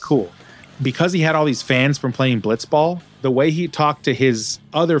was really cool. Because he had all these fans from playing Blitzball, the way he talked to his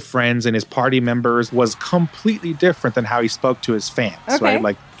other friends and his party members was completely different than how he spoke to his fans, right?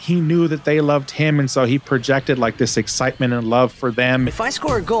 Like he knew that they loved him, and so he projected like this excitement and love for them. If I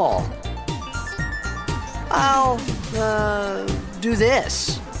score a goal, I'll, do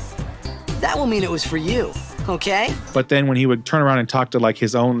this. That will mean it was for you, okay? But then when he would turn around and talk to like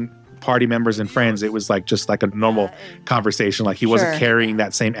his own party members and friends, it was like just like a normal conversation. Like he wasn't carrying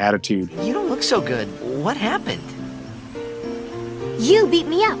that same attitude. You don't look so good. What happened? You beat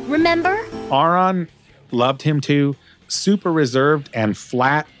me up, remember? Aron loved him too. Super reserved and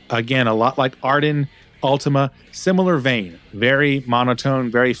flat. Again, a lot like Arden, Ultima, similar vein. Very monotone,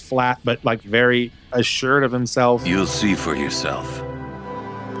 very flat, but like very assured of himself. You'll see for yourself.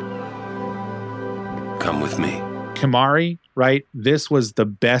 Come with me. Kimahri, right? This was the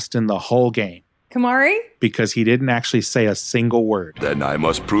best in the whole game. Kimahri? Because he didn't actually say a single word. Then I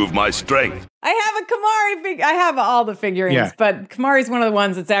must prove my strength. I have a Kimahri figure. I have all the figurines, but Kimahri's one of the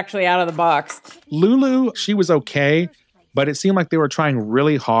ones that's actually out of the box. Lulu, she was okay, but it seemed like they were trying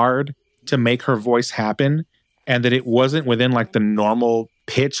really hard to make her voice happen, and that it wasn't within like the normal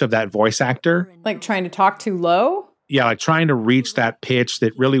pitch of that voice actor. Like trying to talk too low? Yeah, like trying to reach that pitch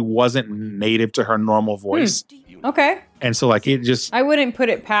that really wasn't native to her normal voice. Okay. And so like it just... I wouldn't put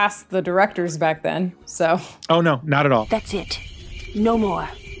it past the directors back then, so... Oh no, not at all. That's it. No more.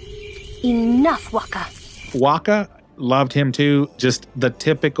 Enough, Waka. Waka, loved him too. Just the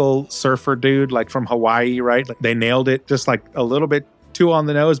typical surfer dude, like from Hawaii, right? Like they nailed it, just like a little bit too on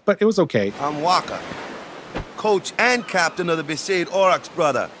the nose, but it was okay. I'm Waka, coach and captain of the Besaid Aurochs,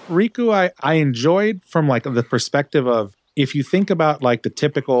 brother. Riku, I enjoyed from like the perspective of, if you think about like the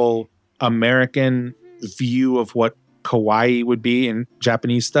typical American view of what kawaii would be in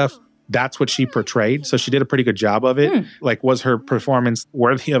Japanese stuff, that's what she portrayed. So she did a pretty good job of it. Like, was her performance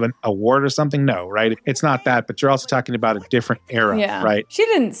worthy of an award or something? No, right? It's not that, but you're also talking about a different era, right? She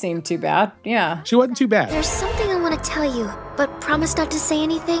didn't seem too bad. Yeah. She wasn't too bad. There's something I want to tell you, but promise not to say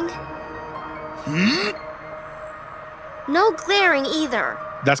anything. No glaring either.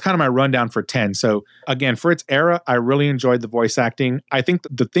 That's kind of my rundown for 10. So again, for its era, I really enjoyed the voice acting. I think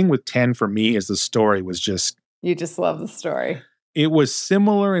the thing with 10 for me is the story was just... You just love the story. It was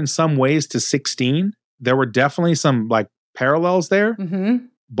similar in some ways to 16. There were definitely some like parallels there.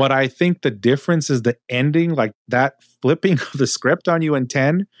 But I think the difference is the ending, like that flipping of the script on you in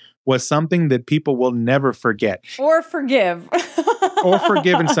 10 was something that people will never forget. Or forgive. Or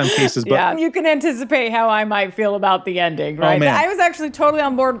forgive in some cases. But yeah, you can anticipate how I might feel about the ending, right? Oh, man. I was actually totally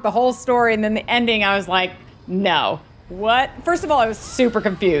on board with the whole story, and then the ending, I was like, no. What? First of all, I was super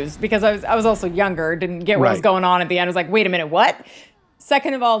confused because I was also younger, didn't get what was going on at the end. I was like, wait a minute, what?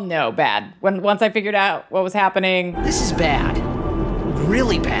 Second of all, no, bad. Once I figured out what was happening. This is bad.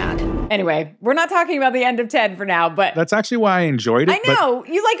 Really bad. Anyway, we're not talking about the end of 10 for now, but... That's actually why I enjoyed it. I know.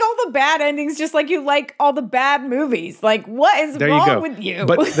 You like all the bad endings just like you like all the bad movies. Like, what is wrong with you?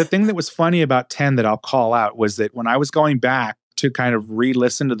 But the thing that was funny about 10 that I'll call out was that when I was going back to kind of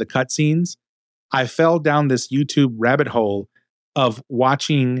re-listen to the cutscenes, I fell down this YouTube rabbit hole of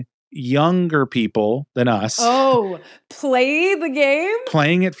watching younger people than us. Oh, play the game?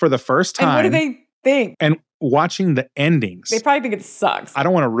 Playing it for the first time. And what do they think? And watching the endings. They probably think it sucks. I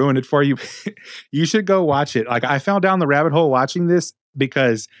don't want to ruin it for you. You should go watch it. Like, I fell down the rabbit hole watching this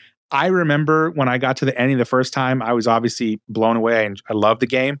because I remember when I got to the ending the first time, I was obviously blown away and I love the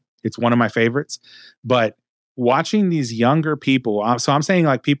game. It's one of my favorites. But watching these younger people, so I'm saying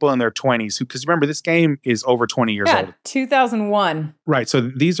like people in their 20s, because remember, this game is over 20 years old. 2001. Right. So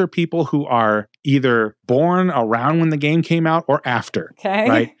these are people who are either born around when the game came out or after. Okay.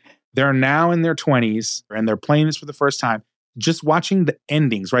 Right. They're now in their 20s and they're playing this for the first time, just watching the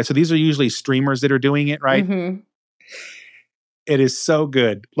endings, right? So these are usually streamers that are doing it, right? It is so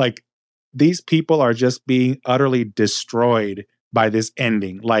good. Like, these people are just being utterly destroyed by this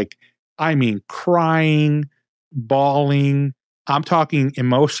ending. Like, I mean, crying, bawling. I'm talking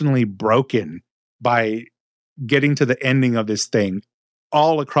emotionally broken by getting to the ending of this thing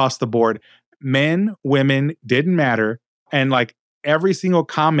all across the board. Men, women, didn't matter. And like, every single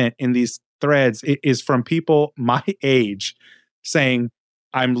comment in these threads is from people my age saying,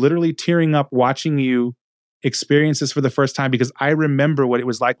 I'm literally tearing up watching you experience this for the first time because I remember what it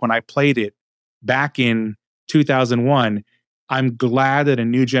was like when I played it back in 2001. I'm glad that a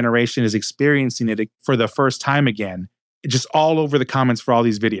new generation is experiencing it for the first time again. Just all over the comments for all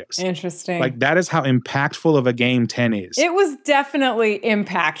these videos. Interesting. Like, that is how impactful of a game 10 is. It was definitely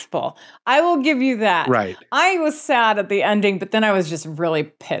impactful. I will give you that. Right. I was sad at the ending, but then I was just really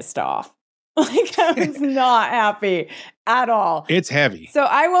pissed off. Like, I was not happy at all. It's heavy. So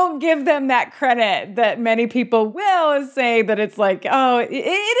I won't give them that credit that many people will say that it's like, oh, it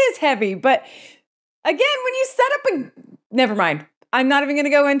is heavy. But again, when you set up never mind. I'm not even going to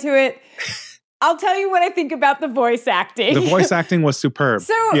go into it. I'll tell you what I think about the voice acting. The voice acting was superb.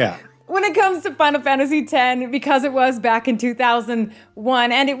 So when it comes to Final Fantasy X, because it was back in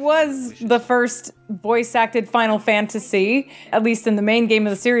 2001, and it was the first voice-acted Final Fantasy, at least in the main game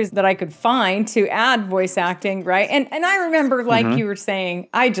of the series that I could find to add voice acting, right? And I remember, like you were saying,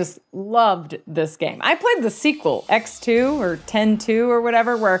 I just loved this game. I played the sequel, X2 or 10-2 or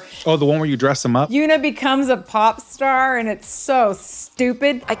whatever, where... Oh, the one where you dress them up? Yuna becomes a pop star, and it's so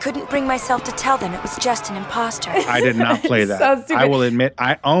stupid. I couldn't bring myself to tell them it was just an imposter. I did not play that. So stupid. I will admit,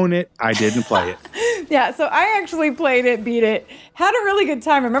 I own it. I didn't play it. Yeah, so I actually played it, beat it, had a really good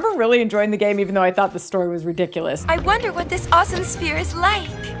time. I remember really enjoying the game, even though I thought the story was ridiculous. I wonder what this awesome sphere is like.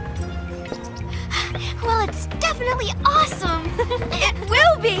 Well, it's definitely awesome. It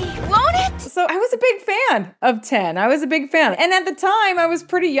will be, won't it? So I was a big fan of 10. I was a big fan. And at the time, I was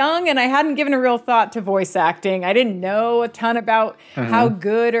pretty young and I hadn't given a real thought to voice acting. I didn't know a ton about how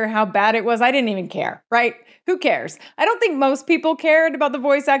good or how bad it was. I didn't even care, right? Who cares? I don't think most people cared about the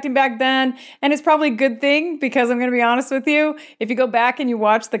voice acting back then. And it's probably a good thing because I'm going to be honest with you. If you go back and you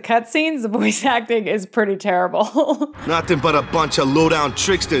watch the cutscenes, the voice acting is pretty terrible. Nothing but a bunch of low-down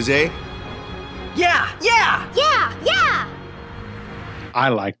tricksters, eh? Yeah! I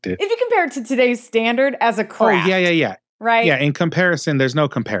liked it. If you compare it to today's standard as a craft. Oh, yeah. Right? Yeah, in comparison, there's no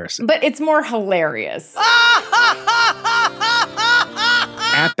comparison. But it's more hilarious. At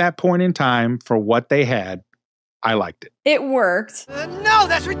that point in time, for what they had, I liked it. It worked. No,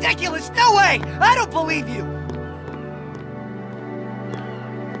 that's ridiculous! No way! I don't believe you!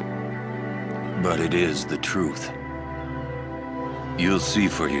 But it is the truth. You'll see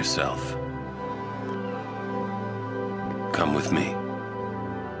for yourself. Come with me.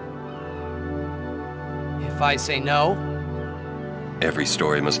 If I say no? Every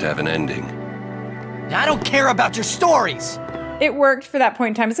story must have an ending. I don't care about your stories! It worked for that point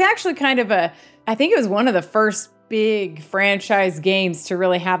in time. It's actually kind of I think it was one of the first big franchise games to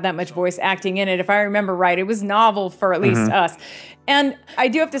really have that much voice acting in it. If I remember right, it was novel for at least us. And I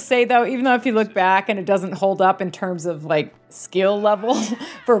do have to say though, even though if you look back and it doesn't hold up in terms of like skill level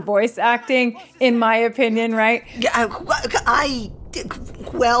for voice acting, in my opinion, right?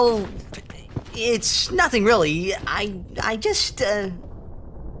 Well, it's nothing really. I just,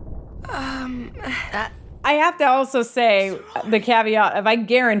 I have to also say the caveat of I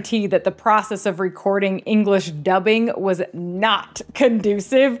guarantee that the process of recording English dubbing was not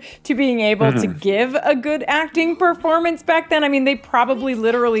conducive to being able to give a good acting performance back then. I mean, they probably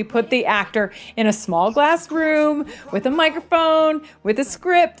literally put the actor in a small glass room with a microphone, with a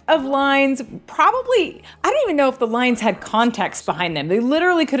script of lines. Probably, I don't even know if the lines had context behind them. They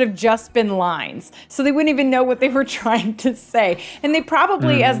literally could have just been lines. So they wouldn't even know what they were trying to say. And they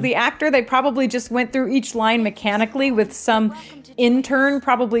probably, as the actor, they probably just went through each line mechanically with some intern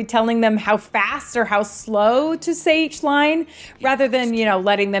probably telling them how fast or how slow to say each line rather than,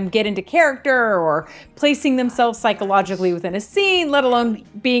 letting them get into character or placing themselves psychologically within a scene, let alone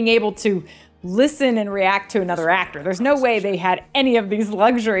being able to listen and react to another actor. There's no way they had any of these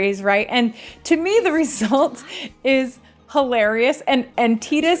luxuries, right? And to me, the result is hilarious. And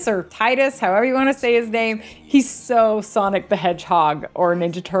Tidus or Tidus, however you want to say his name, he's so Sonic the Hedgehog or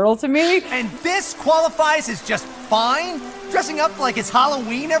Ninja Turtle to me. And this qualifies as just fine? Dressing up like it's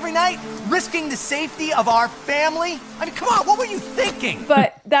Halloween every night? Risking the safety of our family? I mean, come on, what were you thinking?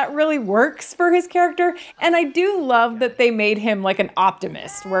 But that really works for his character. And I do love that they made him like an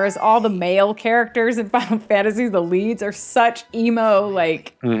optimist, whereas all the male characters in Final Fantasy, the leads, are such emo,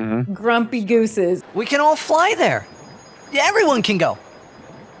 like grumpy gooses. We can all fly there. Everyone can go.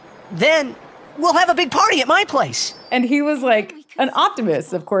 Then we'll have a big party at my place. And he was like an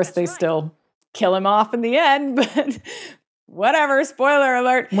optimist. Of course, they still kill him off in the end, but whatever. Spoiler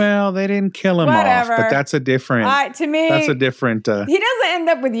alert. Well, they didn't kill him off, but that's a different. To me, that's a different. He doesn't end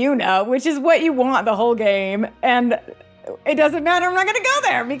up with Yuna, which is what you want the whole game, and it doesn't matter. I'm not going to go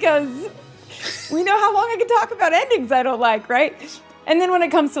there because we know how long I can talk about endings I don't like, right? And then when it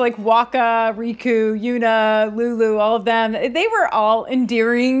comes to like Waka, Riku, Yuna, Lulu, all of them, they were all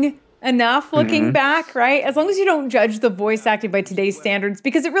endearing enough looking back, right? As long as you don't judge the voice acting by today's standards,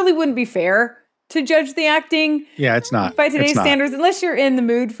 because it really wouldn't be fair to judge the acting. Yeah, it's not. By today's standards, unless you're in the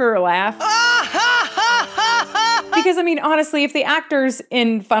mood for a laugh. Because, I mean, honestly, if the actors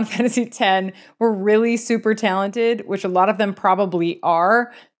in Final Fantasy X were really super talented, which a lot of them probably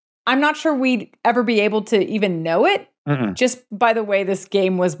are, I'm not sure we'd ever be able to even know it. Just by the way this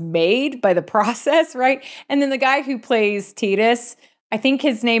game was made, by the process, right? And then the guy who plays Tidus, I think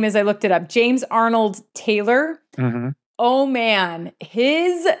his name is, I looked it up, James Arnold Taylor. Oh man,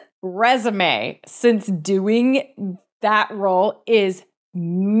 his resume since doing that role is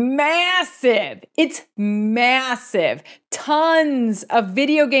massive. It's massive. Tons of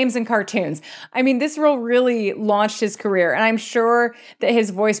video games and cartoons. I mean, this role really launched his career, and I'm sure that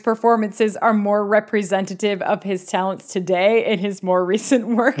his voice performances are more representative of his talents today in his more recent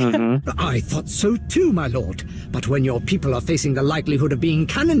work. I thought so too, my lord. But when your people are facing the likelihood of being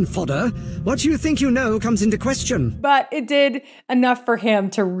cannon fodder, what you think you know comes into question. But it did enough for him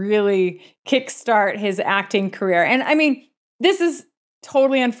to really kickstart his acting career. And I mean, this is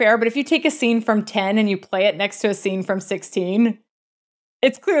totally unfair, but if you take a scene from 10 and you play it next to a scene from 16,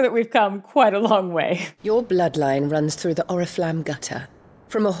 it's clear that we've come quite a long way. Your bloodline runs through the Oriflamme gutter,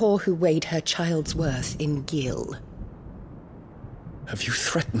 from a whore who weighed her child's worth in Gil. Have you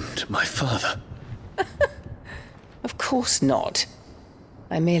threatened my father? Of course not.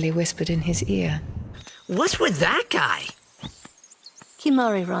 I merely whispered in his ear. What's with that guy?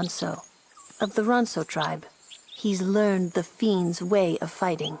 Kimari Ronso, of the Ronso tribe. He's learned the Fiend's way of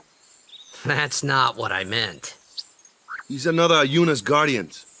fighting. That's not what I meant. He's another Yuna's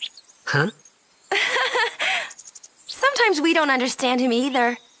guardians. Huh? Sometimes we don't understand him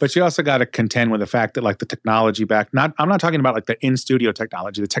either. But you also got to contend with the fact that like the technology I'm not talking about like the in-studio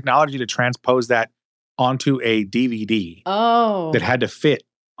technology, the technology to transpose that onto a DVD that had to fit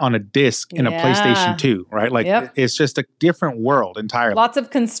on a disc in a PlayStation 2, right? Like it's just a different world entirely. Lots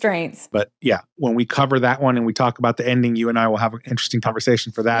of constraints. But yeah, when we cover that one and we talk about the ending, you and I will have an interesting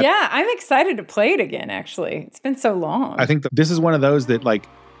conversation for that. Yeah, I'm excited to play it again, actually. It's been so long. I think this is one of those that like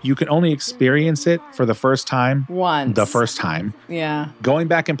you can only experience it for the first time. Once. The first time. Yeah. Going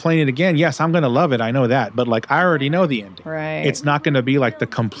back and playing it again, yes, I'm going to love it. I know that. But like I already know the ending. Right. It's not going to be like the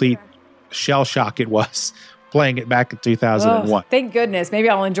complete shell shock it was playing it back in 2001. Thank goodness. Maybe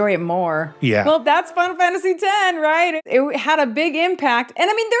I'll enjoy it more. Yeah. Well, that's Final Fantasy X, right? It had a big impact. And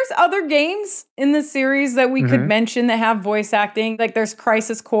I mean, there's other games in the series that we could mention that have voice acting. Like there's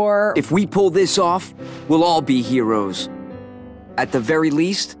Crisis Core. If we pull this off, we'll all be heroes. At the very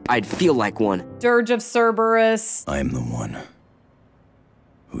least, I'd feel like one. Dirge of Cerberus. I'm the one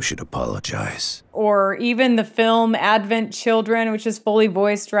who should apologize. Or even the film Advent Children, which is fully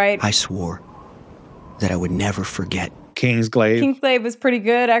voiced, right? I swore that I would never forget. Kingsglaive. Kingsglaive was pretty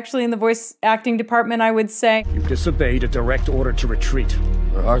good, actually, in the voice acting department, I would say. You disobeyed a direct order to retreat.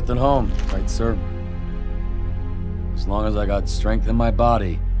 For hearth and home, right, sir? As long as I got strength in my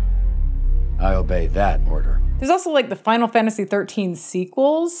body, I obey that order. There's also like the Final Fantasy XIII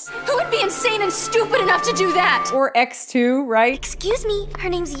sequels. Who would be insane and stupid enough to do that? Or X2, right? Excuse me, her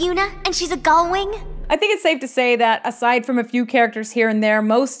name's Yuna, and she's a gullwing. I think it's safe to say that aside from a few characters here and there,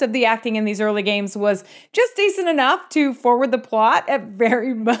 most of the acting in these early games was just decent enough to forward the plot at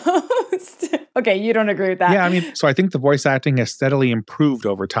very most. Okay, you don't agree with that. Yeah, I mean, so I think the voice acting has steadily improved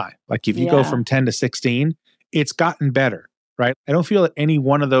over time. Like if you go from 10 to 16, it's gotten better, right? I don't feel at any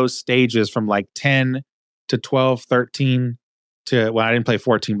one of those stages from like 10 to 12, 13 to, well, I didn't play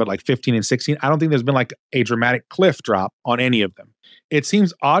 14, but like 15 and 16, I don't think there's been like a dramatic cliff drop on any of them. It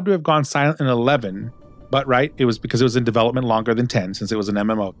seems odd to have gone silent in 11, but right, it was because it was in development longer than 10 since it was an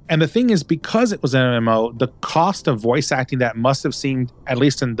MMO. And the thing is, because it was an MMO, the cost of voice acting that must have seemed, at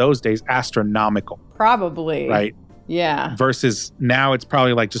least in those days, astronomical. Probably. Right? Yeah. Versus now it's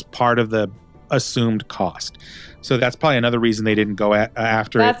probably like just part of the assumed cost. So that's probably another reason they didn't go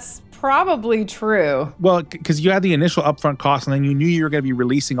after it. That's probably true. Well, because you had the initial upfront cost and then you knew you were going to be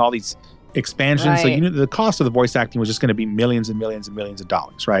releasing all these expansions. Right. So you knew the cost of the voice acting was just going to be millions and millions and millions of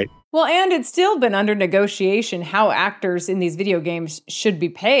dollars, right? Well, and it's still been under negotiation how actors in these video games should be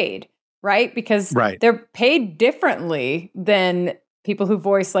paid, right? Because they're paid differently than people who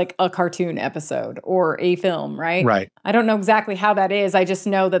voice like a cartoon episode or a film, right? Right. I don't know exactly how that is. I just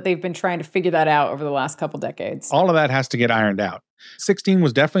know that they've been trying to figure that out over the last couple decades. All of that has to get ironed out. 16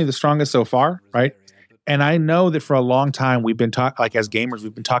 was definitely the strongest so far, right? And I know that for a long time we've been talking, like as gamers,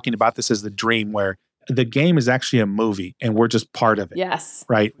 we've been talking about this as the dream where the game is actually a movie and we're just part of it. Yes.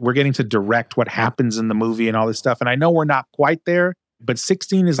 Right? We're getting to direct what happens in the movie and all this stuff. And I know we're not quite there, but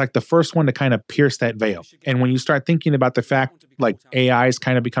 16 is like the first one to kind of pierce that veil. And when you start thinking about the fact like AI is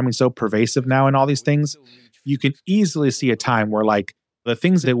kind of becoming so pervasive now and all these things, you can easily see a time where like the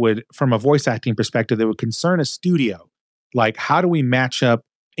things that would, from a voice acting perspective, that would concern a studio, like how do we match up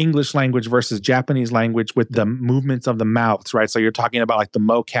English language versus Japanese language with the movements of the mouths, right? So you're talking about like the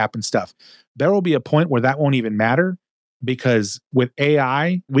mocap and stuff. There will be a point where that won't even matter because with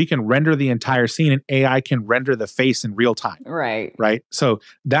AI, we can render the entire scene and AI can render the face in real time. Right. Right. So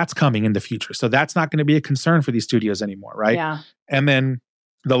that's coming in the future. So that's not going to be a concern for these studios anymore, right? Yeah. And then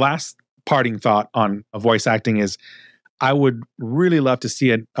the last parting thought on voice acting is I would really love to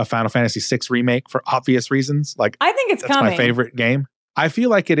see a Final Fantasy VI remake for obvious reasons. Like I think it's coming. That's my favorite game. I feel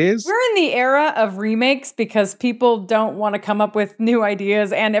like it is. We're in the era of remakes because people don't want to come up with new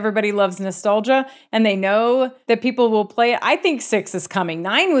ideas and everybody loves nostalgia and they know that people will play it. I think 6 is coming.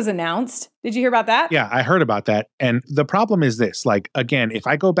 9 was announced. Did you hear about that? Yeah, I heard about that. And the problem is this, like, again, if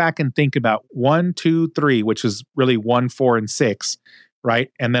I go back and think about 1, 2, 3, which is really 1, 4, and 6,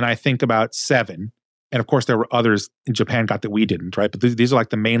 right? And then I think about 7. And of course, there were others in Japan got that we didn't, right? But these are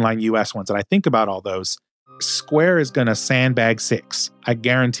like the mainline US ones. And I think about all those. Square is going to sandbag 6. I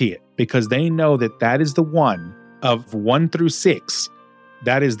guarantee it. Because they know that that is the one of 1 through 6.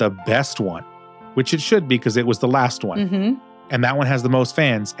 That is the best one. Which it should be because it was the last one. Mm-hmm. and that one has the most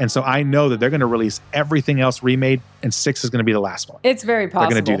fans. And so I know that they're going to release everything else remade, and 6 is going to be the last one. It's very possible.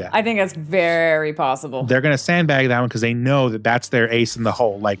 They're going to do that. I think that's very possible. They're going to sandbag that one because they know that that's their ace in the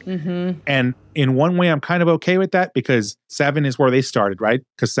hole. Like, and in one way, I'm kind of okay with that because 7 is where they started, right?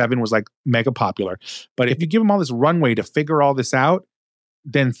 Because 7 was like mega popular. But if you give them all this runway to figure all this out,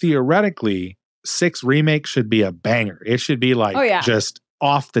 then theoretically, 6 remake should be a banger. It should be like just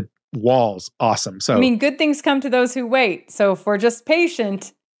off the walls awesome. So I mean, good things come to those who wait. So if we're just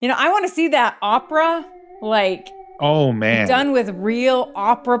patient, I want to see that opera oh man, done with real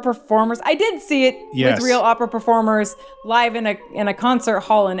opera performers. I did see it with real opera performers live in a concert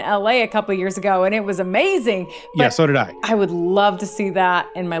hall in LA a couple of years ago, and it was amazing. Yeah, so did I. I would love to see that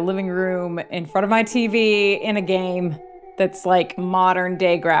in my living room, in front of my TV, in a game that's like modern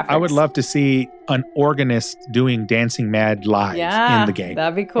day graphics. I would love to see an organist doing Dancing Mad live in the game.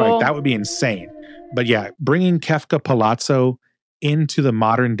 That'd be cool. That would be insane. But yeah, bringing Kefka Palazzo into the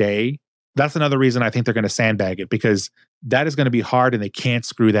modern day, that's another reason I think they're going to sandbag it, because that is going to be hard and they can't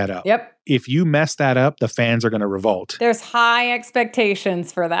screw that up. Yep. If you mess that up, the fans are going to revolt. There's high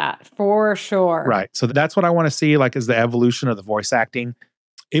expectations for that, for sure. Right. So that's what I want to see, is the evolution of the voice acting.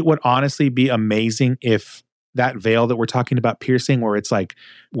 It would honestly be amazing if that veil that we're talking about piercing, where it's like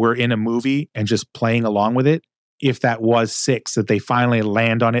we're in a movie and just playing along with it, if that was 6, that they finally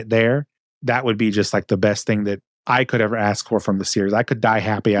land on it there, that would be just like the best thing that I could ever ask for from the series. I could die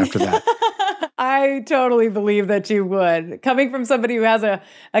happy after that. I totally believe that you would. Coming from somebody who has a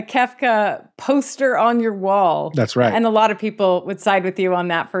Kefka poster on your wall. That's right. And a lot of people would side with you on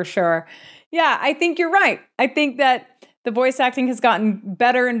that for sure. Yeah, I think you're right. I think that the voice acting has gotten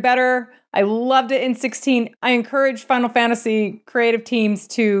better and better. I loved it in 16. I encourage Final Fantasy creative teams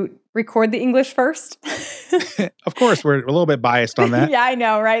to record the English first. Of course, we're a little bit biased on that. Yeah, I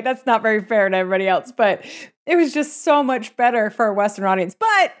know, right? That's not very fair to everybody else, but it was just so much better for a Western audience.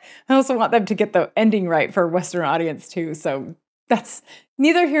 But I also want them to get the ending right for a Western audience too. So that's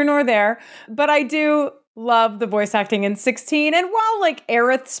neither here nor there. But I do love the voice acting in 16. And while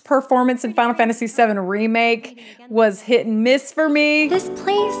Aerith's performance in Final Fantasy VII Remake was hit and miss for me, this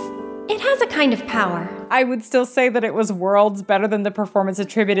place, it has a kind of power. I would still say that it was worlds better than the performance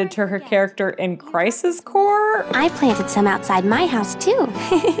attributed to her character in Crisis Core. I planted some outside my house too.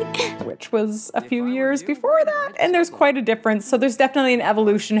 Which was a few years before that. And there's quite a difference. So there's definitely an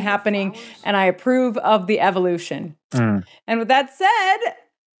evolution happening, and I approve of the evolution. And with that said,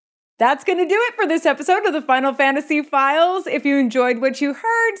 that's going to do it for this episode of the Final Fantasy Files. If you enjoyed what you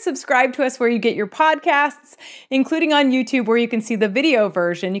heard, subscribe to us where you get your podcasts, including on YouTube where you can see the video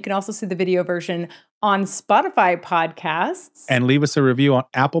version. You can also see the video version on Spotify podcasts. And leave us a review on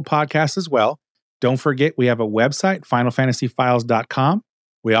Apple Podcasts as well. Don't forget, we have a website, finalfantasyfiles.com.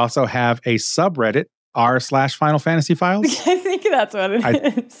 We also have a subreddit, r/Final Fantasy Files. I think that's what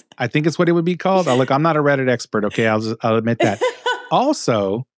it is. I think it's what it would be called. Look, I'm not a Reddit expert, okay? I'll admit that.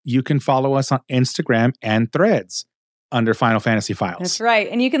 Also, you can follow us on Instagram and Threads under Final Fantasy Files. That's right.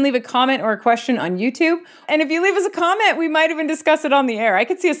 And you can leave a comment or a question on YouTube. And if you leave us a comment, we might even discuss it on the air. I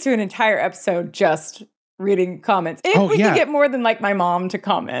could see us do an entire episode just reading comments. If we could get more than my mom to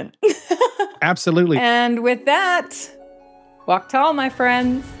comment. Absolutely. And with that, walk tall, my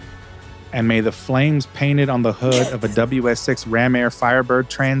friends. And may the flames painted on the hood of a WS6 Ram Air Firebird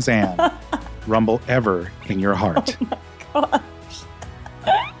Trans Am rumble ever in your heart. Oh my gosh.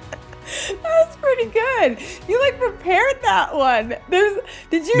 That's pretty good. You prepared that one.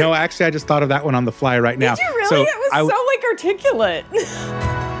 Did you? No, actually, I just thought of that one on the fly right now. Did you really? It was so articulate.